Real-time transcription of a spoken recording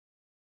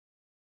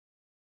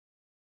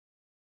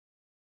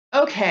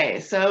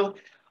Okay, so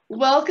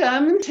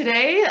welcome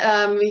today.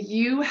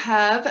 You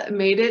have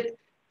made it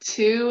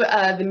to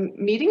the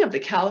meeting of the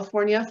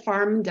California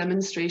Farm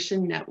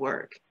Demonstration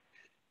Network.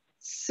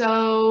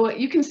 So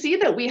you can see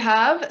that we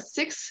have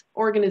 6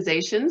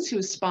 organizations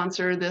who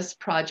sponsor this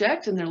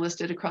project, and they're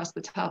listed across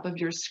the top of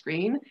your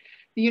screen.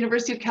 The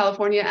University of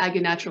California Ag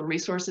and Natural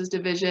Resources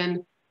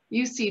Division,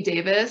 UC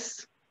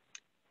Davis,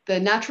 the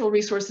Natural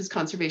Resources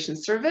Conservation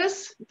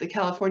Service, the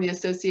California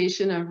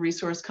Association of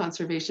Resource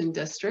Conservation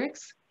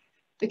Districts,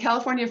 the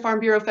California Farm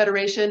Bureau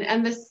Federation,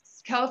 and the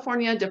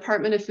California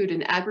Department of Food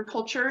and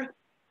Agriculture,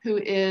 who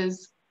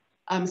is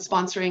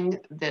sponsoring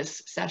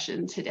this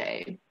session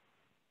today.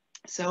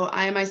 So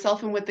I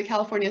myself am with the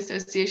California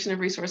Association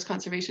of Resource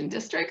Conservation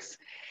Districts,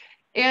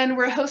 and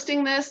we're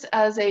hosting this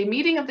as a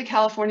meeting of the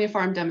California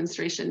Farm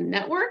Demonstration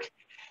Network.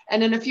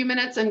 And in a few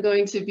minutes, I'm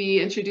going to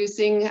be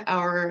introducing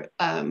our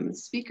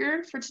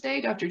speaker for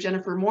today, Dr.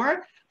 Jennifer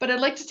Moore, but I'd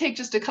like to take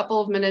just a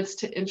couple of minutes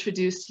to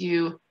introduce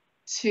you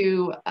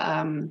to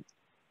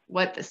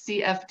what the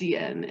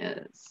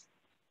CFDN is.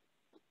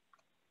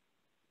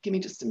 Give me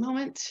just a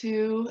moment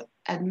to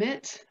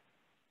admit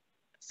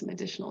some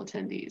additional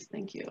attendees.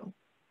 Thank you.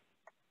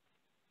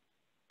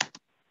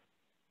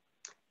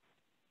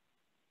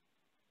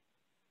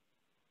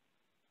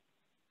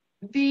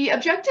 The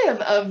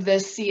objective of the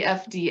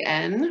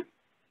CFDN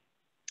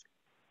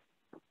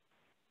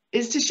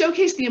is to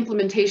showcase the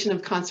implementation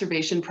of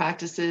conservation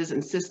practices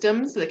and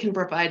systems that can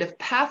provide a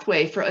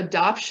pathway for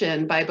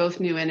adoption by both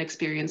new and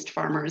experienced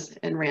farmers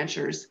and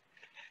ranchers.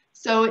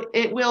 So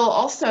it will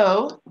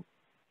also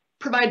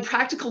provide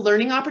practical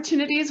learning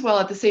opportunities while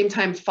at the same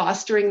time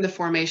fostering the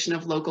formation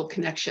of local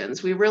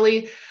connections. We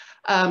really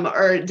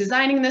are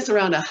designing this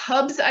around a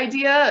hubs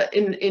idea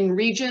in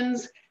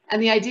regions, and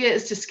the idea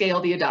is to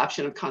scale the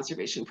adoption of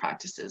conservation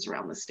practices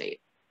around the state.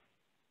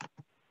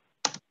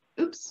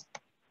 Oops.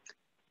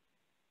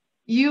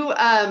 You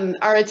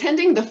are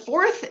attending the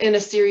 4th in a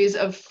series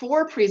of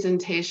 4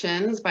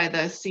 presentations by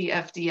the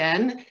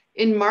CFDN.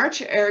 In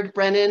March, Eric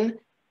Brennan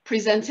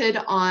presented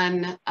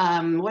on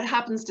what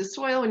happens to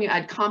soil when you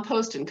add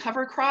compost and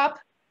cover crop.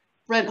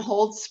 Brent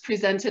Holtz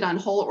presented on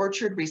whole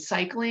orchard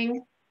recycling.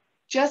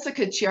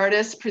 Jessica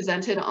Chiartis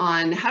presented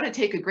on how to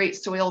take a great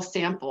soil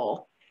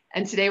sample.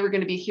 And today we're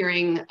going to be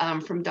hearing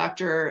from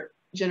Dr.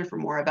 Jennifer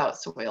Moore about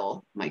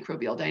soil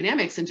microbial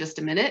dynamics in just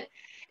a minute.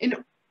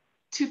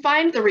 To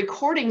find the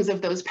recordings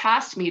of those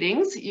past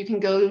meetings, you can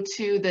go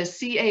to the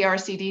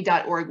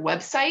carcd.org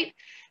website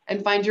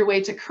and find your way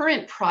to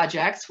current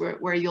projects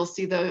where you'll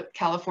see the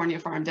California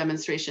Farm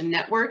Demonstration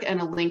Network and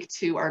a link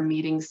to our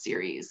meeting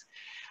series.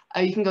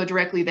 You can go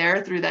directly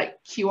there through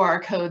that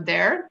QR code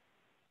there.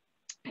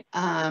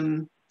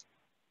 And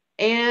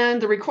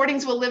the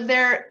recordings will live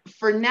there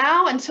for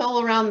now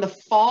until around the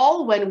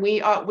fall, when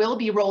we will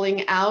be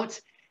rolling out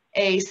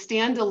a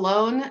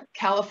standalone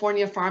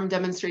California Farm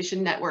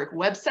Demonstration Network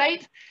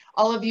website.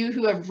 All of you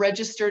who have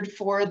registered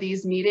for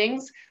these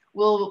meetings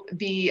will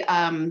be,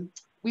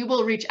 we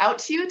will reach out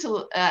to you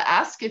to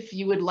ask if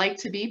you would like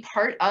to be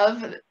part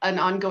of an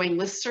ongoing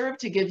listserv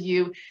to give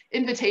you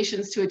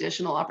invitations to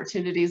additional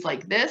opportunities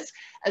like this,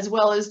 as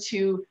well as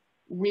to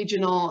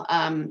regional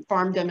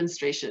farm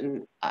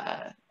demonstration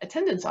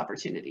attendance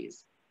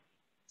opportunities.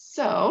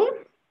 So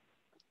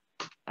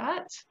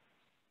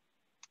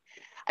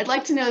I'd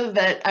like you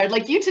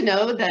to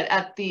know that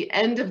at the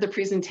end of the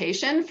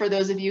presentation, for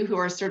those of you who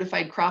are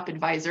certified crop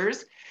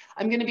advisors,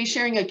 I'm going to be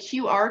sharing a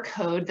QR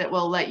code that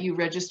will let you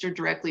register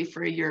directly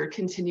for your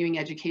continuing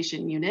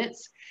education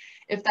units.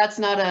 If that's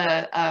not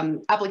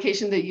an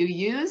application that you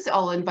use,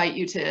 I'll invite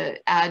you to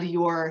add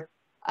your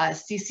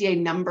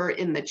CCA number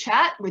in the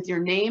chat with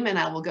your name, and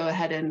I will go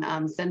ahead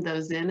and send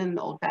those in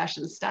the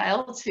old-fashioned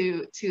style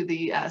to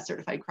the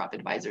certified crop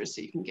advisors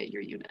so you can get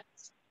your units.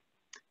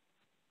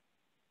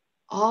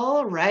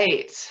 All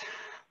right.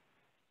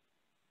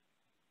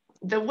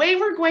 The way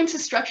we're going to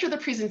structure the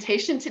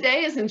presentation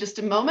today is in just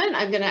a moment.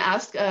 I'm going to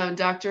ask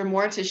Dr.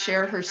 Moore to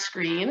share her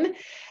screen,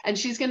 and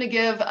she's going to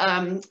give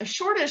a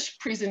shortish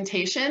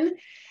presentation.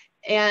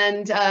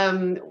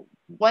 And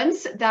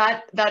once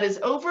that is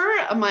over,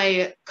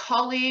 my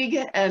colleague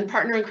and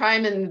partner in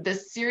crime in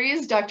this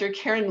series, Dr.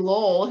 Karen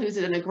Lowell, who's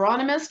an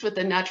agronomist with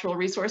the Natural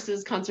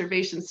Resources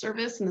Conservation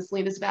Service in the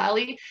Salinas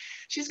Valley,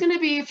 she's going to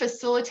be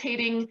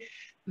facilitating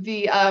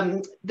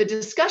the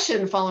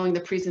discussion following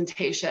the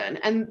presentation.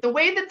 And the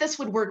way that this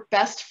would work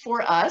best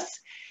for us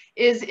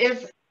is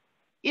if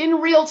in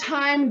real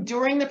time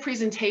during the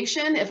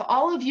presentation, if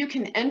all of you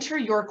can enter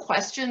your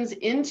questions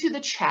into the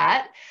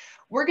chat,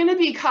 we're going to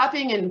be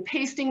copying and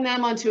pasting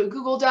them onto a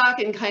Google Doc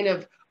and kind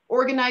of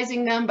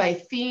organizing them by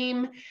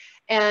theme,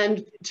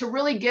 and to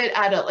really get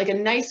at a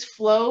nice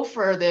flow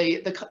for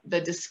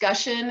the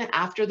discussion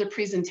after the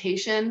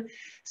presentation.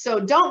 So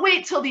don't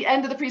wait till the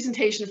end of the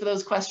presentation for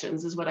those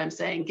questions, is what I'm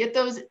saying. Get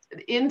those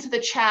into the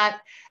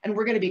chat, and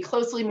we're going to be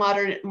closely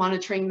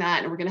monitoring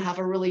that, and we're going to have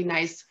a really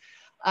nice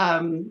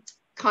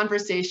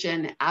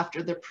conversation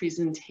after the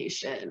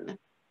presentation.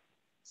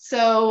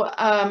 So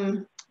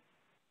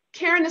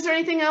Karen, is there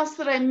anything else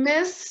that I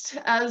missed?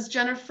 As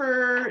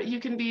Jennifer, you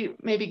can be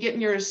maybe getting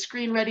your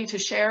screen ready to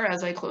share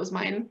as I close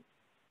mine.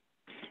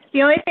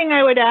 The only thing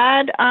I would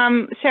add,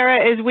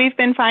 Sarah, is we've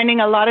been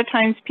finding a lot of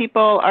times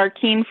people are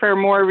keen for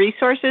more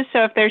resources.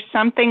 So if there's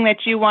something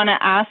that you want to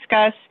ask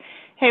us,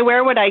 hey,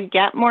 where would I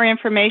get more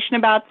information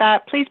about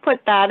that? Please put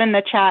that in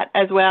the chat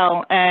as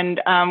well.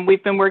 And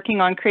we've been working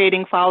on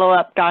creating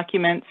follow-up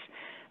documents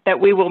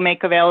that we will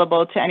make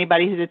available to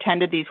anybody who's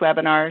attended these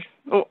webinars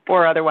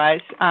or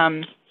otherwise.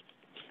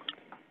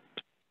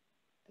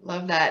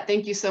 Love that.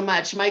 Thank you so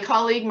much. My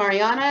colleague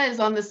Mariana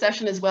is on the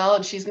session as well,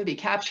 and she's going to be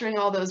capturing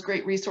all those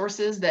great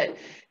resources that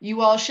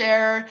you all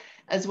share,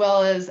 as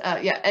well as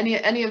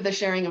any of the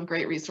sharing of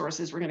great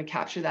resources. We're going to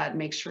capture that and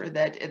make sure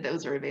that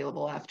those are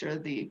available after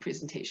the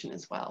presentation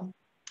as well.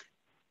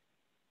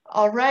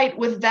 All right,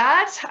 with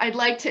that, I'd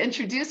like to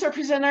introduce our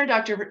presenter,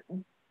 Dr.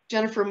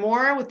 Jennifer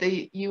Moore with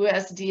the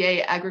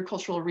USDA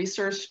Agricultural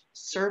Research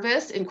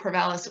Service in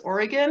Corvallis,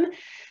 Oregon,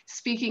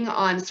 speaking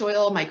on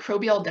soil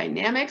microbial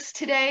dynamics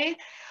today.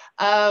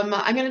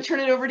 I'm going to turn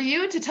it over to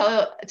you to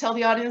tell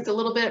the audience a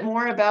little bit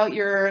more about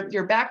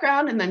your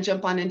background and then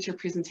jump on into your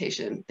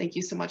presentation. Thank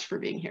you so much for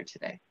being here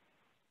today.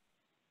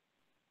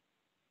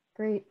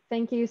 Great.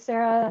 Thank you,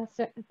 Sarah.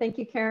 Thank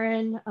you,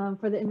 Karen,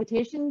 for the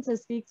invitation to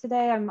speak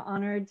today. I'm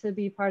honored to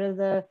be part of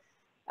the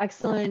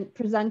excellent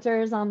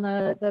presenters on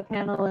the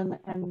panel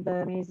and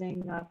the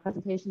amazing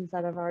presentations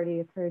that have already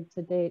occurred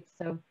to date.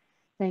 So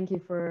thank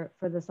you for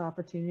this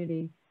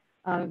opportunity.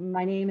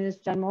 My name is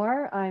Jen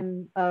Moore.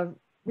 I'm a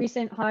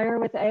recent hire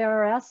with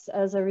ARS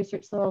as a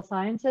research soil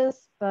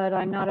scientist, but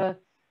I'm not a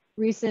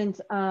recent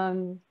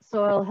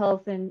soil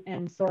health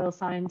and soil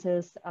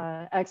scientist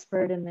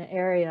expert in the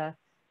area.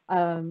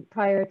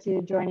 Prior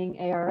to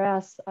joining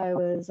ARS, I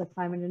was a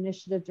climate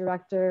initiative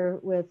director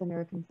with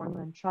American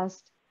Farmland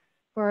Trust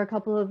for a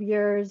couple of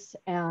years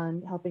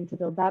and helping to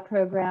build that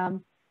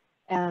program.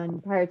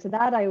 And prior to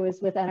that, I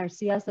was with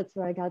NRCS. That's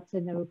where I got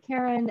to know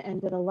Karen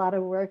and did a lot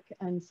of work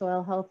on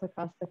soil health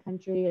across the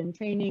country and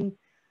training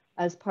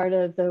as part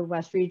of the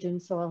West Region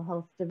Soil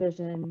Health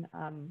Division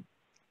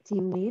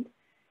team lead.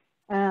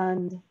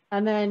 And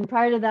then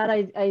prior to that,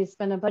 I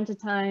spent a bunch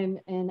of time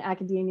in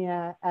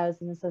academia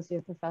as an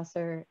associate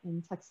professor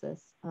in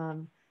Texas,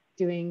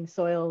 doing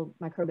soil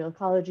microbial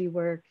ecology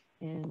work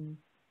in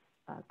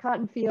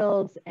cotton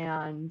fields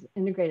and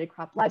integrated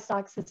crop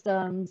livestock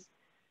systems.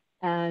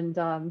 And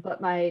but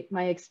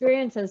my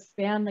experience has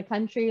spanned the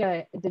country.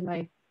 I did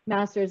my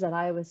master's at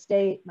Iowa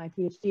State, my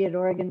PhD at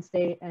Oregon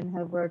State, and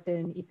have worked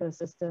in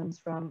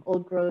ecosystems from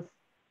old growth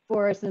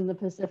forests in the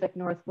Pacific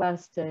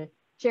Northwest to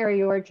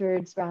cherry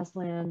orchards,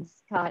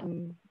 grasslands,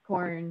 cotton,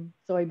 corn,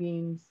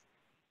 soybeans,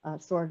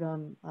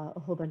 sorghum, a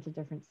whole bunch of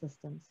different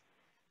systems.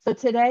 So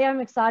today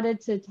I'm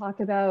excited to talk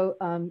about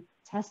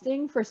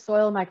testing for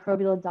soil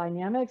microbial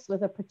dynamics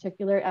with a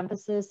particular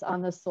emphasis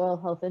on the soil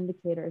health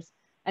indicators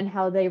and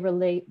how they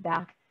relate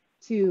back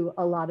to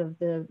a lot of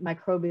the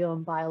microbial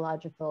and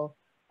biological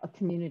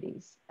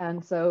communities.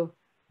 And so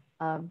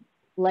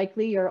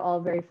likely you're all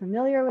very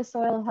familiar with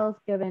soil health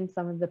given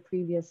some of the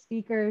previous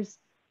speakers,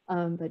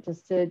 but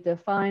just to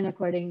define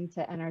according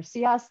to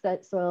NRCS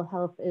that soil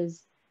health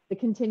is the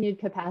continued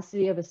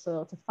capacity of a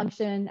soil to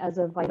function as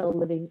a vital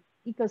living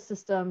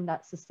ecosystem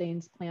that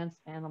sustains plants,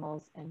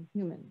 animals, and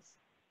humans.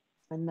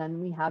 And then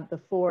we have the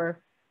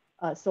four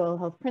soil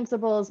health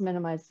principles: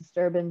 minimize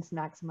disturbance,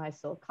 maximize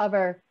soil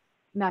cover,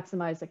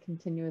 maximize a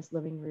continuous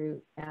living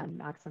root, and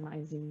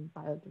maximizing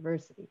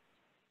biodiversity.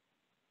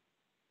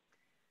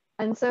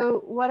 And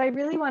so what I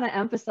really want to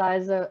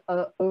emphasize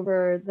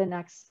over the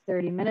next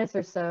 30 minutes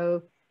or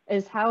so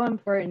is how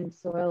important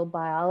soil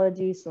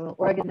biology, soil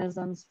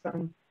organisms,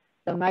 from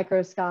the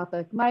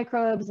microscopic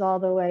microbes all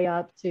the way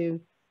up to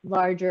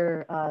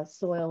larger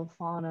soil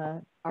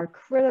fauna, are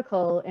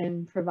critical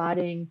in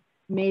providing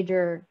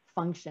major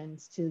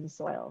functions to the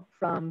soil,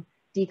 from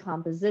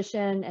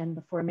decomposition and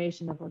the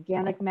formation of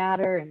organic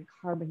matter and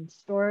carbon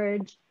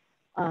storage,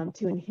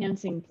 to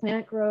enhancing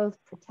plant growth,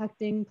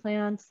 protecting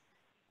plants.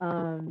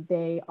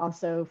 They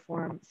also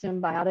form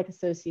symbiotic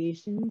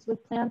associations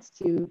with plants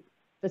to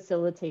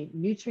facilitate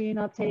nutrient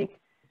uptake,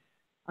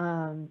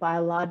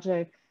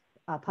 biologic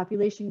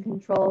population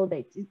control.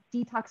 They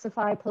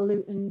detoxify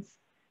pollutants.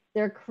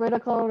 They're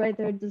critical, right?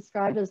 They're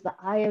described as the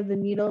eye of the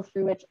needle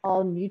through which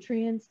all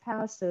nutrients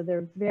pass. So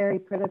they're very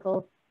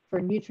critical for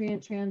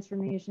nutrient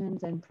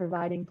transformations and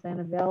providing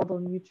plant available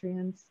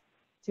nutrients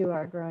to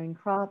our growing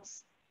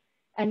crops.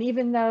 And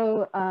even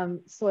though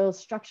soil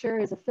structure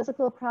is a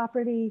physical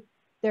property,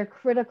 they're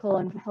critical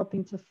in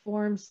helping to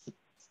form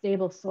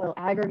stable soil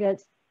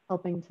aggregates,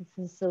 helping to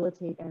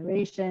facilitate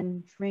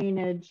aeration,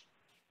 drainage,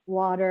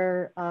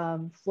 water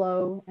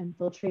flow, and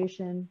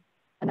filtration.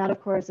 And that,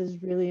 of course,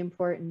 is really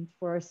important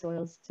for our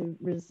soils to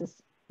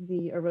resist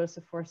the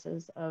erosive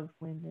forces of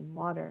wind and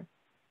water.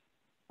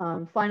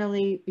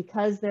 Finally,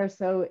 because they're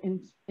so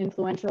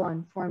influential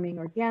on forming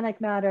organic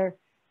matter,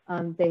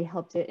 they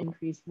help to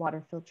increase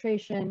water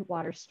filtration,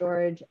 water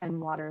storage, and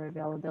water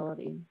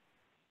availability.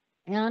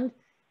 And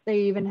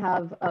they even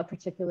have a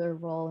particular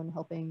role in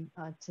helping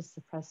to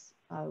suppress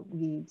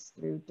weeds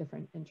through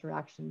different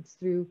interactions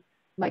through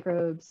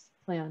microbes,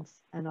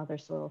 plants, and other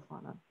soil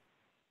fauna.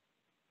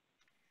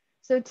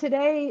 So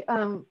today,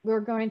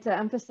 we're going to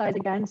emphasize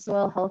again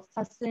soil health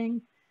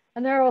testing.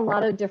 And there are a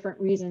lot of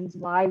different reasons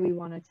why we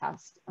want to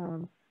test.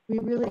 We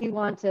really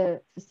want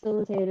to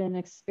facilitate and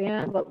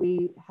expand what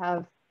we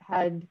have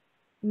had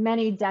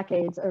many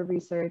decades of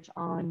research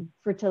on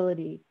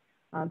fertility.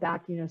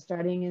 Back,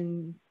 starting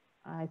in,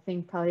 I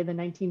think probably the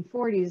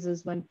 1940s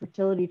is when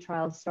fertility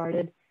trials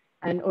started.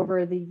 And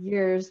over the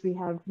years, we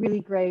have really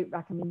great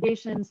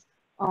recommendations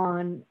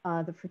on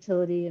the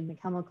fertility and the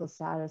chemical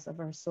status of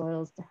our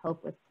soils to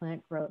help with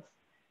plant growth.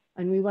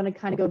 And we want to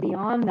kind of go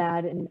beyond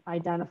that in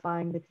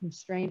identifying the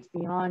constraints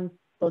beyond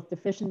both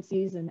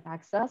deficiencies and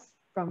access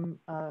from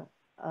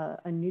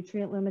a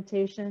nutrient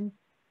limitation.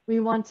 We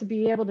want to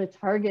be able to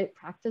target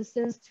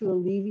practices to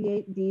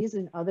alleviate these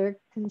and other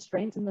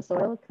constraints in the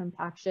soil,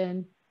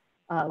 compaction,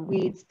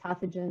 weeds,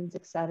 pathogens,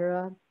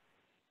 etc.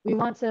 We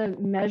want to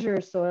measure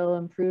soil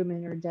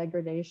improvement or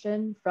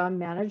degradation from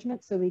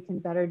management so we can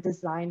better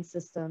design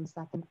systems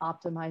that can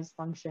optimize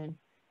function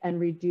and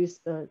reduce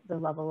the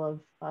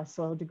level of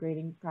soil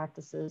degrading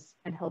practices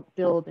and help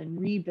build and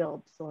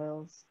rebuild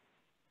soils.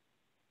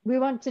 We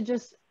want to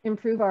just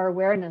improve our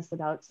awareness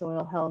about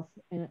soil health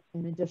in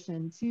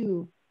addition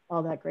to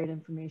all that great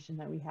information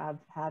that we have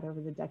had over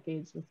the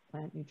decades with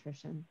plant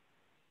nutrition.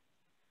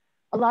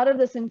 A lot of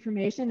this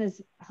information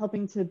is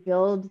helping to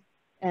build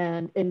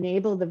and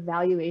enable the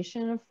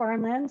valuation of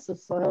farmland. So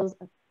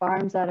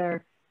farms that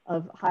are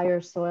of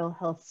higher soil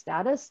health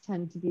status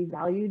tend to be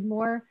valued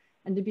more,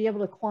 and to be able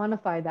to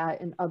quantify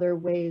that in other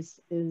ways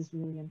is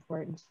really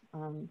important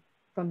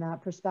from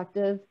that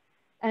perspective.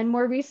 And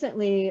more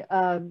recently,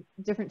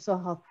 different soil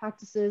health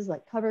practices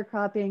like cover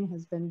cropping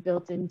has been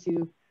built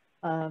into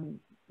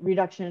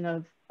reduction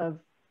of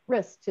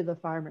risk to the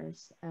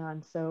farmers.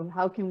 And so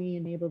how can we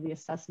enable the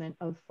assessment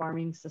of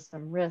farming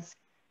system risk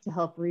to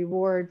help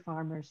reward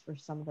farmers for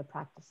some of the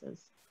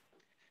practices?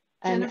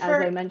 And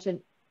Jennifer, as I mentioned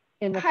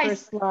in the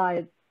first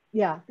slide,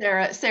 yeah.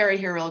 Sarah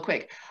here real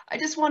quick. I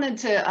just wanted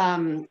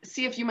to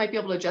see if you might be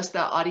able to adjust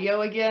that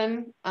audio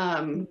again.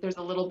 There's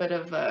a little bit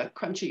of a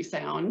crunchy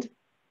sound.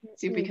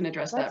 See if we can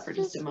address that for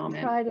just a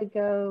moment. Try to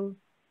go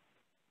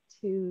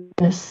to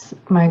this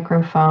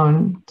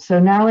microphone. So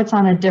now it's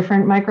on a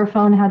different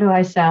microphone. How do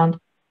I sound?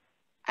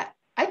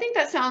 I think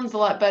that sounds a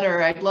lot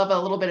better. I'd love a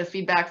little bit of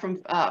feedback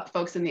from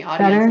folks in the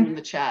audience and in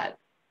the chat.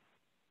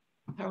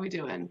 How are we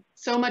doing?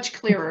 So much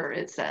clearer,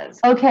 it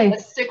says. Okay.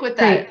 Let's stick with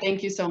that. Great.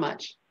 Thank you so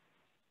much.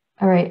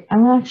 All right,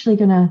 I'm actually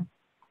gonna,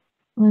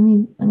 let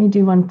me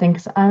do one thing,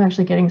 because I'm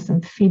actually getting some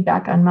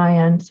feedback on my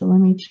end. So let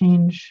me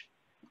change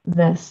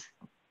this.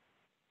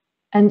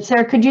 And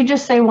Sarah, could you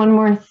just say one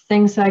more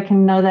thing so I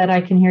can know that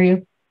I can hear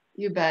you?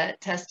 You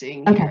bet.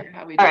 Testing. Okay. Here.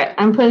 How we All doing? right,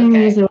 I'm putting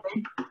these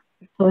away,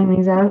 pulling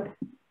these out.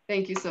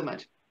 Thank you so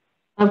much.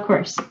 Of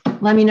course.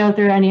 Let me know if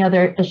there are any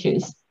other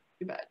issues.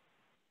 You bet.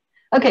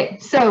 Okay,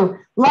 so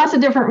lots of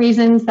different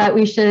reasons that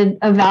we should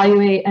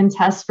evaluate and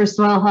test for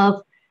soil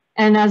health.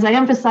 And as I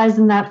emphasized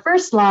in that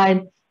first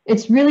slide,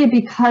 it's really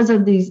because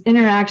of these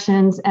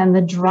interactions and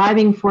the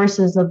driving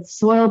forces of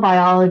soil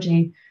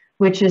biology,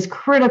 which is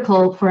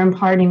critical for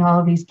imparting all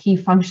of these key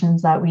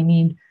functions that we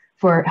need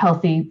for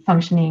healthy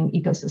functioning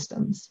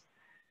ecosystems.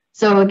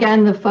 So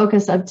again, the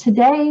focus of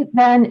today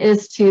then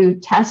is to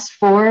test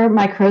for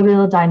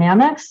microbial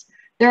dynamics.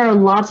 There are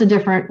lots of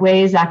different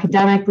ways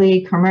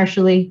academically,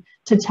 commercially,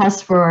 to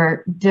test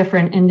for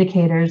different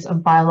indicators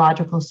of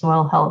biological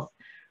soil health.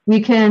 We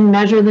can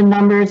measure the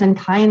numbers and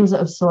kinds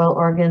of soil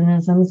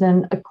organisms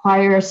and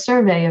acquire a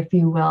survey, if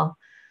you will.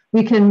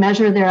 We can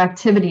measure their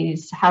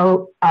activities,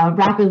 how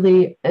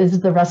rapidly is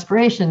the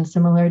respiration,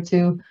 similar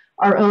to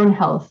our own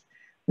health.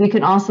 We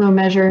can also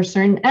measure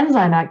certain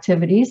enzyme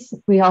activities.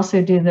 We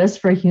also do this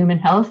for human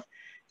health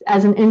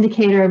as an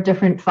indicator of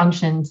different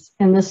functions.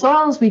 In the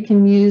soils, we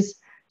can use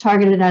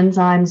targeted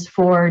enzymes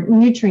for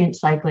nutrient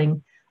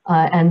cycling,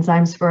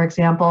 enzymes, for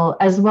example,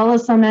 as well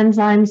as some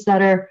enzymes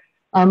that are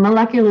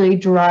molecularly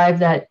derived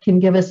that can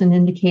give us an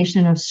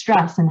indication of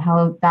stress and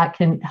how that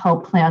can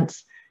help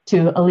plants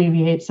to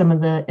alleviate some of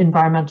the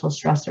environmental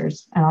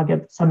stressors. And I'll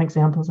give some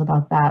examples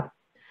about that.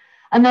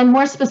 And then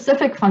more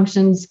specific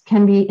functions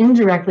can be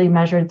indirectly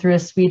measured through a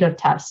suite of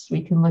tests.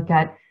 We can look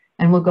at,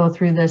 and we'll go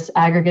through this,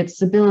 aggregate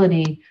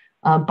stability,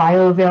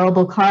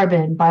 bioavailable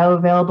carbon,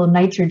 bioavailable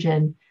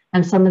nitrogen,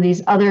 and some of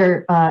these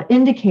other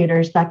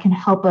indicators that can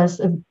help us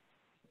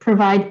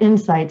provide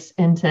insights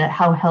into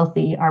how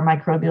healthy our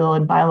microbial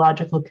and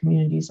biological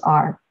communities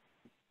are.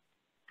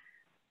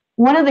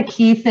 One of the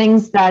key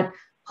things that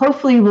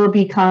hopefully will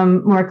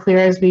become more clear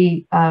as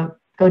we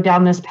go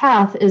down this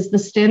path is the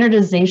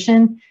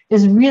standardization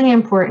is really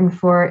important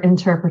for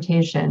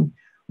interpretation.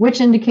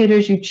 Which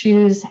indicators you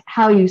choose,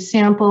 how you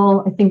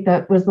sample. I think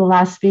that was the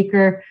last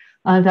speaker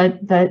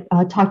that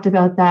talked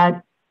about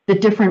that. The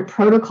different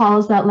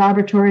protocols that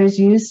laboratories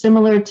use,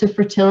 similar to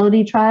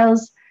fertility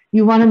trials.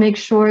 You want to make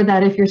sure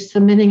that if you're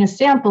submitting a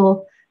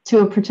sample, to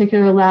a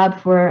particular lab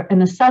for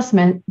an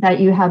assessment, that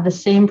you have the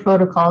same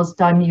protocols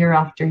done year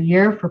after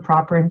year for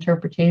proper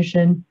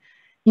interpretation.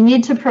 You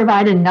need to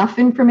provide enough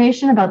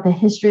information about the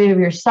history of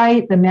your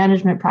site, the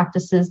management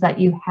practices that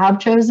you have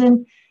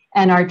chosen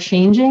and are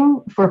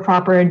changing for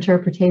proper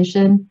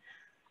interpretation.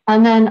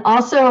 And then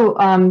also,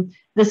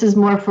 this is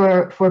more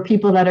for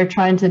people that are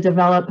trying to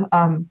develop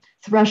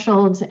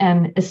thresholds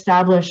and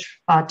establish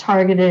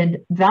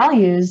targeted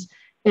values,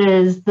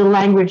 is the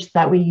language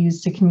that we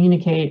use to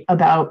communicate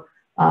about,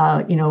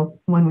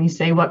 when we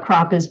say what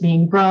crop is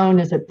being grown,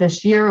 is it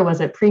this year or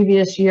was it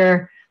previous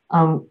year?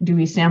 Do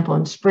we sample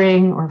in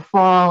spring or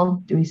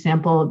fall? Do we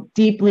sample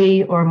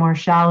deeply or more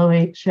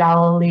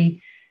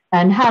shallowly?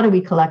 And how do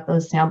we collect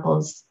those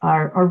samples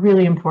are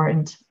really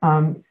important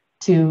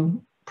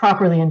to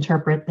properly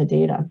interpret the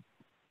data.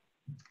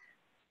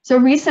 So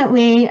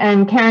recently,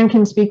 and Karen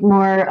can speak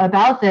more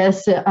about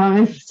this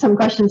if some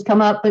questions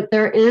come up, but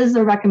there is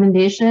a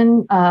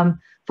recommendation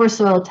for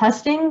soil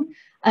testing.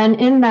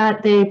 And in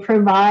that, they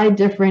provide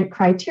different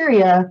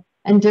criteria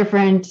and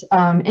different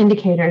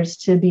indicators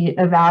to be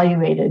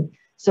evaluated.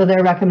 So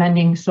they're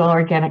recommending soil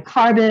organic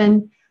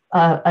carbon,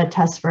 a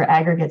test for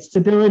aggregate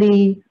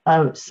stability,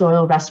 a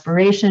soil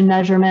respiration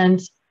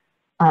measurement,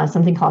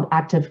 something called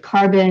active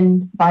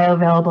carbon,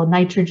 bioavailable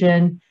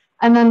nitrogen,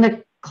 and then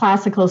the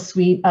classical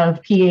suite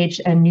of pH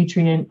and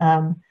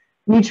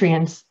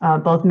nutrients,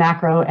 both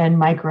macro and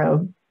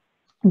micro,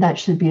 that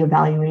should be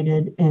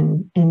evaluated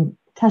in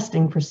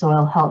testing for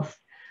soil health.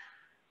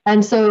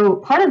 And so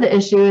part of the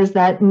issue is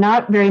that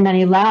not very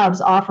many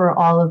labs offer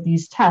all of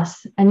these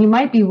tests. And you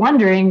might be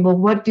wondering, well,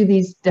 what do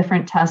these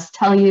different tests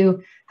tell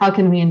you? How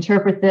can we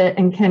interpret it?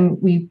 And can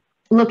we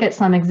look at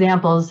some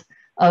examples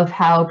of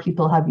how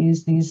people have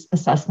used these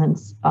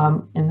assessments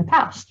in the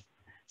past?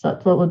 So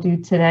that's what we'll do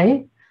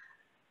today.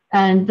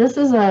 And this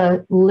is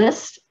a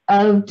list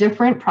of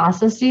different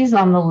processes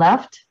on the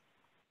left.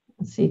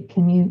 Let's see,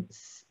 can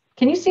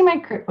you see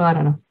my, well, I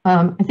don't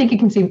know. I think you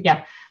can see,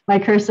 yeah, my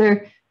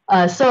cursor.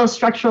 Soil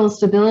structural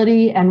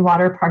stability and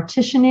water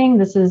partitioning.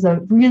 This is a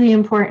really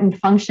important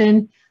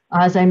function.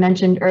 As I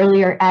mentioned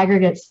earlier,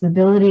 aggregate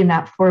stability and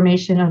that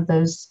formation of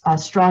those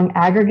strong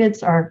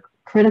aggregates are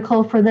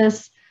critical for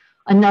this.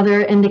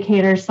 Another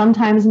indicator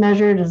sometimes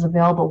measured is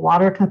available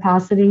water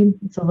capacity.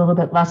 It's a little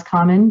bit less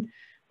common.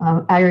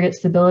 Aggregate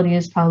stability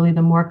is probably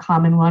the more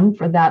common one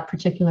for that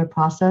particular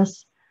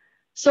process.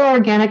 Soil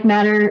organic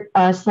matter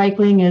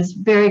cycling is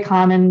very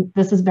common.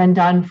 This has been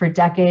done for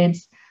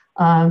decades.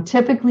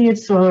 Typically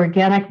it's soil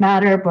organic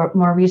matter, but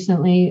more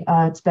recently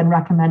it's been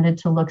recommended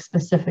to look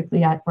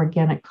specifically at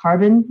organic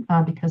carbon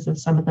because of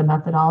some of the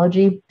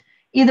methodology.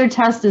 Either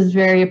test is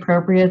very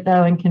appropriate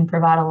though and can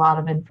provide a lot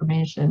of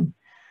information.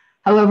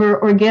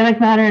 However, organic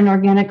matter and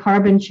organic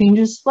carbon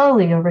changes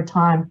slowly over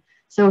time.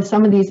 So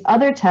some of these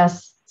other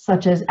tests,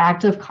 such as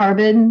active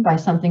carbon by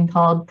something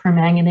called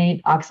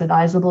permanganate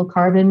oxidizable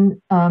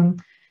carbon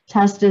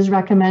test is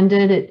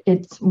recommended.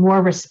 It's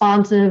more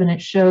responsive and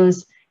it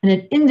shows and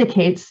it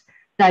indicates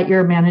that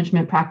your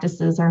management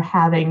practices are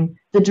having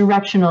the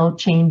directional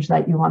change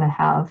that you want to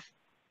have.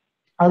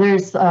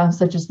 Others,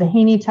 such as the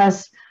Haney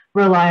test,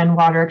 rely on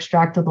water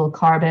extractable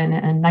carbon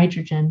and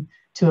nitrogen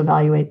to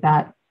evaluate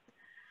that.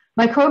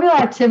 Microbial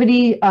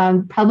activity,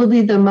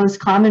 probably the most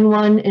common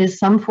one is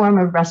some form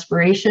of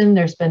respiration.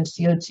 There's been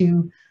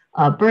CO2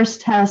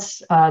 burst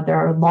tests. There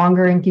are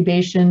longer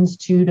incubations,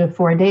 2 to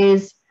 4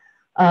 days,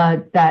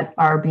 that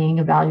are being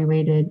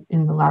evaluated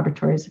in the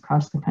laboratories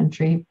across the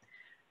country.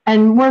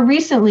 And more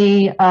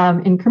recently,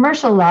 in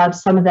commercial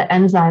labs, some of the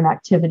enzyme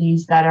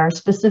activities that are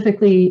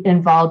specifically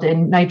involved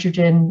in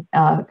nitrogen,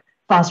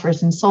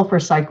 phosphorus, and sulfur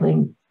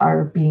cycling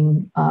are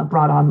being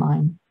brought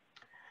online.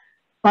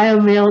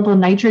 Bioavailable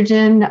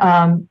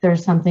nitrogen,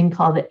 there's something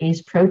called the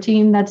ACE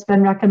protein that's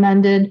been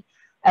recommended,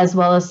 as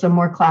well as some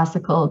more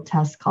classical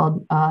tests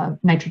called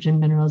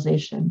nitrogen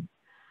mineralization.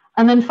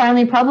 And then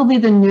finally, probably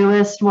the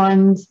newest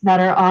ones that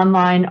are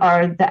online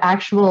are the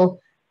actual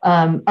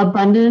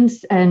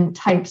abundance and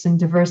types and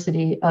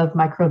diversity of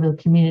microbial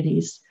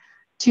communities.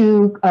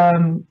 Two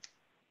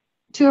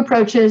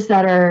approaches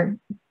that are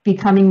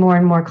becoming more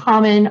and more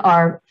common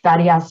are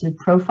fatty acid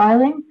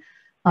profiling.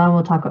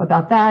 We'll talk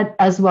about that,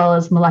 as well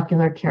as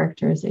molecular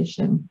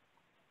characterization.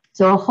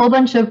 So a whole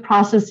bunch of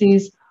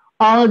processes.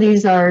 All of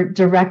these are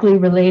directly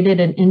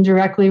related and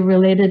indirectly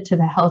related to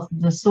the health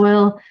of the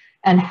soil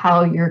and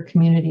how your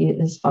community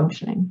is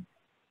functioning.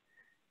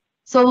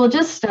 So we'll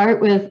just start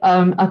with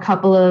a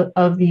couple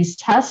of these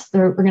tests.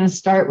 We're going to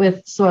start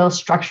with soil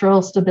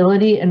structural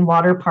stability and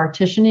water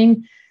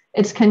partitioning.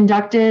 It's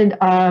conducted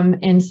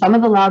in some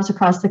of the labs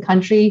across the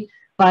country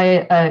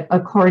by a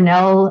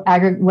Cornell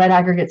wet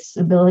aggregate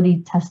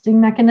stability testing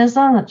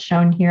mechanism that's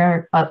shown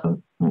here.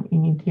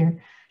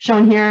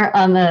 Shown here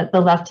on the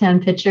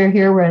left-hand picture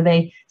here, where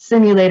they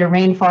simulate a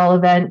rainfall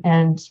event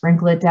and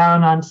sprinkle it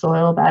down on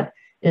soil that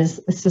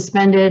is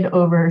suspended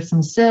over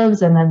some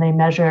sieves, and then they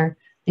measure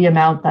the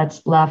amount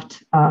that's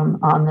left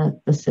on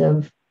the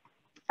sieve.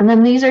 And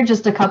then these are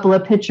just a couple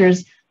of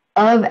pictures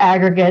of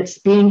aggregates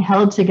being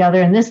held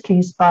together, in this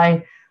case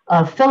by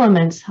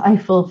filaments,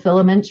 hyphal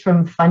filaments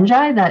from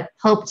fungi that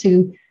help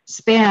to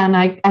span,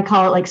 I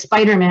call it like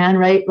Spider-Man,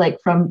 right? Like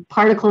from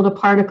particle to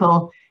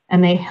particle,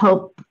 and they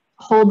help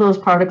hold those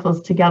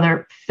particles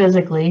together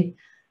physically.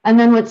 And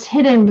then what's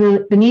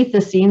hidden beneath the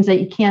scenes that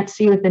you can't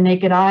see with the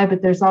naked eye,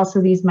 but there's also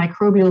these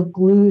microbial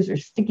glues or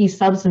sticky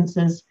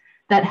substances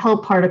that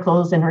help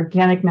particles and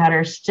organic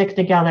matter stick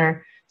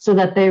together so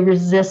that they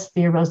resist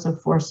the erosive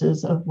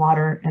forces of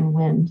water and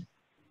wind.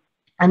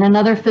 And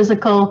another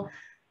physical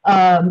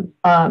component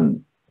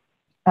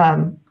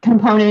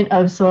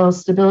of soil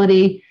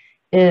stability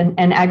and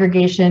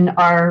aggregation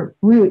are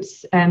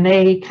roots, and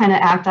they kind of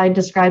act, I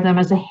describe them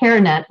as a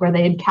hairnet where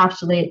they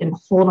encapsulate and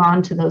hold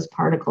on to those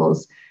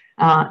particles.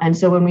 And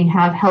so when we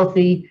have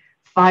healthy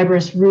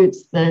fibrous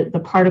roots,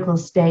 the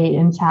particles stay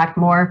intact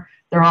more.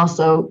 They're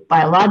also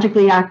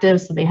biologically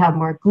active, so they have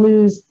more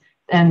glues,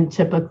 and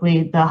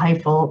typically the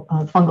hyphal,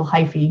 fungal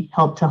hyphae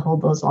help to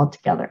hold those all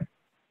together.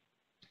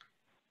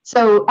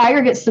 So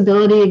aggregate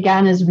stability,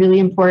 again, is really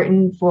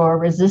important for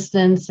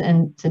resistance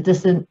and to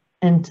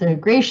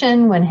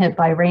disintegration when hit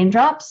by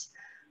raindrops.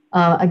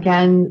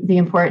 Again, the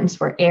importance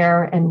for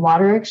air and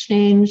water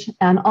exchange,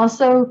 and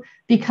also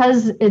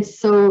because it's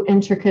so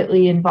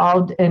intricately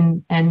involved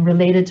and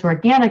related to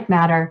organic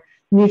matter,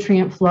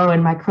 nutrient flow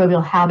and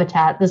microbial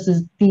habitat, this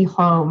is the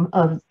home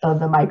of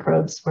the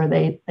microbes where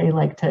they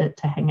like to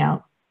hang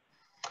out.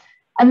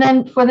 And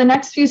then for the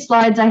next few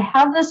slides, I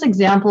have this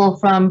example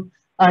from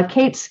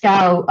Kate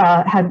Scow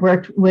had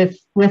worked with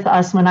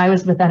us when I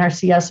was with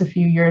NRCS a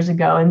few years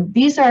ago. And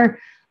these are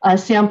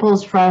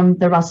samples from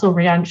the Russell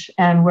Ranch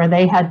and where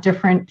they had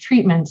different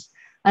treatments.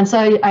 And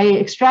so I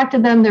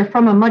extracted them. They're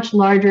from a much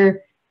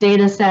larger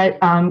data set.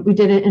 We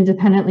didn't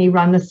independently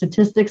run the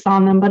statistics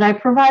on them, but I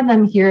provide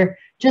them here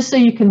just so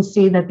you can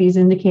see that these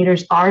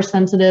indicators are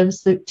sensitive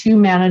to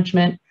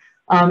management.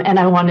 And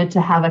I wanted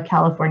to have a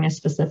California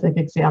specific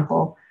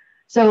example.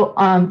 So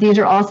these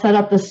are all set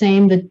up the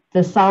same.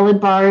 The solid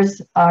bars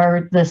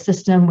are the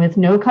system with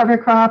no cover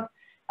crop,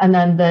 and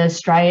then the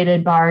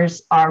striated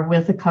bars are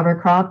with a cover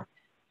crop.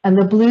 And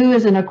the blue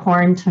is in a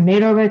corn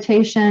tomato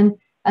rotation,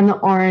 and the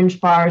orange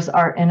bars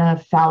are in a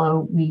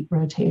fallow wheat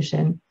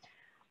rotation.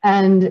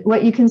 And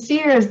what you can see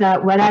here is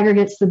that wet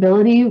aggregate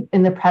stability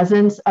in the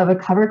presence of a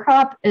cover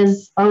crop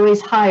is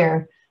always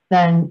higher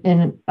than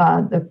in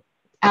the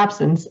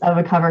absence of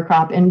a cover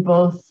crop in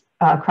both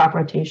crop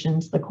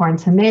rotations, the corn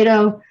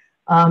tomato,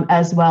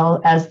 as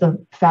well as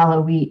the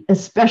fallow wheat,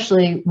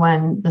 especially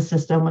when the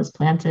system was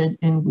planted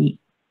in wheat.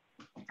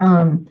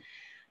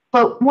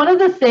 But one of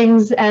the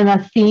things and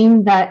a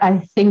theme that I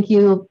think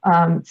you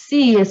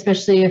see,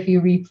 especially if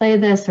you replay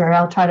this, or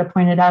I'll try to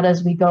point it out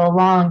as we go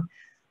along,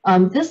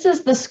 this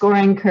is the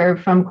scoring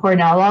curve from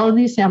Cornell. All of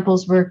these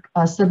samples were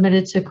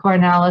submitted to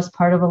Cornell as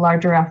part of a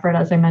larger effort,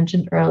 as I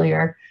mentioned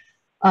earlier.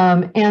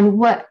 And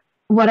what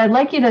I'd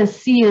like you to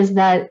see is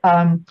that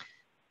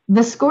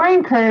the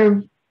scoring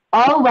curve,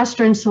 all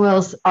Western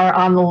soils are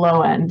on the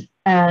low end.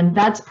 And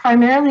that's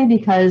primarily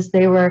because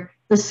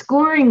the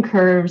scoring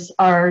curves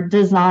are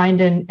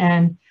designed,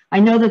 and I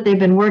know that they've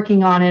been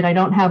working on it. I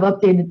don't have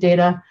updated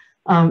data,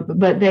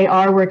 but they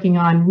are working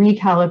on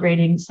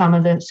recalibrating some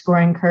of the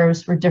scoring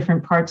curves for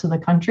different parts of the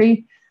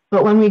country.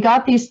 But when we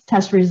got these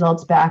test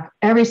results back,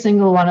 every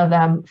single one of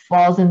them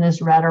falls in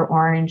this red or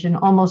orange in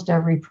almost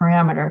every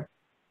parameter.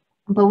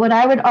 But what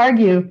I would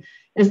argue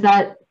is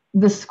that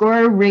the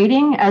score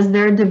rating, as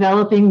they're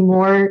developing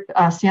more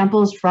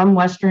samples from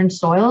Western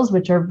soils,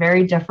 which are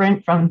very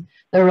different from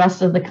the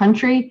rest of the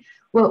country,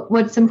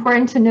 what's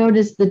important to note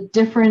is the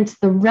difference,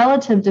 the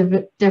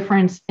relative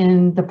difference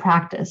in the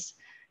practice.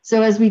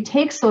 So as we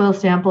take soil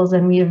samples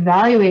and we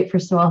evaluate for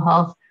soil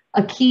health,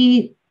 a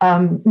key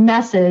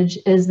message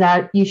is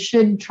that you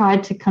should try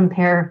to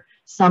compare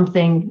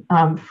something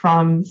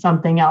from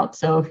something else.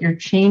 So if you're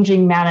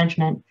changing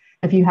management,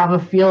 if you have a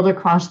field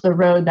across the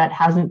road that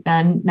hasn't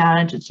been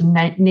managed, it's a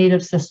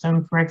native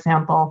system, for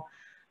example,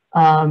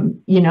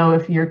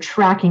 if you're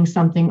tracking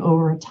something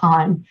over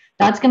time,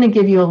 that's going to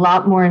give you a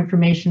lot more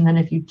information than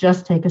if you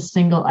just take a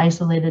single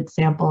isolated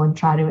sample and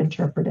try to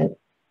interpret it.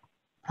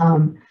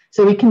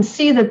 So we can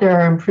see that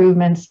there are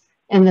improvements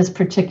in this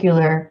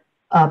particular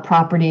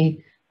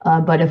property,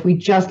 but if we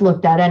just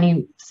looked at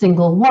any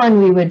single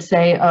one, we would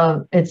say,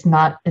 oh, it's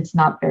not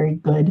very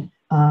good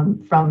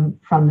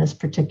from this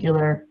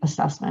particular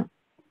assessment.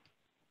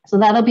 So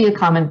that'll be a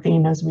common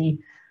theme as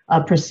we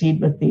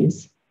proceed with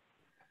these.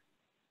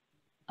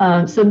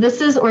 So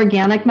this is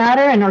organic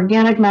matter, and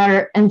organic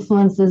matter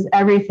influences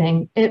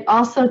everything. It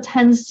also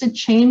tends to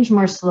change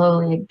more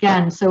slowly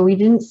again. So we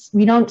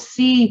don't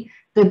see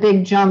the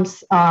big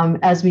jumps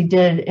as we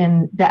did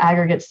in the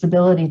aggregate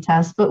stability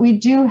test, but we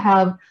do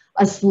have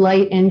a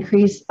slight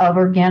increase of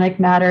organic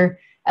matter,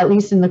 at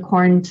least in the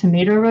corn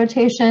tomato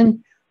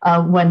rotation,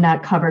 when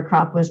that cover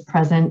crop was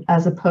present,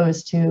 as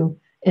opposed to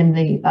in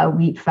the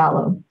wheat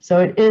fallow. So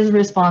it is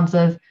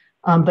responsive,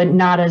 but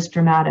not as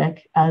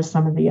dramatic as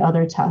some of the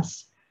other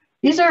tests.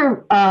 These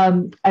are,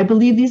 I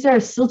believe these are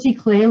silty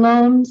clay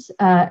loams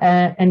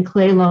and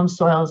clay loam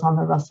soils on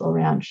the Russell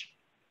Ranch.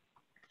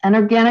 And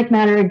organic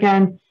matter,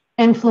 again,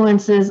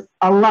 influences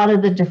a lot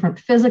of the different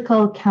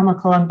physical,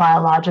 chemical, and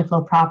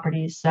biological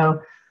properties. So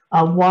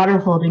water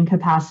holding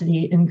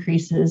capacity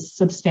increases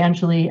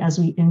substantially as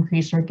we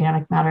increase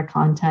organic matter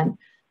content,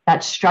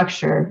 that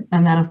structure,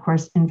 and then of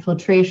course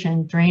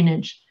infiltration,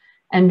 drainage.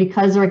 And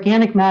because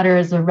organic matter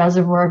is a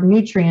reservoir of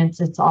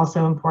nutrients, it's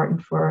also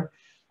important for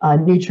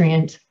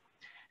nutrient.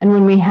 And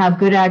when we have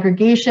good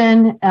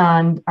aggregation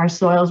and our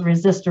soils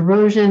resist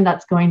erosion,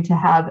 that's going to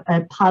have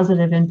a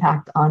positive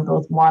impact on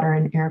both water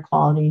and air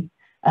quality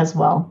as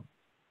well.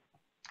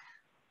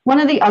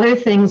 One of the other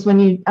things when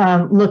you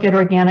look at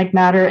organic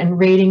matter and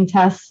rating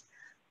tests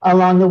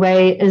along the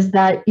way is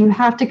that you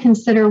have to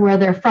consider where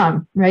they're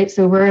from, right?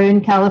 So we're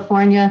in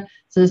California,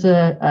 so there's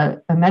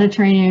a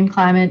Mediterranean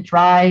climate,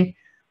 dry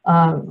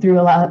through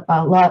a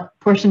lot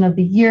portion of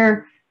the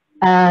year.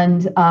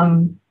 And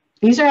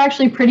these are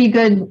actually pretty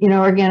good,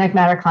 organic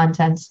matter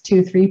contents,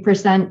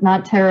 2-3%,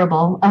 not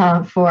terrible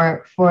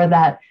for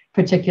that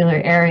particular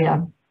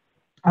area.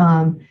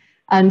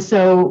 And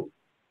so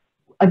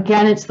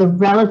again, it's the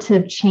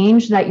relative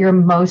change that you're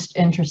most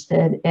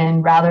interested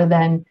in rather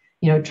than,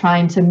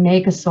 trying to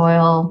make a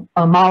soil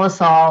a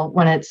mollisol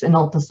when it's an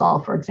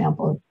ultisol, for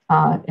example,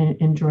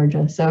 in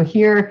Georgia. So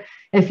here,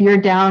 if you're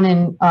down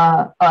in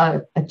a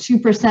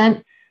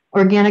 2%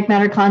 organic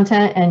matter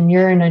content and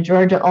you're in a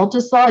Georgia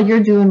ultisol,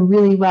 you're doing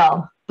really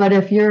well. But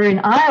if you're in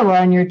Iowa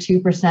and you're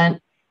 2%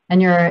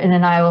 and you're in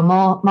an Iowa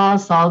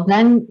mollisol,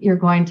 then you're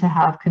going to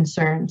have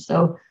concerns.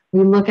 So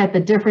we look at the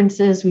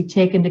differences, we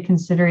take into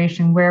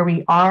consideration where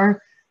we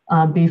are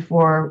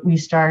before we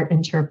start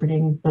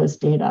interpreting those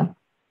data.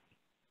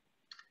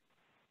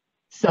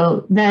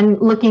 So then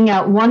looking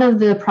at one of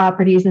the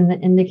properties and the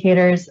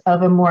indicators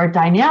of a more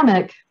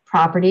dynamic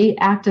property,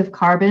 active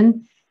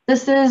carbon,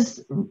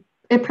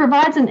 it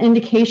provides an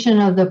indication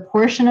of the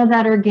portion of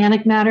that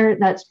organic matter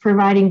that's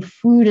providing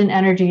food and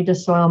energy to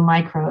soil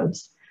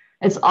microbes.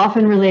 It's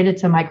often related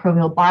to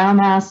microbial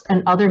biomass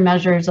and other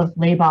measures of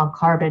labile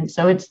carbon.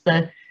 So it's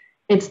the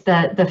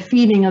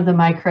feeding of the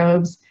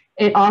microbes.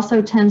 It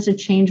also tends to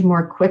change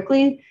more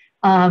quickly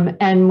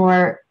and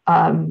more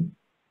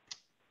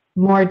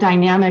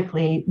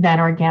dynamically than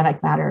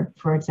organic matter,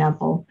 for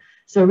example.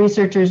 So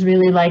researchers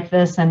really like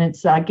this, and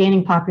it's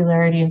gaining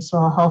popularity in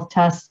soil health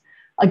tests.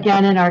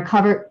 Again, in our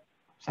cover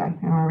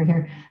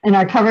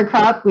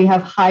crop, we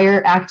have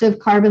higher active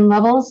carbon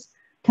levels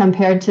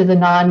compared to the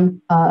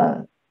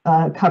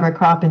non-cover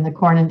crop in the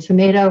corn and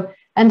tomato,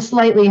 and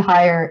slightly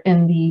higher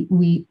in the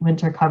wheat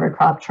winter cover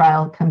crop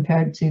trial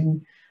compared to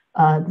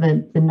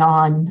the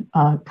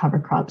non-cover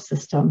crop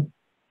system.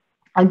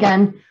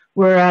 Again,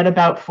 we're at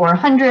about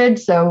 400,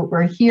 so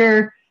we're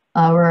here.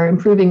 We're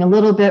improving a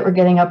little bit. We're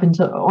getting up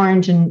into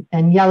orange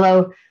and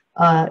yellow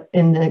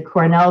in the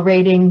Cornell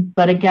rating,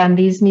 but again,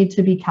 these need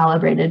to be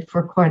calibrated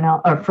for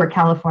for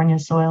California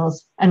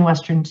soils and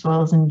Western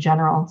soils in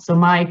general. So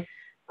my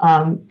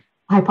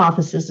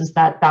hypothesis is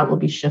that will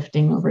be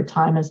shifting over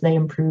time as they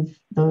improve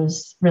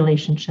those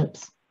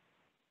relationships.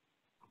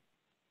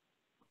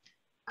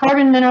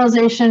 Carbon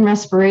mineralization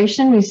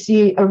respiration, we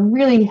see a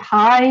really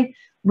high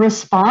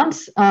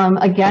response,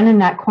 again, in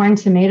that corn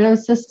tomato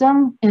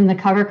system, in the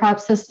cover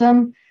crop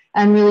system,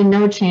 and really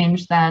no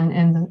change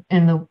then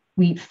in the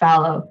wheat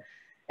fallow.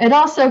 It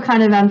also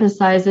kind of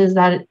emphasizes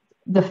that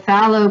the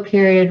fallow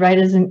period, right,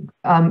 isn't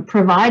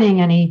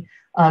providing any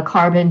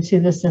carbon to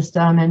the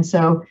system, and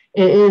so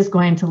it is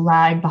going to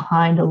lag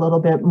behind a little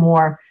bit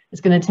more.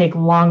 It's going to take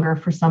longer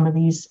for some of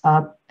these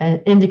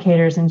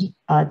indicators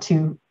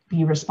to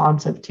be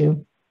responsive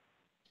to.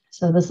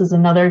 So this is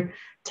another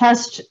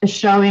test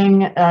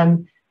showing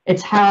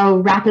it's how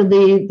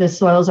rapidly the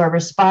soils are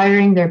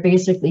respiring. They're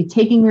basically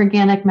taking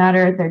organic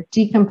matter, they're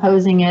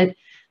decomposing it,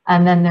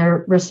 and then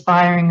they're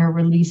respiring or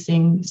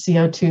releasing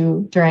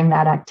CO2 during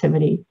that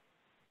activity.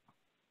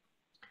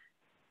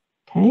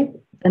 Okay,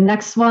 the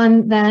next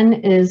one then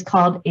is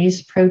called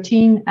ACE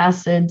protein,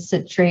 acid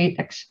citrate,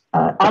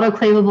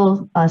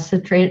 autoclavable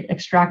citrate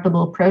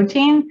extractable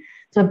protein.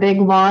 It's a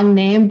big long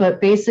name, but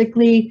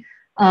basically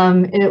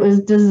it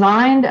was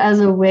designed as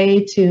a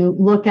way to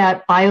look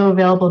at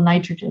bioavailable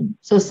nitrogen.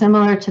 So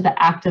similar to the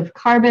active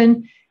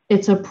carbon,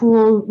 it's a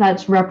pool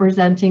that's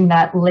representing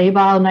that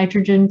labile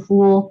nitrogen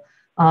pool.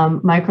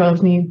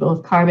 Microbes need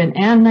both carbon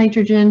and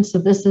nitrogen. So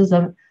this is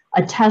a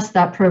test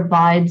that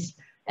provides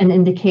an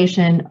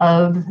indication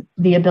of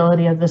the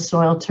ability of the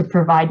soil to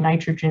provide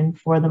nitrogen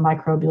for the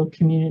microbial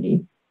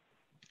community.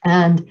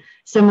 And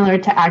similar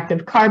to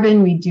active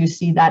carbon, we do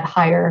see that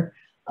higher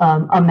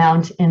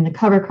amount in the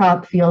cover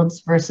crop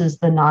fields versus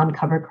the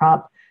non-cover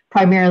crop,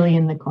 primarily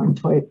in the corn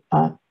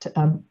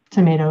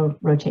tomato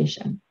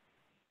rotation.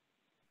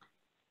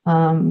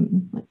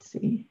 Let's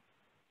see.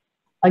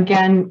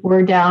 Again,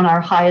 we're down,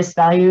 our highest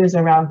value is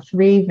around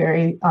 3,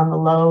 very on the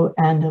low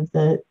end of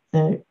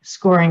the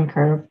scoring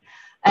curve.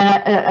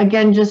 And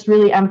again, just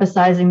really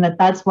emphasizing that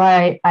that's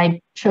why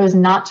I chose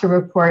not to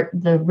report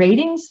the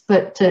ratings,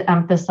 but to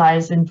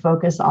emphasize and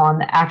focus on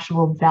the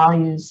actual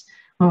values.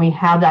 When we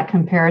have that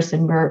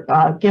comparison, we're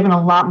given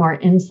a lot more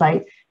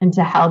insight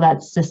into how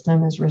that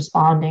system is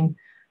responding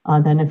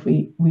than if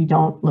we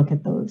don't look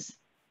at those.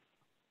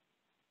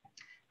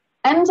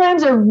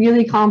 Enzymes are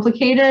really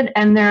complicated,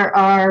 and there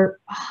are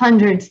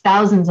hundreds,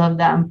 thousands of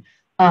them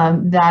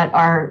that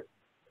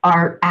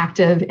are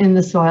active in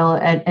the soil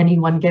at any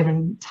one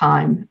given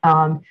time.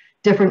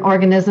 Different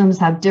organisms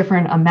have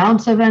different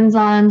amounts of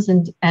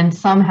enzymes, and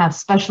some have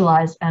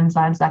specialized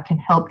enzymes that can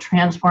help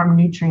transform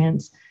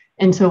nutrients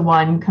into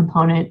one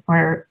component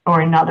or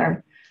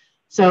another.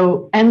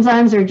 So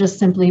enzymes are just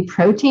simply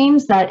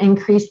proteins that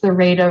increase the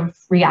rate of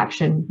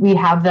reaction. We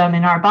have them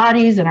in our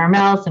bodies, in our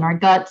mouths, in our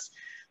guts.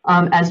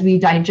 As we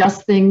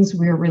digest things,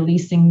 we're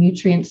releasing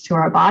nutrients to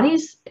our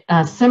bodies.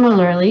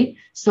 Similarly,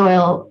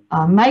 soil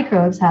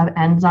microbes have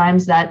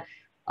enzymes that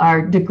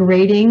are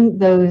degrading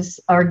those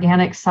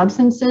organic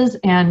substances.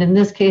 And in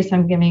this case,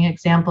 I'm giving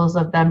examples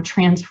of them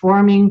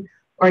transforming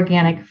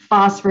organic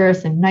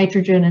phosphorus and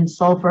nitrogen and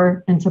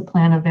sulfur into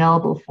plant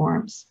available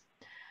forms.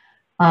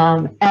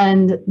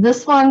 And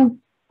this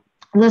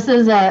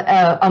is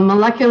a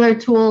molecular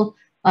tool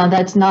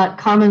that's not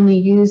commonly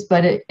used,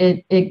 but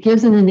it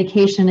gives an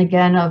indication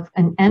again of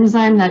an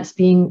enzyme that's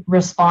being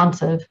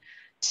responsive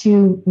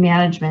to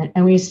management.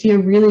 And we see a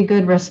really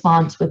good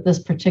response with this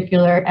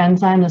particular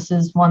enzyme. This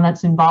is one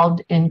that's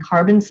involved in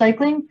carbon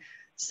cycling.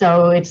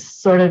 So it's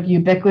sort of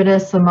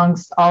ubiquitous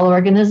amongst all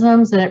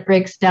organisms, and it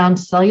breaks down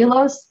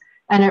cellulose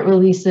and it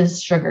releases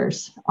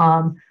sugars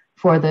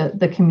for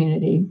the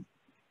community.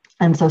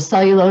 And so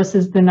cellulose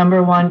is the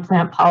 #1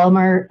 plant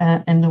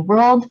polymer in the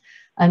world.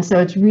 And so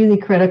it's really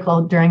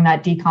critical during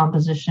that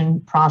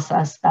decomposition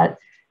process that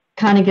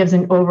kind of gives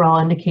an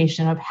overall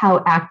indication of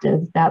how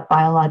active that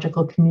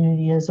biological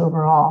community is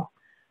overall.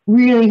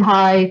 Really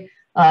high,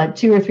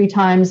 2 or 3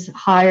 times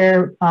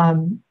higher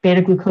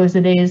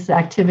beta-glucosidase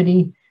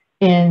activity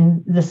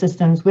in the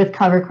systems with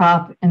cover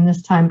crop, and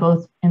this time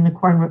both in the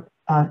corn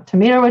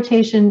tomato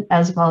rotation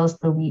as well as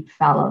the wheat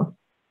fallow.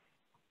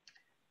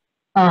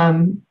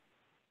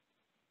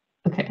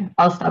 Okay,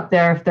 I'll stop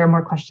there. If there are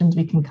more questions,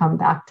 we can come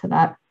back to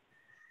that.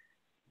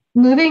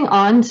 Moving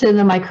on to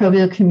the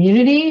microbial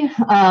community,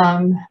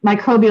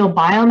 microbial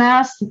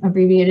biomass,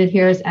 abbreviated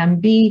here as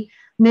MB,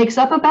 makes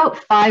up about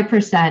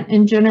 5%,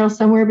 in general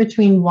somewhere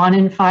between 1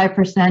 and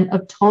 5%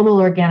 of total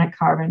organic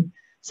carbon.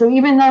 So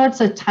even though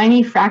it's a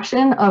tiny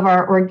fraction of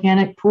our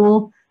organic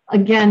pool,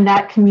 again,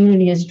 that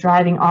community is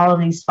driving all of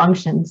these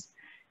functions.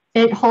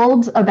 It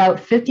holds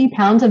about 50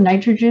 pounds of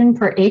nitrogen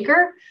per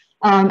acre,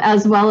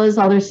 as well as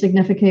other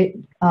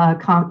significant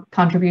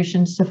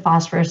contributions to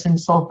phosphorus and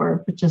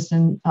sulfur, but just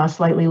in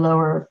slightly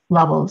lower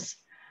levels.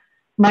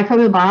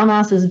 Microbial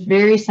biomass is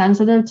very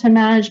sensitive to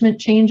management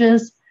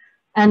changes.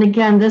 And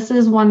again, this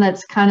is one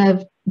that's kind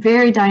of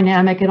very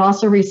dynamic. It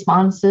also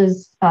responds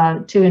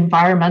to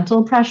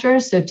environmental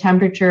pressures. So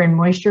temperature and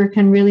moisture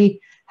can really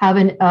have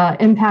an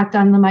impact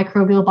on the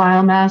microbial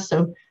biomass.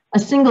 So a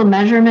single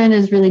measurement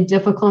is really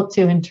difficult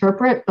to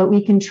interpret, but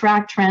we can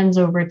track trends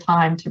over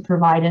time to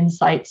provide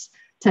insights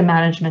to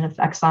management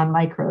effects on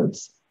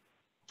microbes.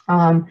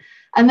 And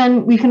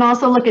then we can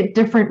also look at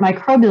different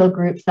microbial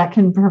groups that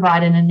can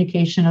provide an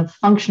indication of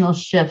functional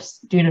shifts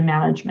due to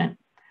management.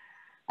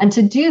 And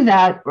to do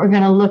that, we're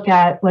going to look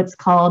at what's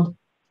called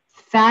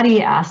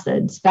fatty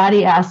acids.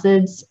 Fatty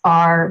acids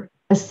are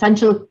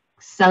essential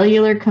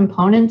cellular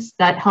components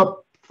that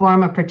help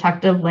form a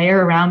protective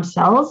layer around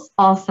cells.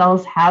 All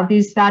cells have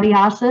these fatty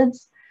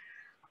acids.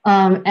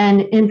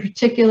 And in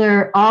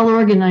particular, all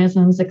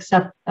organisms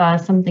except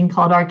something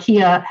called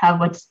archaea have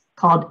what's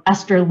called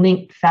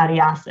ester-linked fatty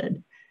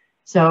acid.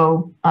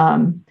 So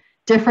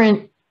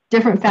different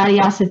fatty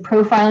acid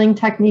profiling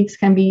techniques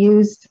can be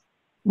used.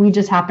 We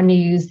just happen to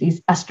use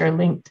these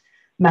ester-linked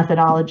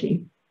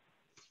methodology.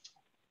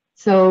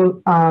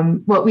 So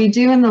what we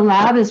do in the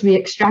lab is we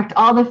extract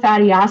all the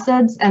fatty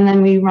acids and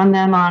then we run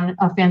them on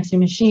a fancy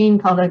machine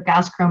called a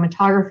gas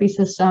chromatography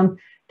system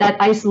that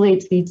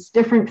isolates these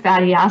different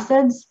fatty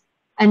acids,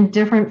 and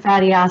different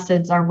fatty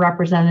acids are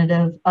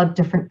representative of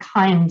different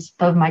kinds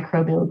of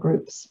microbial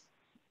groups.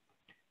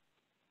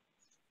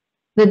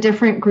 The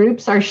different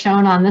groups are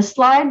shown on this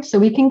slide. So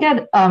we can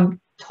get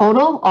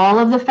total, all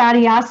of the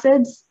fatty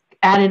acids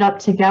added up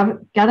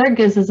together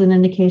gives us an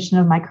indication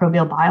of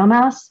microbial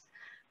biomass.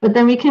 But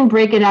then we can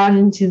break it out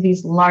into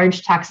these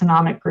large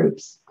taxonomic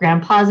groups: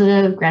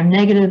 gram-positive,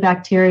 gram-negative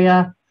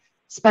bacteria,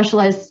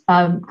 specialized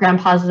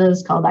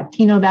gram-positives called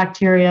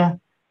actinobacteria,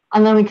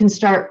 and then we can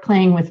start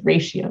playing with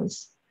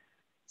ratios.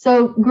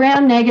 So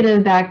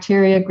gram-negative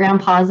bacteria,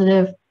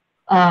 gram-positive,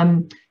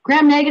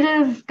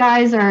 gram-negative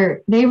guys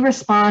they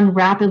respond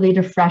rapidly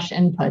to fresh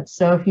inputs.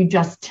 So if you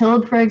just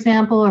tilled, for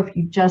example, or if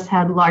you just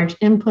had large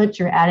inputs,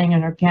 you're adding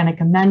an organic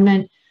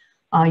amendment,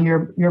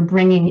 you're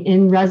bringing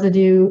in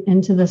residue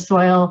into the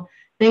soil,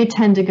 they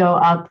tend to go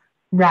up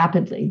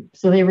rapidly.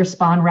 So they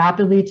respond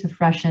rapidly to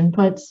fresh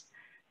inputs.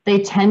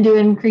 They tend to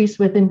increase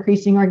with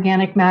increasing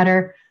organic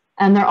matter,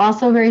 and they're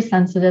also very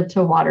sensitive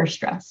to water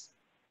stress.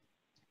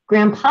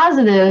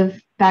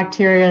 Gram-positive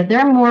bacteria,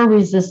 they're more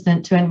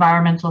resistant to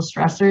environmental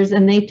stressors,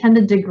 and they tend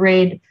to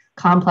degrade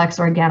complex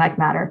organic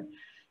matter.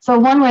 So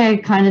one way I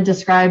kind of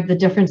describe the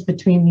difference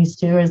between these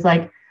two is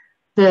like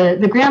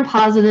the gram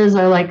positives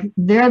are like,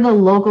 they're the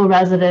local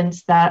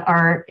residents that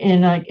are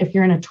in, like, if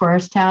you're in a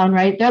tourist town,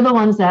 right? They're the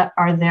ones that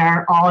are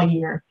there all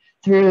year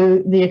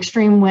through the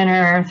extreme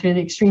winter, through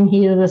the extreme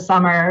heat of the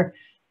summer.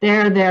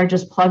 They're there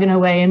just plugging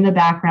away in the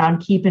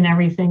background, keeping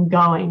everything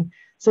going.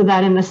 So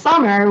that in the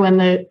summer, when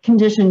the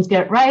conditions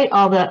get right,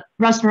 all the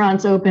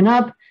restaurants open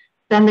up,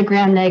 then the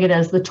gram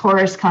negatives, the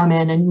tourists come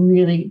in and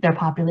really their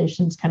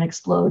populations can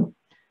explode.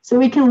 So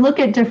we can look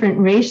at different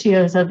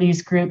ratios of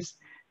these groups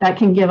that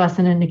can give us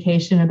an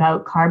indication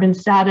about carbon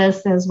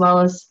status as well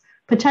as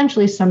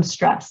potentially some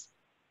stress.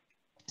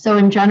 So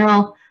in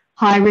general,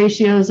 high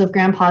ratios of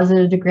gram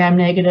positive to gram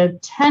negative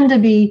tend to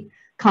be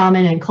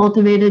common in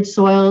cultivated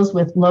soils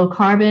with low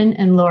carbon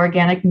and low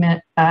organic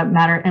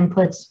matter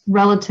inputs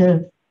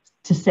relative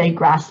to, say,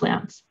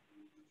 grasslands.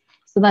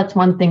 So that's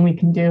one thing we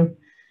can do.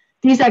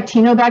 These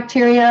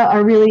actinobacteria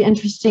are really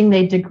interesting.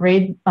 They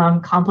degrade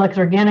complex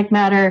organic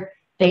matter.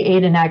 They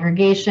aid in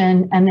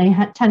aggregation, and they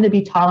tend to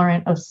be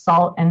tolerant of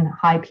salt and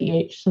high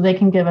pH. So they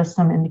can give us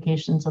some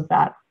indications of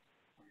that.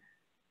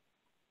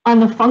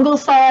 On the fungal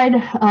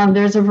side,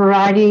 there's a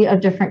variety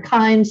of different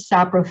kinds.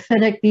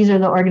 Saprophytic, these are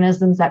the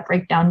organisms that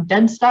break down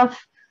dead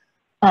stuff.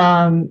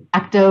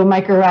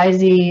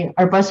 Actomycorrhizae,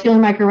 arbuscular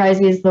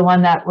mycorrhizae is the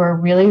one that we're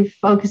really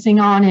focusing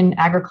on in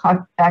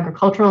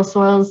agricultural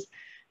soils.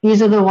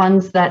 These are the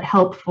ones that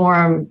help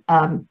form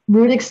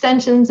root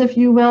extensions, if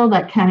you will,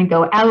 that kind of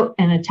go out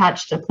and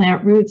attach to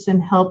plant roots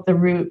and help the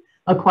root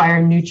acquire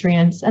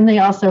nutrients. And they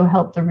also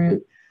help the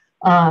root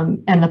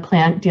and the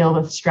plant deal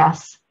with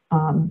stress,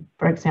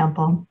 for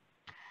example.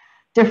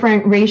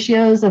 Different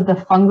ratios of the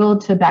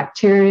fungal to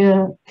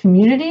bacteria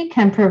community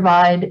can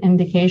provide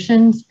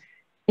indications.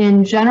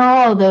 In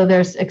general, although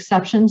there's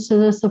exceptions to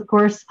this, of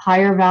course,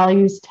 higher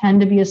values tend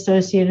to be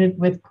associated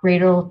with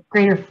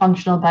greater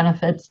functional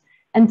benefits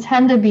and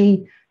tend to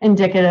be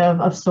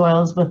indicative of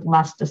soils with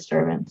less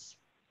disturbance.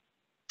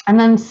 And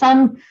then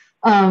some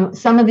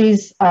of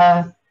these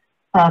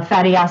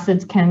fatty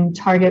acids can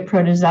target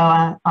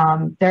protozoa.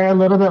 They're a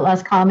little bit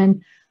less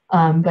common,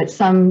 but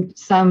some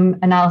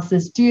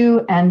analysis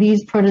do. And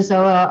these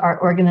protozoa are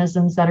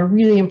organisms that are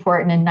really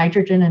important in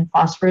nitrogen and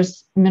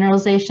phosphorus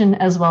mineralization,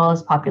 as well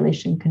as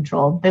population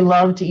control. They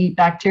love to eat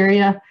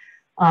bacteria,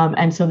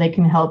 and so they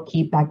can help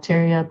keep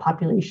bacteria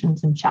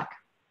populations in check.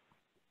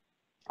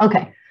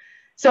 Okay.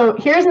 So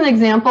here's an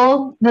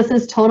example. This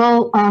is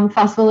total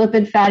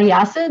phospholipid fatty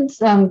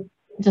acids,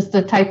 just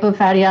a type of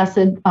fatty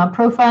acid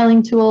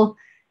profiling tool.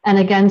 And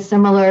again,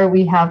 similar,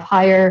 we have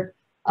higher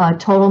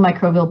total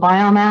microbial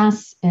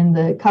biomass in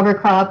the cover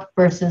crop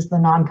versus the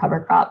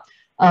non-cover crop.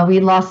 We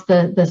lost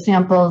the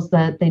samples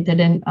that they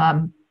didn't,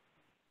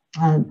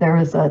 there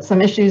was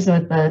some issues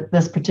with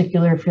this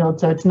particular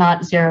field. So it's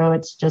not zero,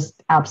 it's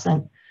just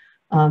absent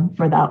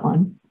for that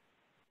one.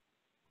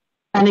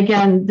 And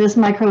again, this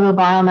microbial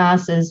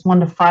biomass is 1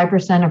 to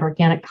 5% of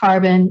organic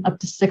carbon, up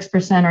to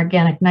 6%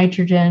 organic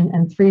nitrogen,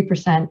 and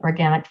 3%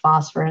 organic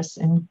phosphorus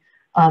in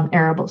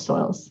arable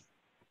soils.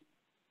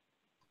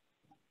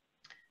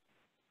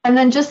 And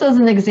then just as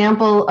an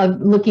example of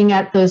looking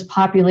at those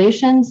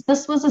populations,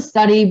 this was a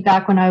study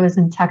back when I was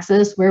in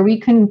Texas where we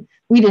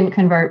didn't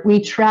convert.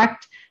 We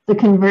tracked the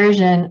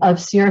conversion of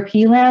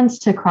CRP lands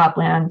to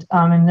cropland,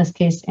 in this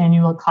case,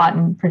 annual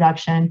cotton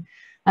production.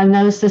 And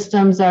those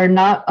systems are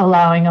not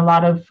allowing a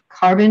lot of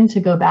carbon to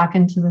go back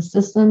into the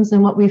systems.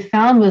 And what we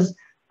found was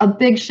a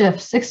big shift,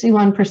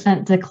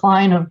 61%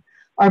 decline of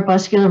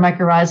arbuscular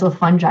mycorrhizal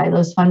fungi.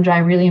 Those fungi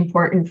are really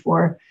important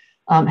for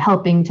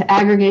helping to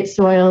aggregate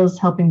soils,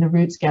 helping the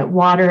roots get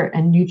water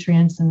and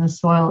nutrients in the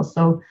soil.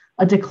 So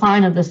a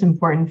decline of this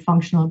important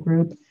functional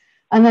group.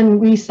 And then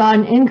we saw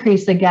an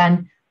increase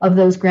again of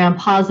those gram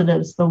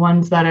positives, the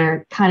ones that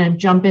are kind of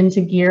jump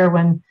into gear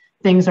when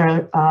things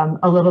are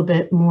a little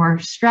bit more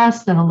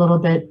stressed and a little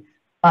bit,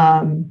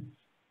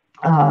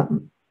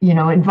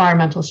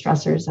 environmental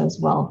stressors as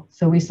well.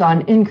 So we saw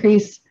an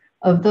increase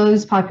of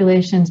those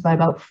populations by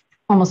about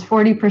almost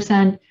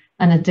 40%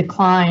 and a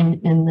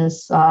decline in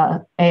this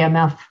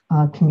AMF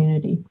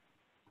community.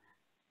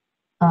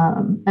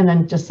 And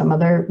then just some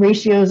other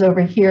ratios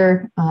over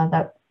here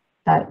that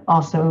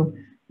also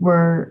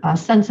were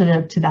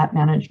sensitive to that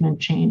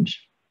management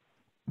change.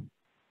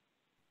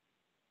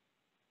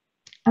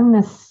 I'm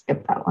going to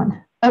skip that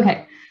one.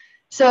 Okay,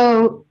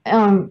 so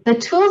the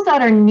tools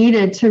that are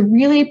needed to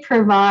really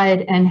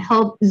provide and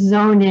help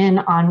zone in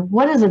on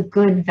what is a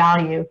good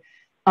value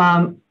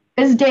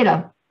is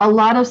data. A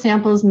lot of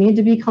samples need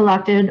to be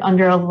collected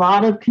under a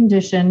lot of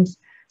conditions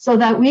so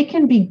that we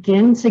can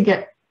begin to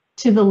get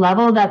to the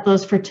level that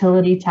those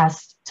fertility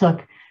tests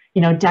took,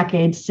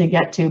 decades to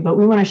get to, but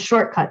we want a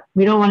shortcut.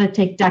 We don't want to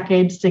take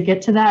decades to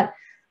get to that.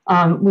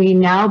 We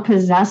now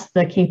possess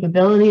the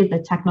capability, the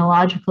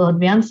technological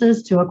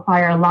advances to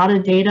acquire a lot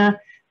of data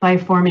by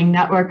forming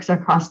networks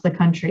across the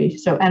country.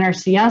 So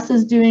NRCS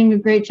is doing a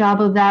great job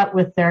of that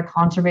with their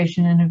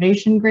conservation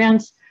innovation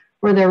grants,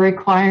 where they're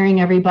requiring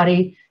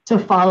everybody to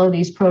follow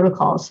these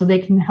protocols so they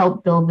can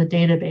help build the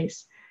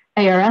database.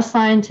 ARS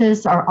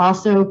scientists are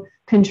also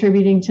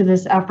contributing to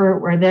this effort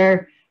where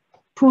they're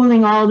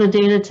pooling all the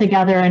data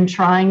together and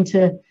trying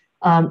to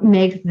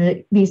make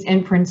these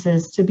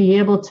inferences to be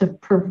able to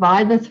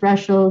provide the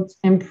thresholds,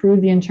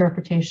 improve the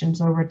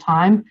interpretations over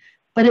time,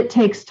 but it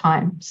takes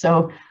time.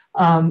 So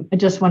I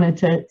just wanted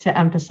to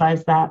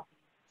emphasize that.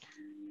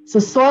 So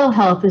soil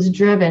health is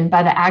driven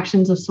by the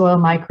actions of soil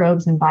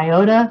microbes and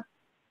biota.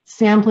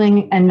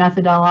 Sampling and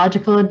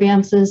methodological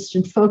advances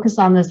should focus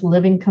on this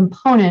living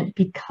component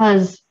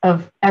because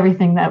of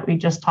everything that we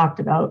just talked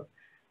about.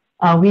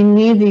 We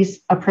need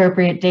these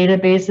appropriate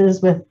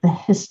databases with the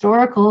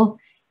historical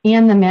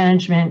and the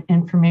management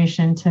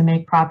information to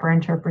make proper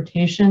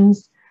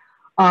interpretations.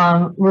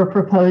 We're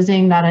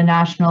proposing that a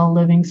National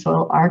Living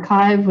Soil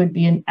Archive would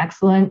be an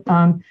excellent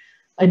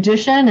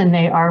addition, and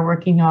they are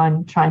working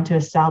on trying to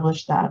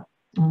establish that.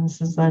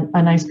 This is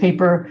a nice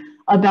paper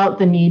about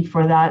the need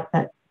for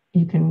that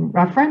you can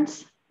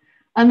reference.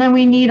 And then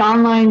we need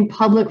online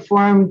public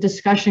forum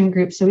discussion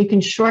groups so we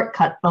can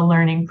shortcut the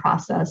learning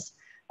process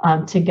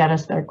to get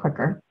us there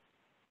quicker.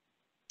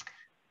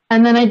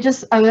 And then I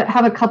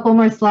have a couple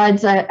more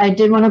slides. I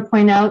did want to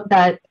point out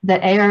that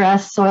the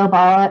ARS Soil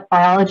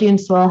Biology and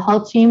Soil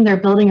Health team, they're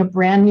building a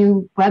brand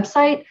new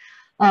website.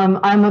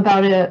 I'm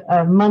about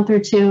a month or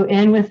two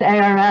in with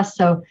ARS,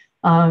 so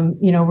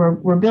you know,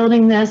 we're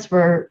building this,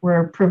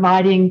 we're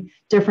providing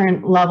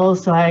different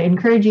levels. So I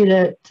encourage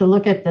you to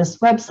look at this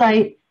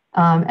website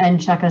and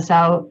check us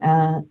out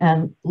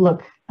and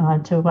look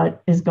to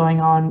what is going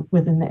on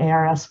within the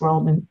ARS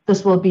world. And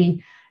this will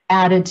be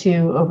added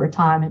to over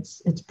time.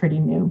 It's pretty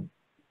new.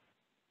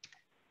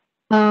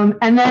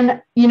 And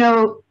then, you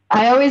know,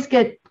 I always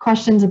get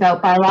questions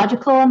about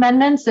biological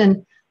amendments.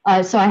 And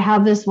so I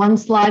have this one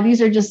slide.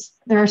 These are just,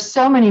 there are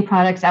so many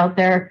products out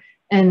there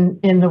in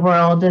the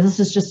world. This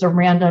is just a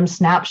random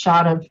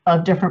snapshot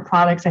of different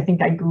products. I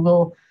think I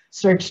Google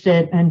searched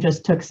it and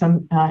just took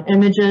some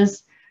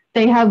images.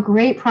 They have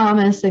great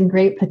promise and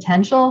great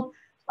potential,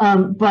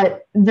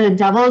 but the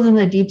devil's in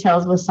the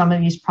details with some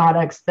of these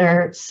products.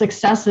 Their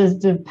success is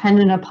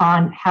dependent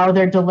upon how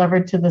they're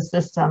delivered to the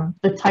system,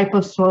 the type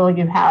of soil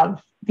you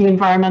have, the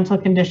environmental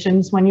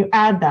conditions when you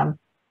add them,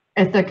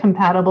 if they're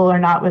compatible or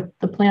not with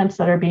the plants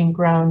that are being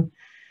grown.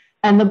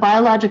 And the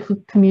biological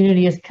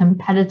community is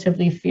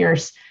competitively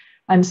fierce.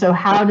 And so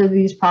how do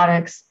these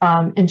products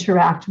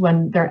interact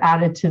when they're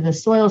added to the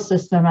soil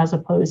system as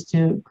opposed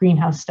to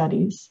greenhouse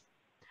studies?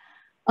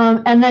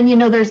 And then, you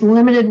know, there's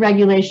limited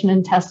regulation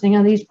and testing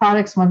of these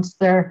products once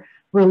they're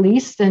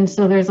released. And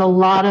so there's a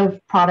lot of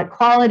product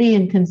quality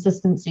and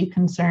consistency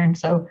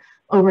concerns. So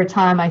over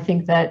time, I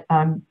think that,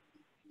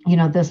 you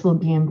know, this will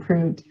be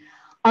improved.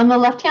 On the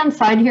left-hand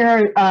side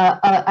here,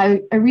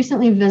 I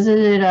recently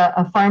visited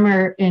a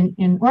farmer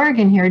in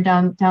Oregon here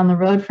down the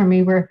road from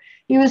me, where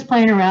he was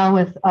playing around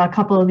with a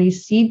couple of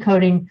these seed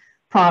coating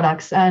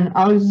products. And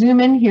I'll zoom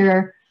in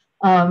here,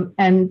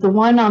 and the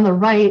one on the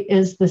right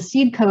is the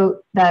seed coat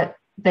that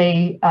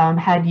they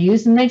had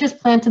used, and they just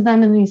planted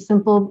them in these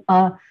simple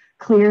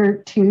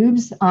clear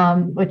tubes,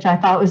 which I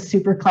thought was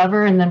super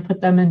clever, and then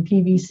put them in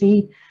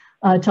PVC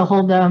to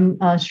hold them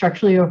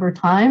structurally over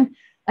time.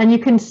 And you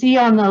can see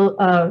on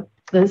the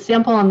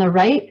sample on the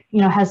right,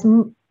 you know, has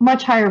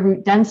much higher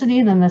root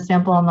density than the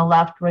sample on the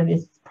left where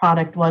this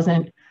product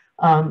wasn't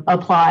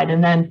applied.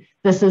 And then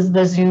this is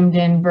the zoomed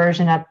in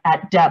version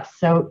at depth.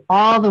 So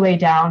all the way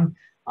down,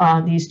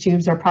 these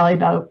tubes are probably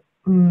about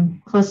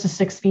close to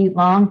 6 feet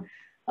long.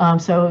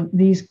 So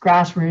these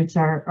grass roots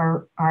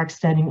are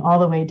extending all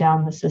the way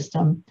down the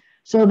system.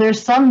 So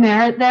there's some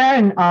merit there,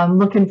 and I'm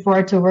looking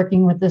forward to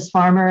working with this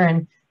farmer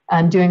and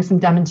doing some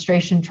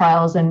demonstration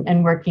trials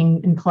and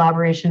working in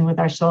collaboration with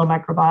our soil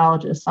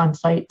microbiologists on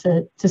site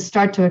to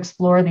start to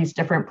explore these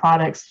different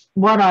products.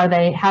 What are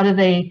they? How do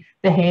they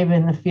behave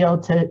in the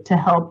field to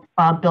help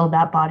build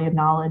that body of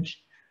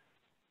knowledge?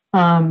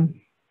 And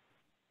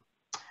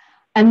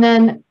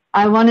then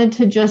I wanted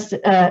to just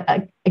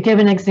give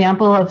an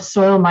example of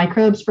soil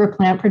microbes for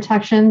plant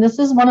protection. This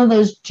is one of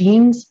those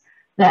genes,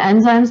 the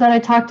enzymes that I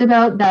talked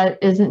about, that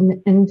is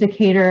an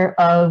indicator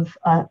of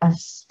a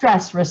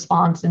stress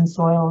response in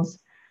soils.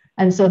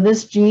 And so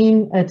this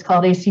gene, it's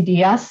called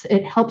ACDS,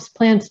 it helps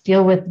plants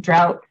deal with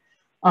drought.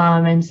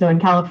 And so in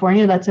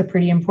California, that's a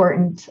pretty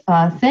important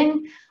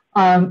thing.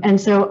 And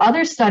so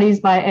other studies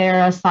by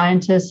ARS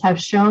scientists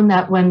have shown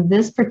that when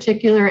this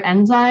particular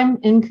enzyme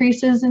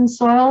increases in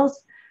soils,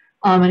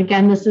 and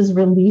again, this is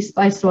released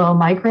by soil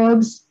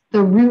microbes,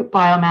 the root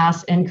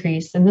biomass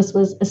increased. And this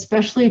was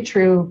especially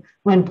true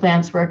when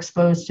plants were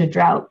exposed to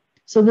drought.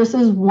 So this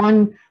is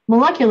one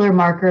molecular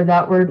marker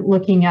that we're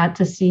looking at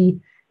to see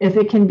if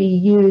it can be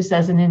used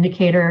as an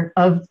indicator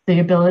of the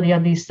ability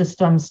of these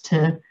systems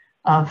to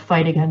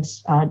fight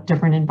against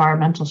different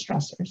environmental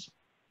stressors.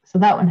 So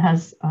that one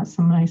has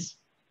some nice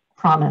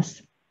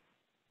promise.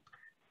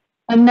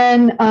 And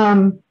then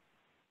I'm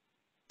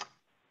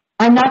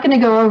not going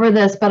to go over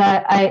this, but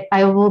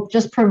I will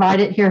just provide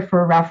it here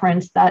for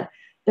reference that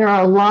there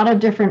are a lot of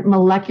different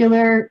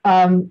molecular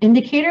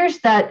indicators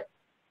that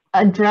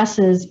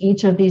addresses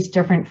each of these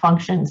different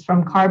functions,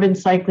 from carbon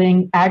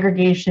cycling,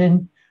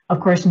 aggregation, of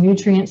course,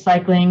 nutrient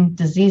cycling,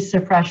 disease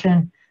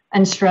suppression.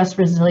 and stress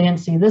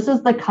resiliency. This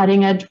is the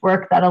cutting edge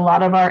work that a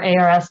lot of our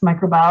ARS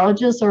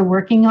microbiologists are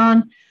working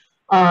on.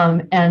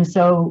 And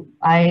so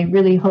I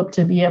really hope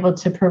to be able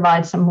to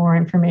provide some more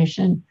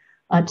information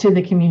to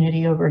the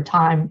community over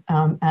time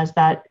as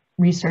that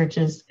research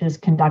is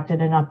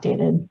conducted and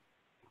updated.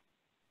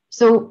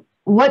 So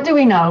what do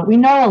we know? We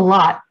know a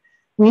lot.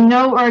 We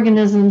know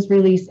organisms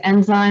release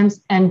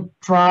enzymes and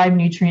drive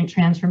nutrient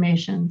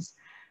transformations,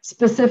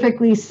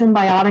 specifically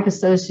symbiotic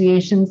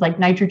associations like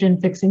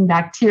nitrogen-fixing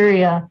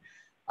bacteria,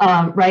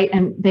 right?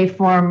 And they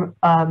form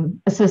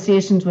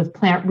associations with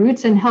plant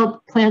roots and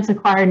help plants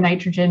acquire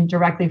nitrogen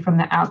directly from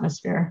the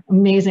atmosphere.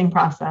 Amazing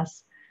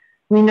process.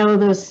 We know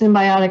those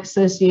symbiotic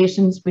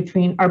associations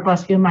between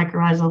arbuscular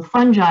mycorrhizal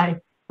fungi,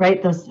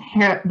 right?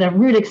 The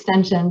root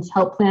extensions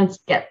help plants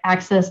get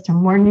access to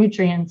more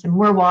nutrients and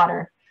more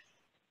water.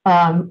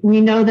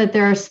 We know that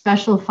there are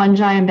special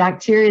fungi and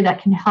bacteria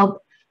that can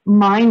help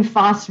mine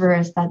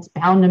phosphorus that's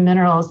bound to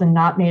minerals and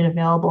not made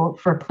available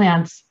for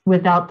plants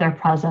without their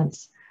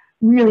presence.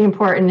 Really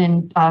important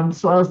in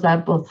soils that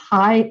have both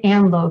high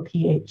and low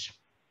pH.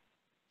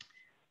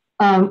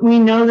 We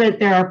know that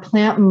there are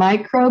plant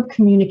microbe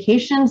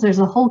communications. There's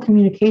a whole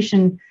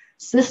communication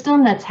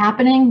system that's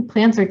happening.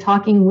 Plants are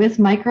talking with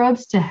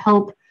microbes to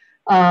help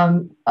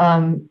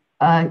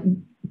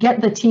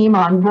get the team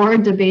on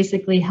board to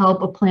basically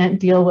help a plant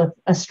deal with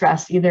a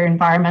stress, either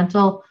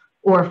environmental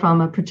or from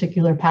a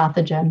particular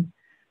pathogen.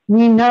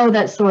 We know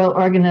that soil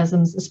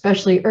organisms,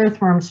 especially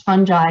earthworms,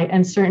 fungi,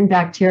 and certain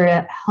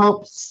bacteria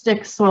help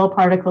stick soil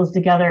particles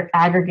together,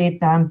 aggregate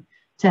them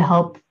to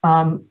help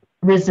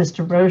resist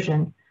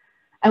erosion.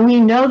 And we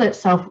know that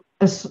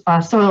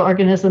soil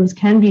organisms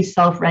can be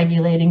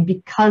self-regulating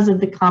because of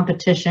the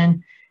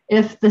competition.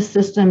 If the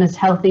system is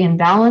healthy and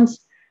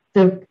balanced,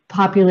 the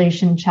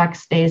population check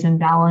stays in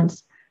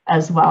balance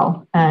as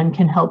well and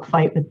can help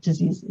fight with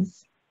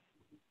diseases.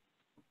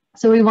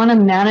 So we want to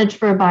manage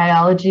for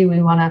biology.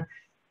 We want to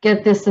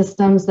get the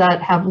systems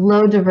that have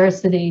low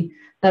diversity,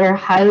 that are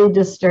highly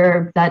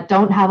disturbed, that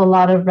don't have a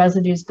lot of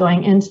residues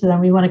going into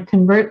them. We want to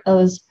convert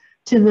those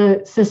to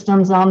the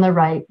systems on the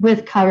right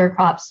with cover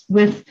crops,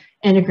 with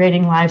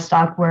integrating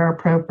livestock where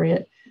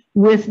appropriate,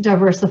 with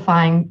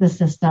diversifying the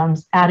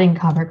systems, adding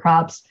cover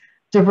crops,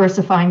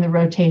 diversifying the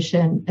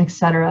rotation, et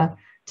cetera,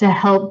 to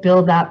help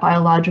build that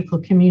biological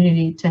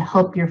community, to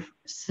help your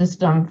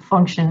system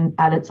function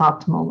at its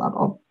optimal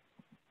level.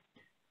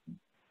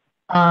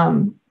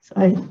 So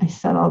I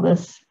said all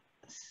this.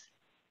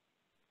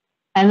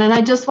 And then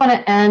I just want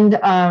to end,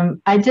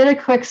 I did a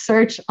quick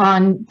search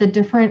on the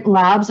different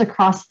labs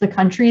across the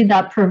country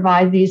that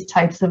provide these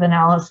types of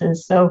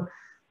analysis. So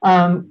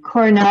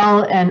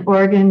Cornell and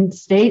Oregon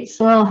State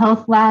Soil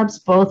Health Labs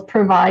both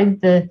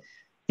provide the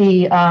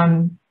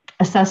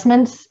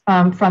assessments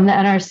from the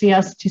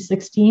NRCS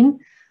 216.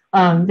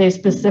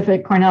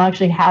 Cornell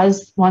actually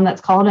has one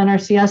that's called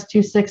NRCS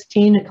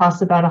 216. It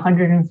costs about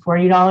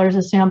 $140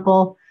 a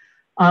sample.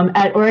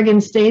 At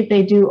Oregon State,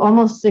 they do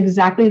almost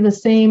exactly the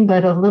same,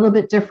 but a little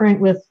bit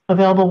different with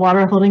available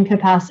water holding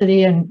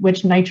capacity and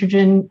which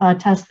nitrogen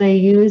test they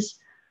use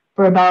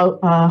for about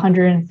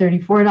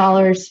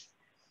 $134.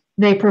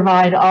 They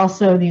provide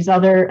also these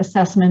other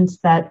assessments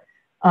that,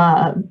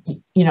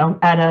 you know,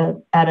 at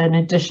an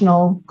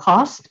additional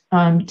cost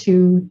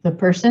to the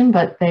person,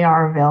 but they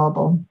are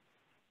available.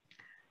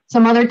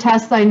 Some other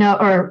tests I know,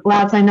 or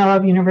labs I know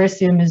of,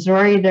 University of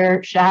Missouri,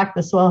 their SHAC,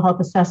 the Soil Health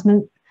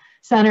Assessment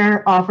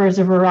Center, offers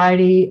a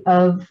variety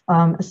of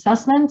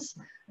assessments,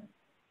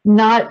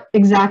 not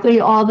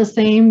exactly all the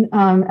same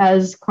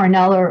as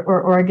Cornell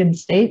or Oregon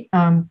State,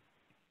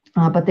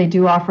 but they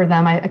do offer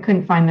them. I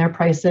couldn't find their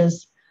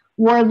prices.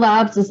 Ward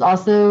Labs is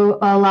also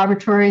a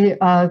laboratory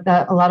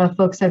that a lot of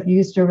folks have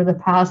used over the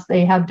past.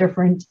 They have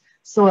different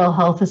soil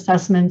health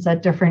assessments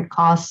at different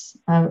costs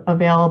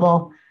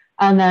available.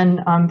 And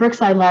then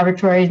Brookside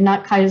Laboratory,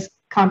 not as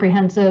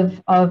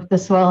comprehensive of the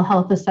soil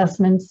health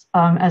assessments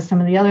as some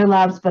of the other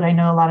labs, but I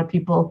know a lot of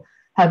people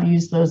have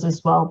used those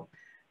as well.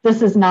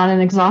 This is not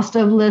an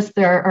exhaustive list.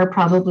 There are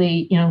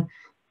probably,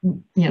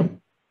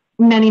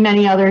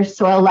 many other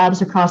soil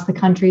labs across the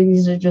country.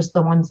 These are just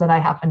the ones that I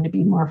happen to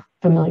be more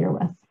familiar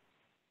with.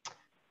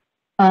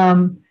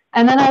 And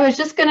then I was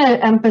just going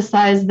to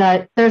emphasize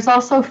that there's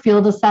also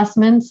field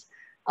assessments.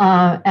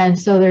 And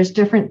so there's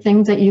different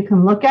things that you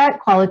can look at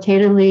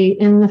qualitatively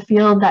in the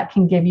field that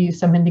can give you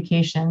some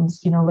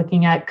indications,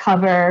 looking at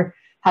cover,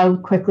 how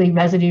quickly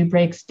residue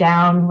breaks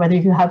down, whether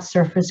you have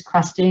surface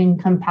crusting,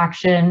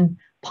 compaction,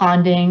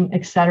 ponding,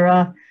 et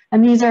cetera.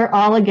 And these are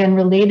all, again,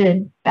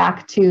 related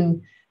back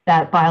to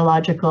that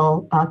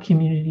biological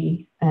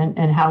community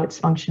and how it's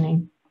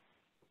functioning.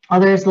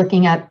 Others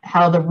looking at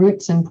how the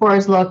roots and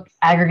pores look,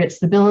 aggregate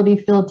stability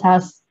field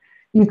tests.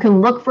 You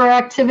can look for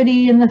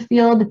activity in the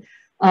field.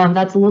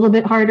 That's a little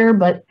bit harder,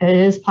 but it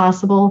is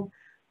possible.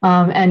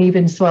 And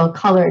even soil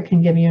color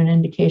can give you an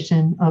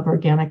indication of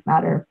organic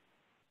matter.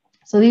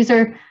 So these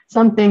are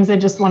some things I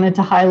just wanted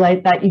to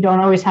highlight, that you don't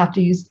always have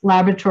to use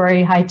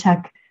laboratory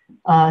high-tech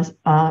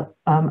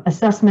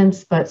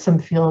assessments, but some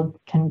field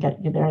can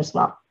get you there as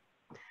well.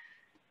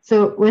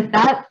 So with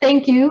that,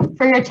 thank you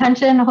for your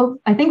attention.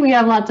 I think we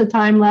have lots of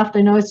time left.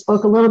 I know I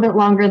spoke a little bit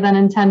longer than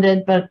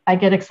intended, but I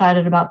get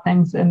excited about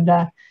things, and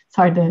it's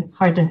hard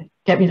to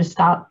get me to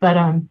stop. But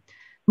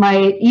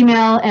my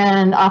email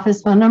and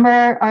office phone number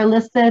are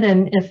listed,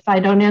 and if I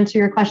don't answer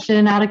your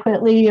question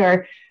adequately,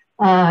 or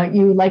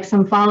you would like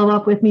some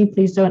follow-up with me,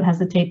 please don't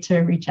hesitate to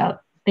reach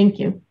out. Thank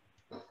you.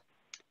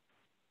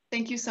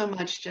 Thank you so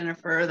much,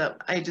 Jennifer.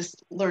 I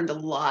just learned a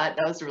lot.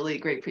 That was a really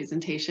great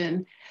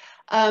presentation.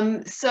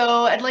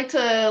 So I'd like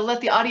to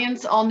let the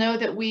audience all know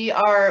that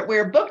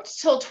we're booked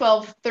till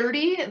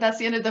 12:30. That's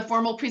the end of the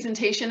formal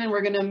presentation, and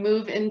we're going to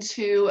move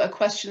into a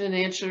question and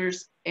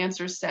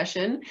answer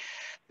session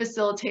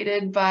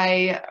facilitated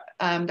by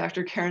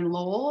Dr. Karen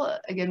Lowell,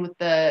 again with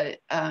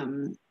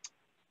an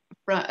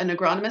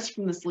agronomist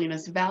from the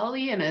Salinas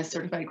Valley and a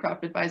certified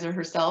crop advisor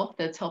herself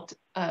that's helped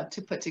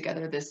to put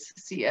together this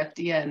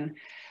CFDN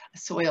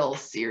soil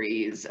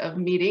series of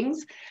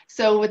meetings.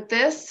 So with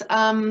this,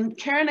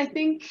 Karen, I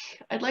think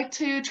I'd like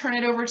to turn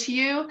it over to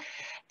you.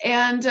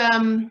 And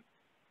I'm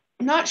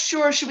not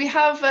sure, should we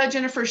have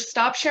Jennifer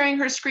stop sharing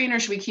her screen, or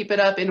should we keep it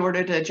up in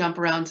order to jump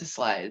around to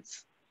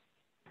slides?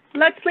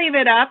 Let's leave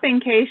it up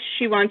in case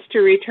she wants to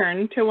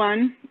return to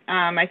one.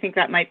 I think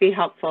that might be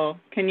helpful.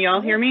 Can you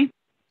all hear me?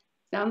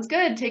 Sounds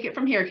good. Take it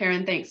from here,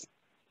 Karen. Thanks.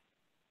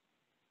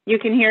 You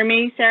can hear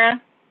me, Sarah?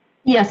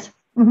 Yes.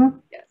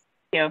 Yes.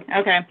 Thank you.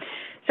 Okay.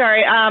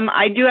 Sorry,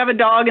 I do have a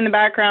dog in the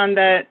background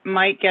that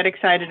might get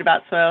excited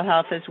about soil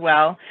health as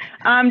well.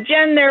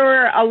 Jen, there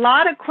were a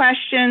lot of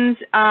questions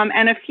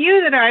and a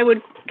few that I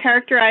would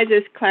characterize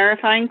as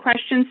clarifying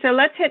questions. So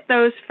let's hit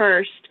those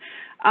first.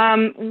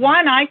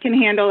 One I can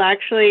handle,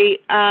 actually.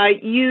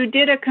 You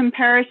did a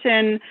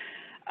comparison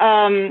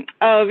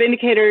of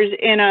indicators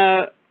in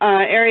a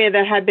area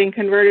that had been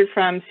converted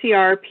from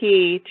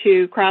CRP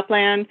to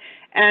cropland,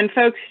 and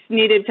folks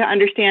needed to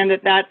understand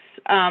that that's,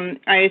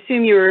 I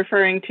assume you were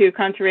referring to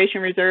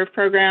Conservation Reserve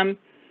Program.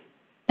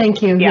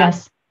 Thank you, Yeah.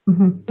 yes.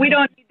 We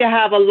don't need to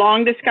have a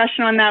long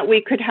discussion on that.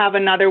 We could have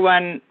another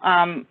one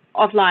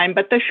offline,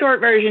 but the short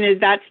version is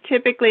that's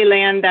typically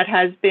land that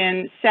has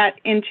been set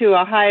into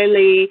a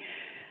highly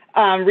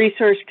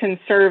resource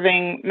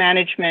conserving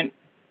management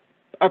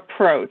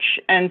approach.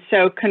 And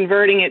so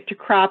converting it to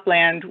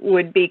cropland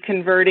would be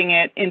converting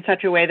it in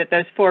such a way that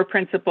those 4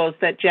 principles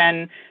that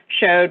Jen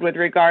showed with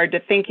regard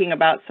to thinking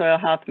about soil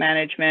health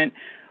management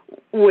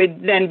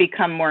would then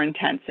become more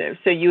intensive.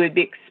 So you would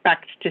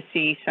expect to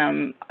see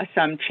some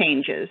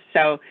changes.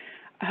 So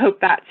I hope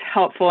that's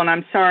helpful. And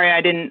I'm sorry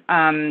I didn't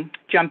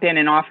jump in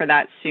and offer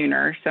that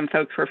sooner. Some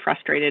folks were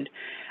frustrated.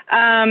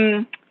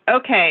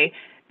 Okay,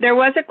 there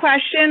was a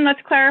question.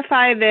 Let's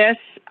clarify this.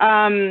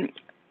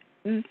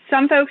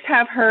 Some folks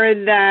have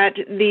heard that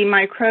the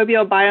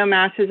microbial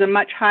biomass is a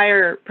much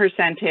higher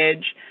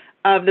percentage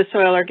of the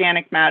soil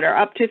organic matter,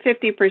 up to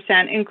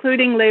 50%,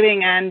 including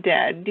living and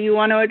dead. Do you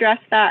want to address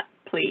that,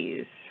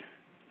 please?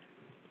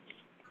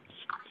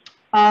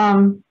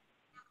 I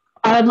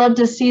would love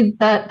to see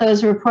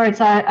those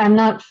reports. I'm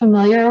not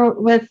familiar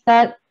with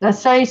that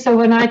study. So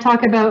when I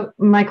talk about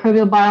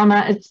microbial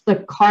biomass, it's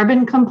the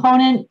carbon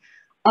component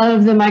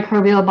of the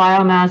microbial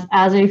biomass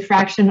as a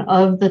fraction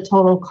of the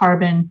total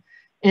carbon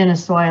in a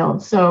soil.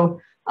 So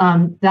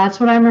that's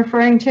what I'm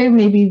referring to.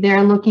 Maybe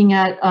they're looking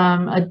at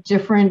a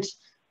different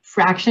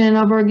fraction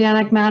of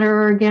organic matter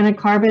or organic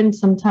carbon.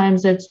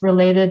 Sometimes it's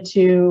related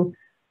to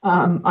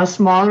a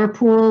smaller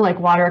pool, like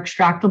water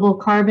extractable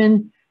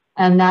carbon,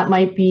 and that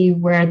might be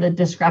where the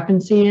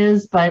discrepancy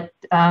is. But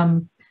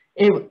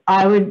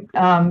I would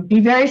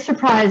be very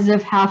surprised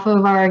if half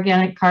of our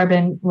organic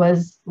carbon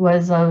was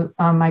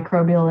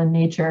microbial in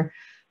nature,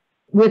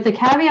 with the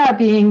caveat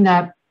being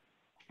that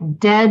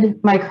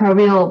dead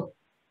microbial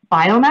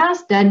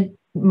biomass, dead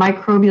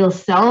microbial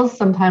cells,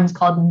 sometimes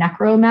called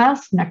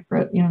necromass,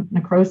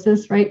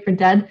 necrosis, right, for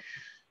dead.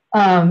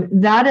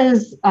 That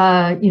is,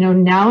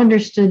 now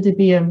understood to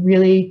be a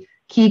really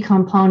key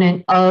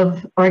component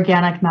of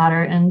organic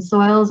matter in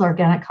soils,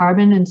 organic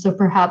carbon, and so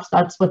perhaps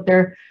that's what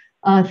they're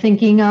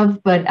thinking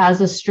of. But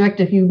as a strict,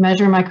 if you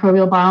measure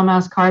microbial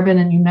biomass carbon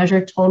and you measure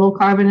total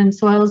carbon in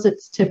soils,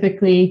 it's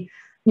typically,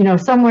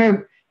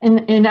 somewhere in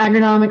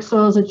agronomic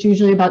soils, it's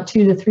usually about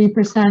 2 to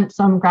 3%.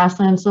 Some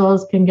grassland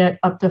soils can get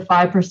up to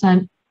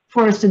 5%.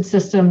 Forested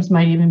systems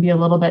might even be a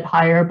little bit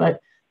higher,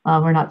 but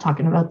we're not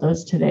talking about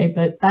those today.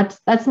 But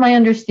that's my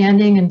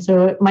understanding, and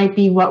so it might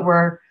be what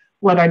our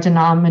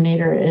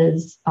denominator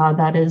is.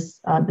 That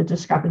is the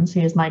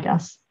discrepancy, is my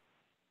guess.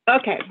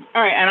 Okay,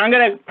 all right, and I'm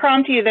going to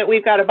prompt you that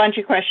we've got a bunch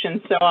of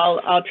questions, so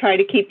I'll try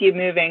to keep you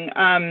moving.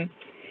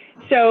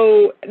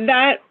 So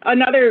that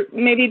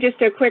maybe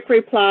just a quick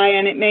reply,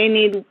 and it may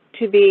need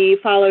to be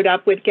followed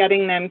up with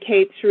getting them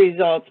Kate's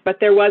results, but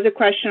there was a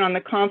question on the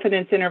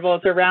confidence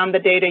intervals around the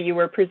data you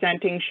were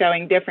presenting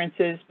showing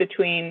differences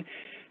between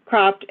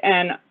cropped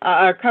and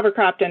cover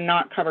cropped and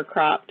not cover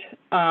cropped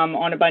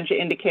on a bunch of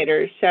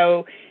indicators.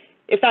 So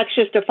if that's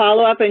just a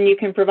follow-up and you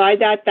can provide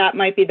that, that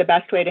might be the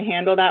best way to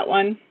handle that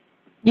one.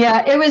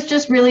 Yeah, it was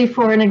just really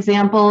for an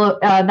example.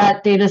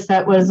 That data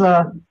set was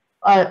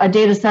a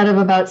data set of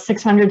about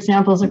 600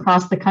 samples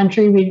across the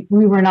country.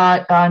 We were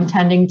not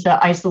intending to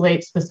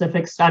isolate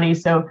specific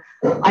studies, so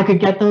I could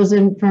get those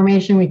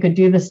information, we could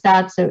do the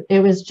stats. So it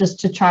was just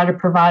to try to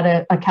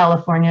provide a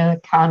California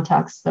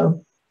context.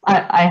 So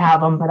I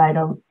have them, but I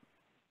don't,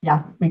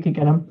 yeah, we could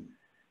get them.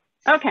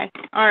 Okay,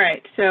 all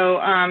right. So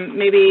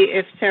maybe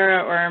if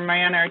Sarah or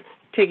Mariana are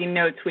taking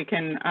notes, we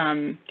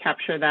can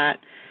capture that.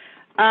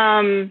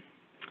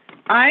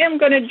 I am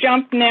going to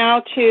jump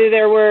now to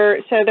there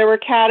were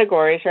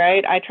categories,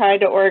 right? I tried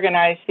to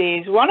organize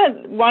these.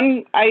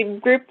 I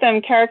grouped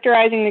them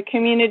characterizing the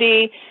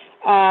community,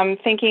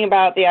 thinking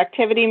about the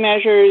activity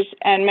measures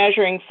and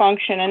measuring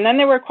function. And then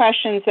there were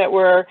questions that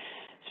were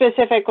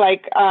specific,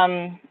 like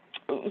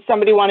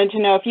somebody wanted to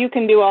know if you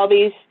can do all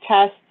these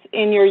tests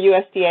in your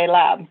USDA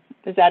lab.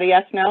 Is that a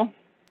yes, no?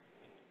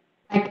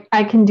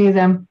 I can do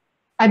them.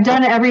 I've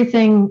done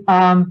everything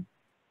on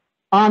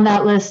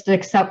that list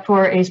except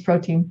for ACE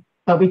protein,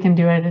 but we can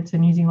do it. It's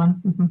an easy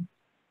one. Mm-hmm.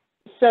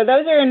 So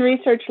those are in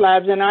research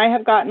labs, and I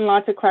have gotten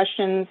lots of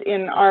questions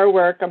in our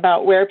work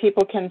about where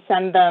people can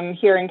send them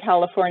here in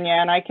California.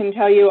 And I can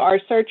tell you our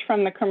search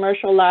from the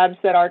commercial labs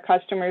that our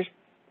customers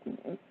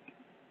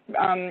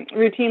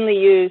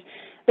routinely use,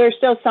 they're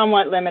still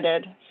somewhat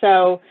limited.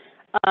 So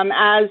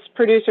as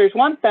producers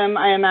want them,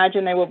 I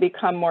imagine they will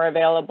become more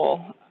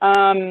available.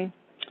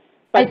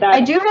 But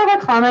I do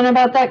have a comment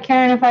about that,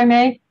 Karen, if I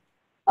may.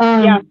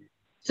 Yeah.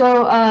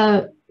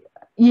 So,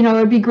 you know,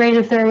 it'd be great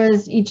if there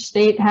was, each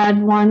state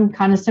had one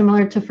kind of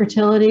similar to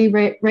fertility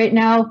right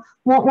now.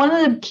 One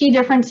of the key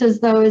differences,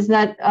 though, is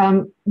that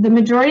the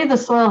majority of the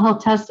soil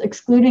health tests,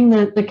 excluding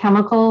the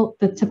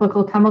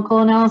typical chemical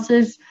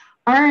analysis,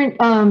 aren't,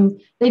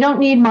 they don't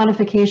need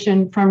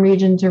modification from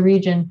region to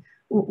region.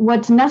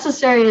 What's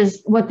necessary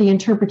is what the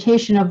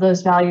interpretation of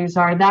those values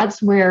are.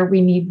 That's where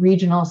we need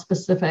regional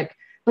specific.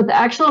 But the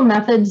actual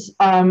methods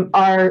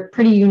are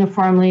pretty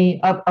uniformly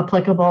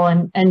applicable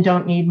and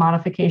don't need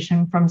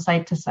modification from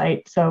site to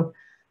site. So,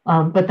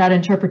 but that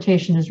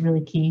interpretation is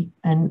really key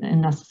and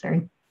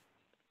necessary.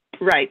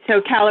 Right, so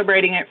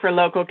calibrating it for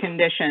local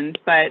conditions,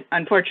 but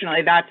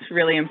unfortunately that's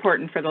really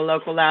important for the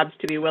local labs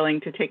to be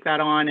willing to take that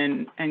on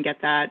and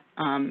get that.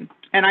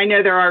 And I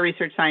know there are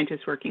research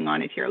scientists working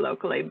on it here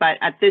locally, but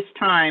at this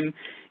time,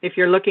 if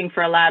you're looking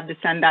for a lab to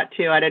send that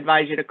to, I'd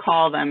advise you to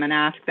call them and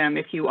ask them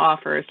if you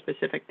offer a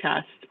specific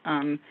test.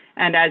 And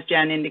as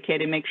Jen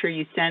indicated, make sure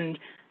you send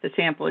the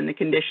sample in the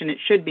condition it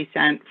should be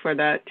sent for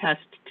the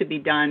test to be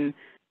done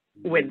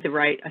with the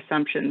right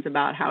assumptions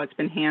about how it's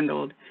been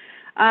handled.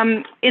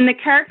 In the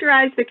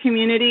characterize the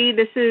community,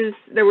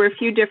 there were a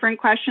few different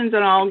questions,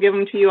 and I'll give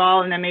them to you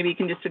all, and then maybe you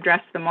can just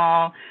address them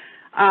all.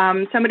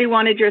 Somebody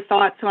wanted your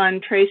thoughts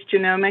on trace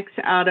genomics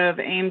out of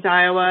Ames,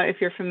 Iowa, if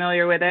you're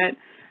familiar with it.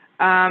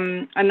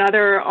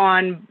 Another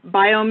on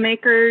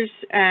biomakers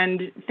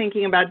and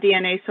thinking about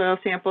DNA soil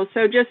samples.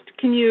 So just,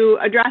 can you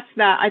address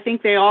that? I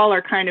think they all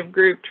are kind of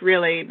grouped,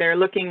 really. They're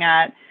looking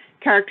at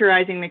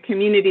characterizing the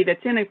community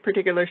that's in a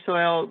particular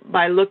soil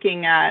by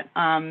looking at,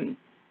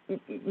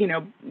 you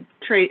know,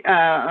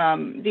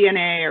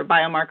 DNA or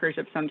biomarkers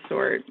of some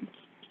sort.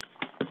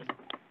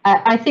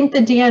 I think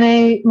the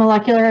DNA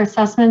molecular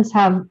assessments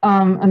have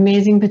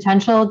amazing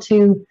potential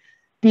to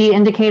be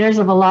indicators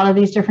of a lot of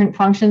these different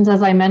functions,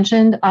 as I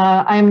mentioned.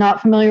 I am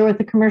not familiar with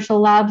the commercial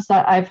labs.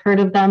 I've heard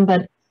of them,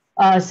 but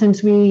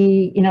since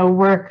we, you know,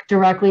 work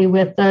directly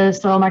with the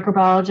soil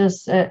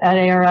microbiologists at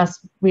ARS,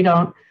 we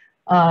don't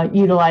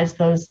utilize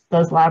those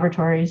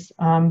laboratories.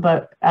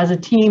 But as a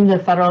team, the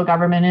federal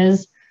government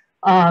is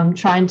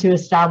trying to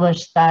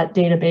establish that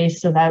database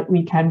so that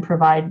we can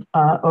provide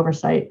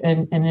oversight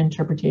and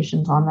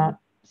interpretations on that.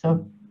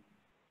 So.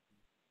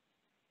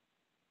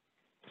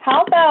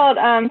 How about,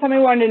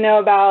 somebody wanted to know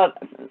about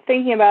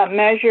thinking about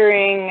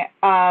measuring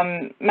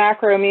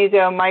macro,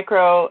 meso,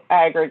 micro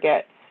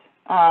aggregates.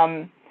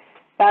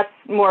 That's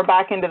more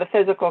back into the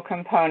physical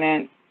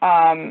component.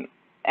 And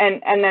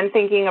then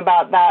thinking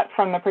about that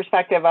from the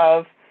perspective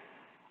of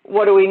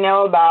what do we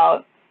know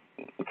about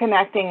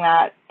connecting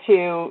that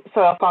to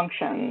soil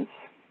functions.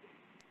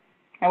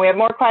 And we have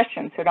more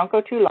questions, so don't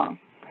go too long.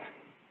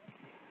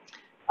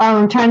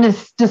 I'm trying to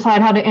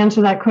decide how to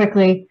answer that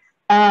quickly.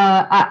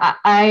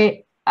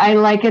 I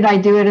like it. I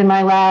do it in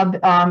my lab.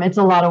 It's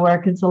a lot of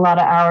work. It's a lot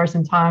of hours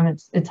and time.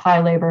 It's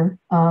high labor,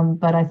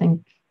 but I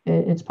think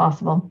it's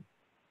possible.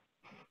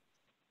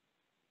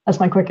 That's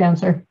my quick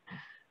answer.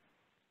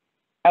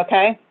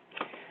 Okay.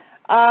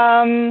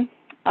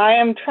 I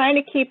am trying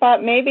to keep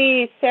up.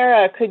 Maybe,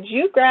 Sarah, could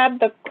you grab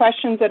the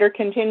questions that are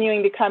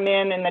continuing to come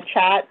in the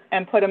chat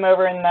and put them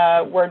over in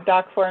the Word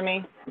doc for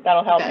me?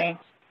 That'll help me.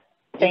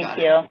 Thank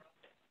you.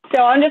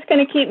 So I'm just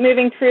going to keep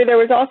moving through. There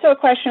was also a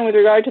question with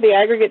regard to the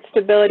aggregate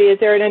stability. Is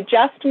there an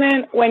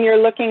adjustment when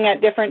you're looking at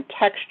different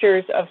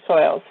textures of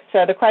soils?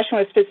 So the question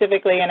was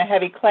specifically in a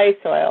heavy clay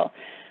soil,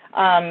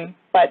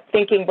 but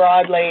thinking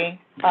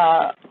broadly,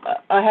 a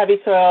heavy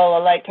soil,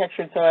 a light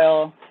textured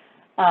soil,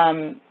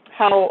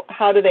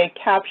 how do they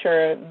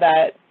capture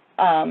that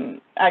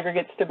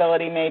aggregate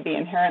stability may be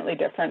inherently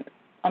different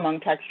among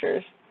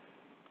textures?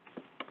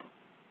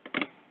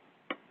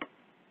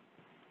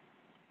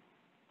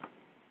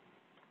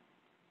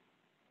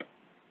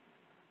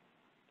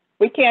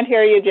 We can't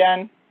hear you,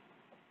 Jen.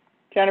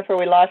 Jennifer,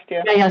 we lost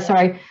you. Yeah,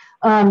 sorry.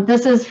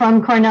 This is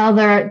from Cornell.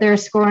 They're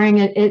scoring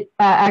it.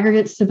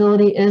 Aggregate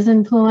stability is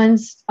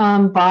influenced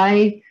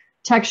by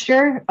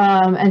texture,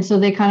 and so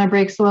they kind of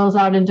break soils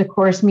out into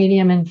coarse,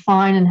 medium, and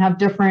fine, and have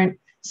different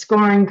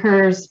scoring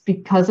curves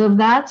because of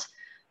that.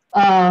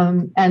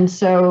 And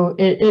so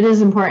it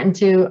is important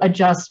to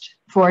adjust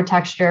for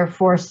texture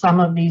for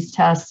some of these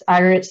tests.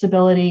 Aggregate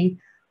stability,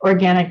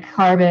 organic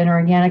carbon, or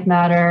organic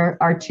matter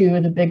are two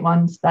of the big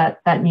ones that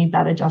need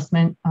that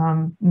adjustment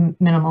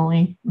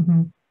minimally.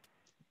 Mm-hmm.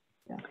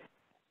 Yeah.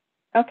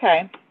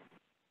 Okay.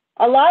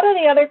 A lot of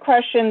the other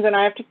questions,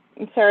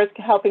 and Sarah's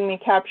helping me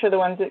capture the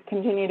ones that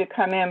continue to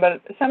come in,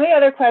 but some of the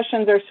other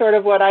questions are sort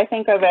of what I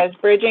think of as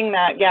bridging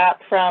that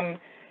gap from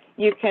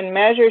you can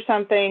measure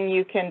something,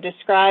 you can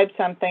describe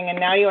something, and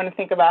now you want to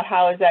think about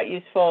how is that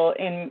useful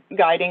in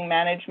guiding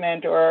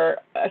management or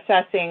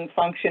assessing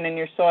function in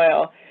your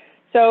soil.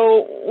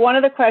 So one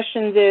of the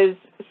questions is,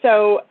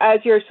 so as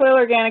your soil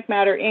organic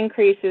matter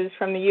increases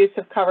from the use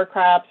of cover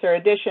crops or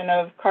addition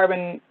of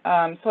carbon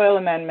soil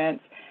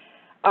amendments,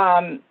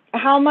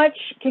 how much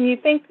can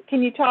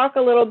you talk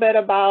a little bit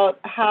about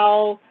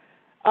how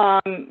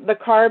the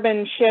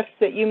carbon shifts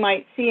that you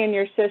might see in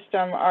your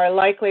system are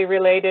likely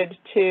related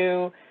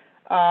to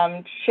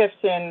shifts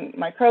in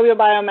microbial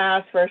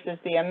biomass versus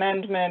the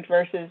amendment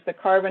versus the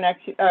carbon,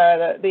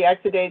 the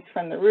exudates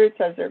from the roots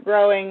as they're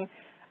growing?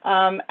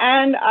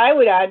 And I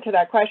would add to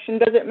that question,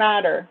 does it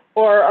matter?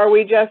 Or are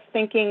we just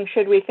thinking,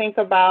 should we think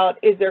about,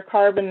 is there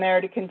carbon there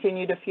to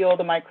continue to fuel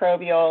the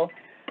microbial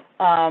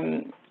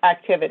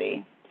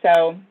activity?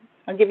 So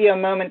I'll give you a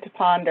moment to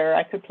ponder.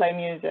 I could play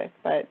music,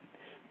 but.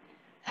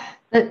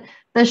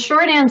 The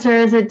short answer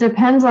is it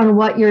depends on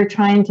what you're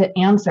trying to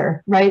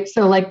answer, right?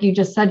 So like you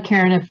just said,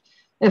 Karen,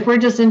 if we're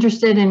just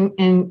interested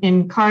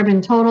in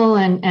carbon total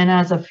and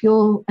as a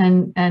fuel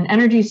and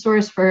energy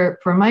source for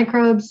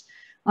microbes,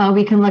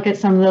 we can look at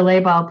some of the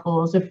labile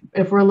pools.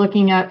 If we're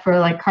looking at for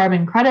like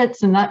carbon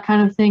credits and that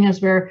kind of thing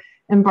as we're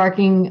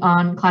embarking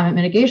on climate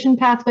mitigation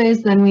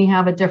pathways, then we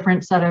have a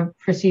different set of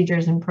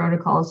procedures and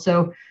protocols.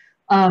 So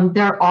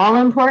they're all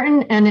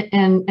important,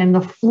 and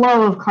the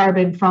flow of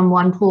carbon from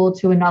one pool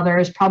to another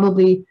is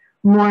probably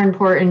more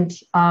important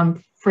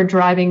for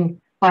driving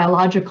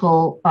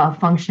biological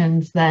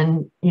functions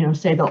than,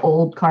 say the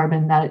old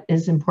carbon that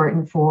is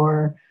important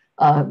for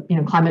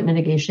climate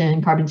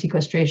mitigation, carbon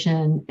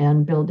sequestration,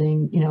 and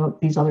building,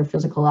 these other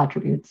physical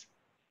attributes.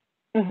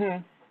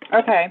 Mm-hmm.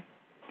 Okay.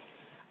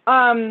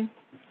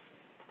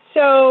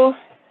 So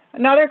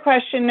another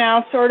question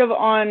now, sort of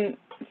on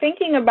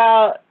thinking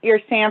about your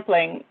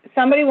sampling.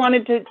 Somebody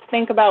wanted to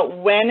think about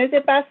when is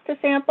it best to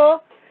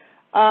sample.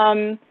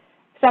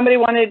 Somebody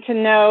wanted to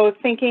know,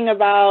 thinking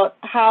about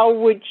how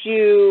would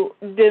you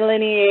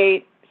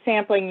delineate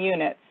sampling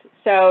units.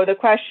 So the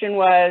question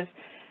was,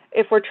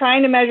 if we're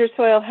trying to measure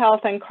soil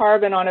health and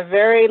carbon on a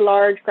very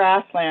large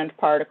grassland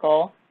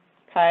particle,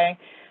 okay,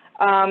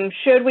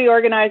 should we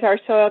organize our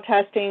soil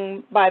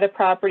testing by the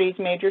property's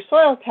major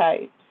soil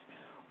types?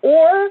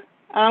 Or,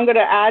 I'm going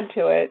to add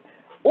to it,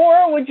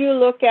 or would you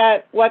look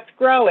at what's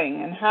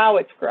growing and how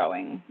it's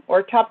growing,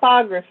 or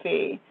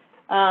topography?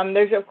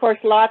 There's, of course,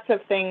 lots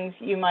of things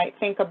you might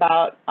think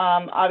about.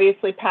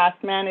 Obviously,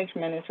 past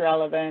management is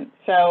relevant.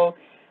 So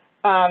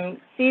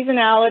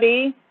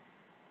seasonality,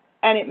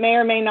 and it may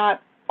or may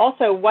not,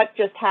 also what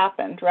just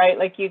happened, right?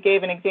 Like you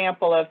gave an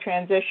example of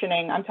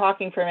transitioning. I'm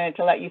talking for a minute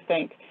to let you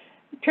think.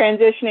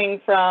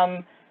 Transitioning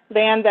from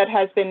land that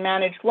has been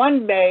managed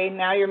one way,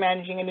 now you're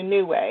managing in a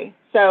new way.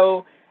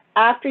 So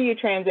after you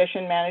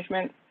transition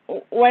management,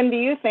 when do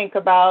you think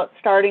about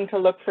starting to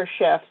look for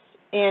shifts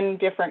in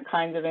different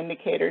kinds of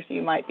indicators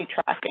you might be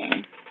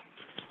tracking?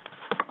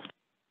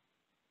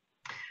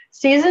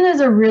 Season is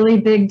a really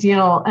big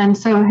deal. And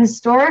so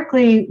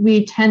historically,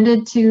 we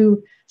tended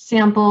to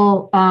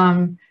sample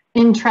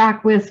in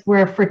track with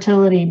where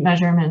fertility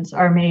measurements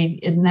are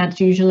made, and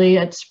that's usually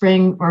at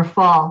spring or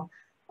fall,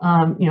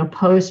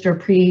 post or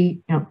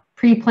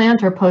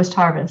pre-plant or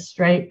post-harvest,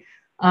 right?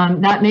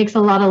 That makes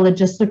a lot of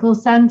logistical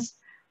sense.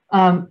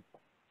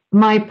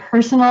 My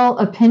personal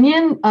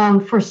opinion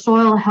for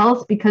soil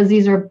health, because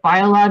these are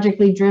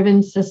biologically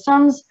driven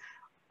systems,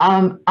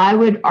 I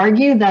would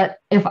argue that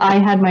if I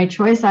had my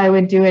choice, I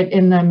would do it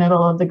in the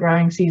middle of the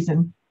growing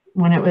season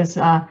when it was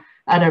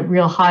at a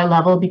real high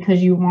level,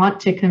 because you want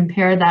to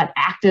compare that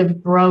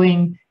active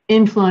growing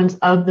influence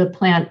of the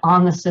plant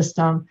on the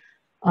system.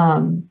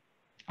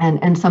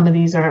 And some of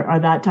these are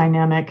that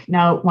dynamic.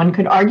 Now, one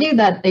could argue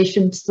that they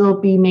should still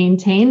be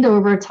maintained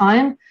over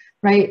time,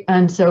 right?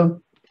 And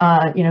so,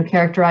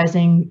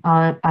 characterizing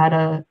at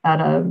a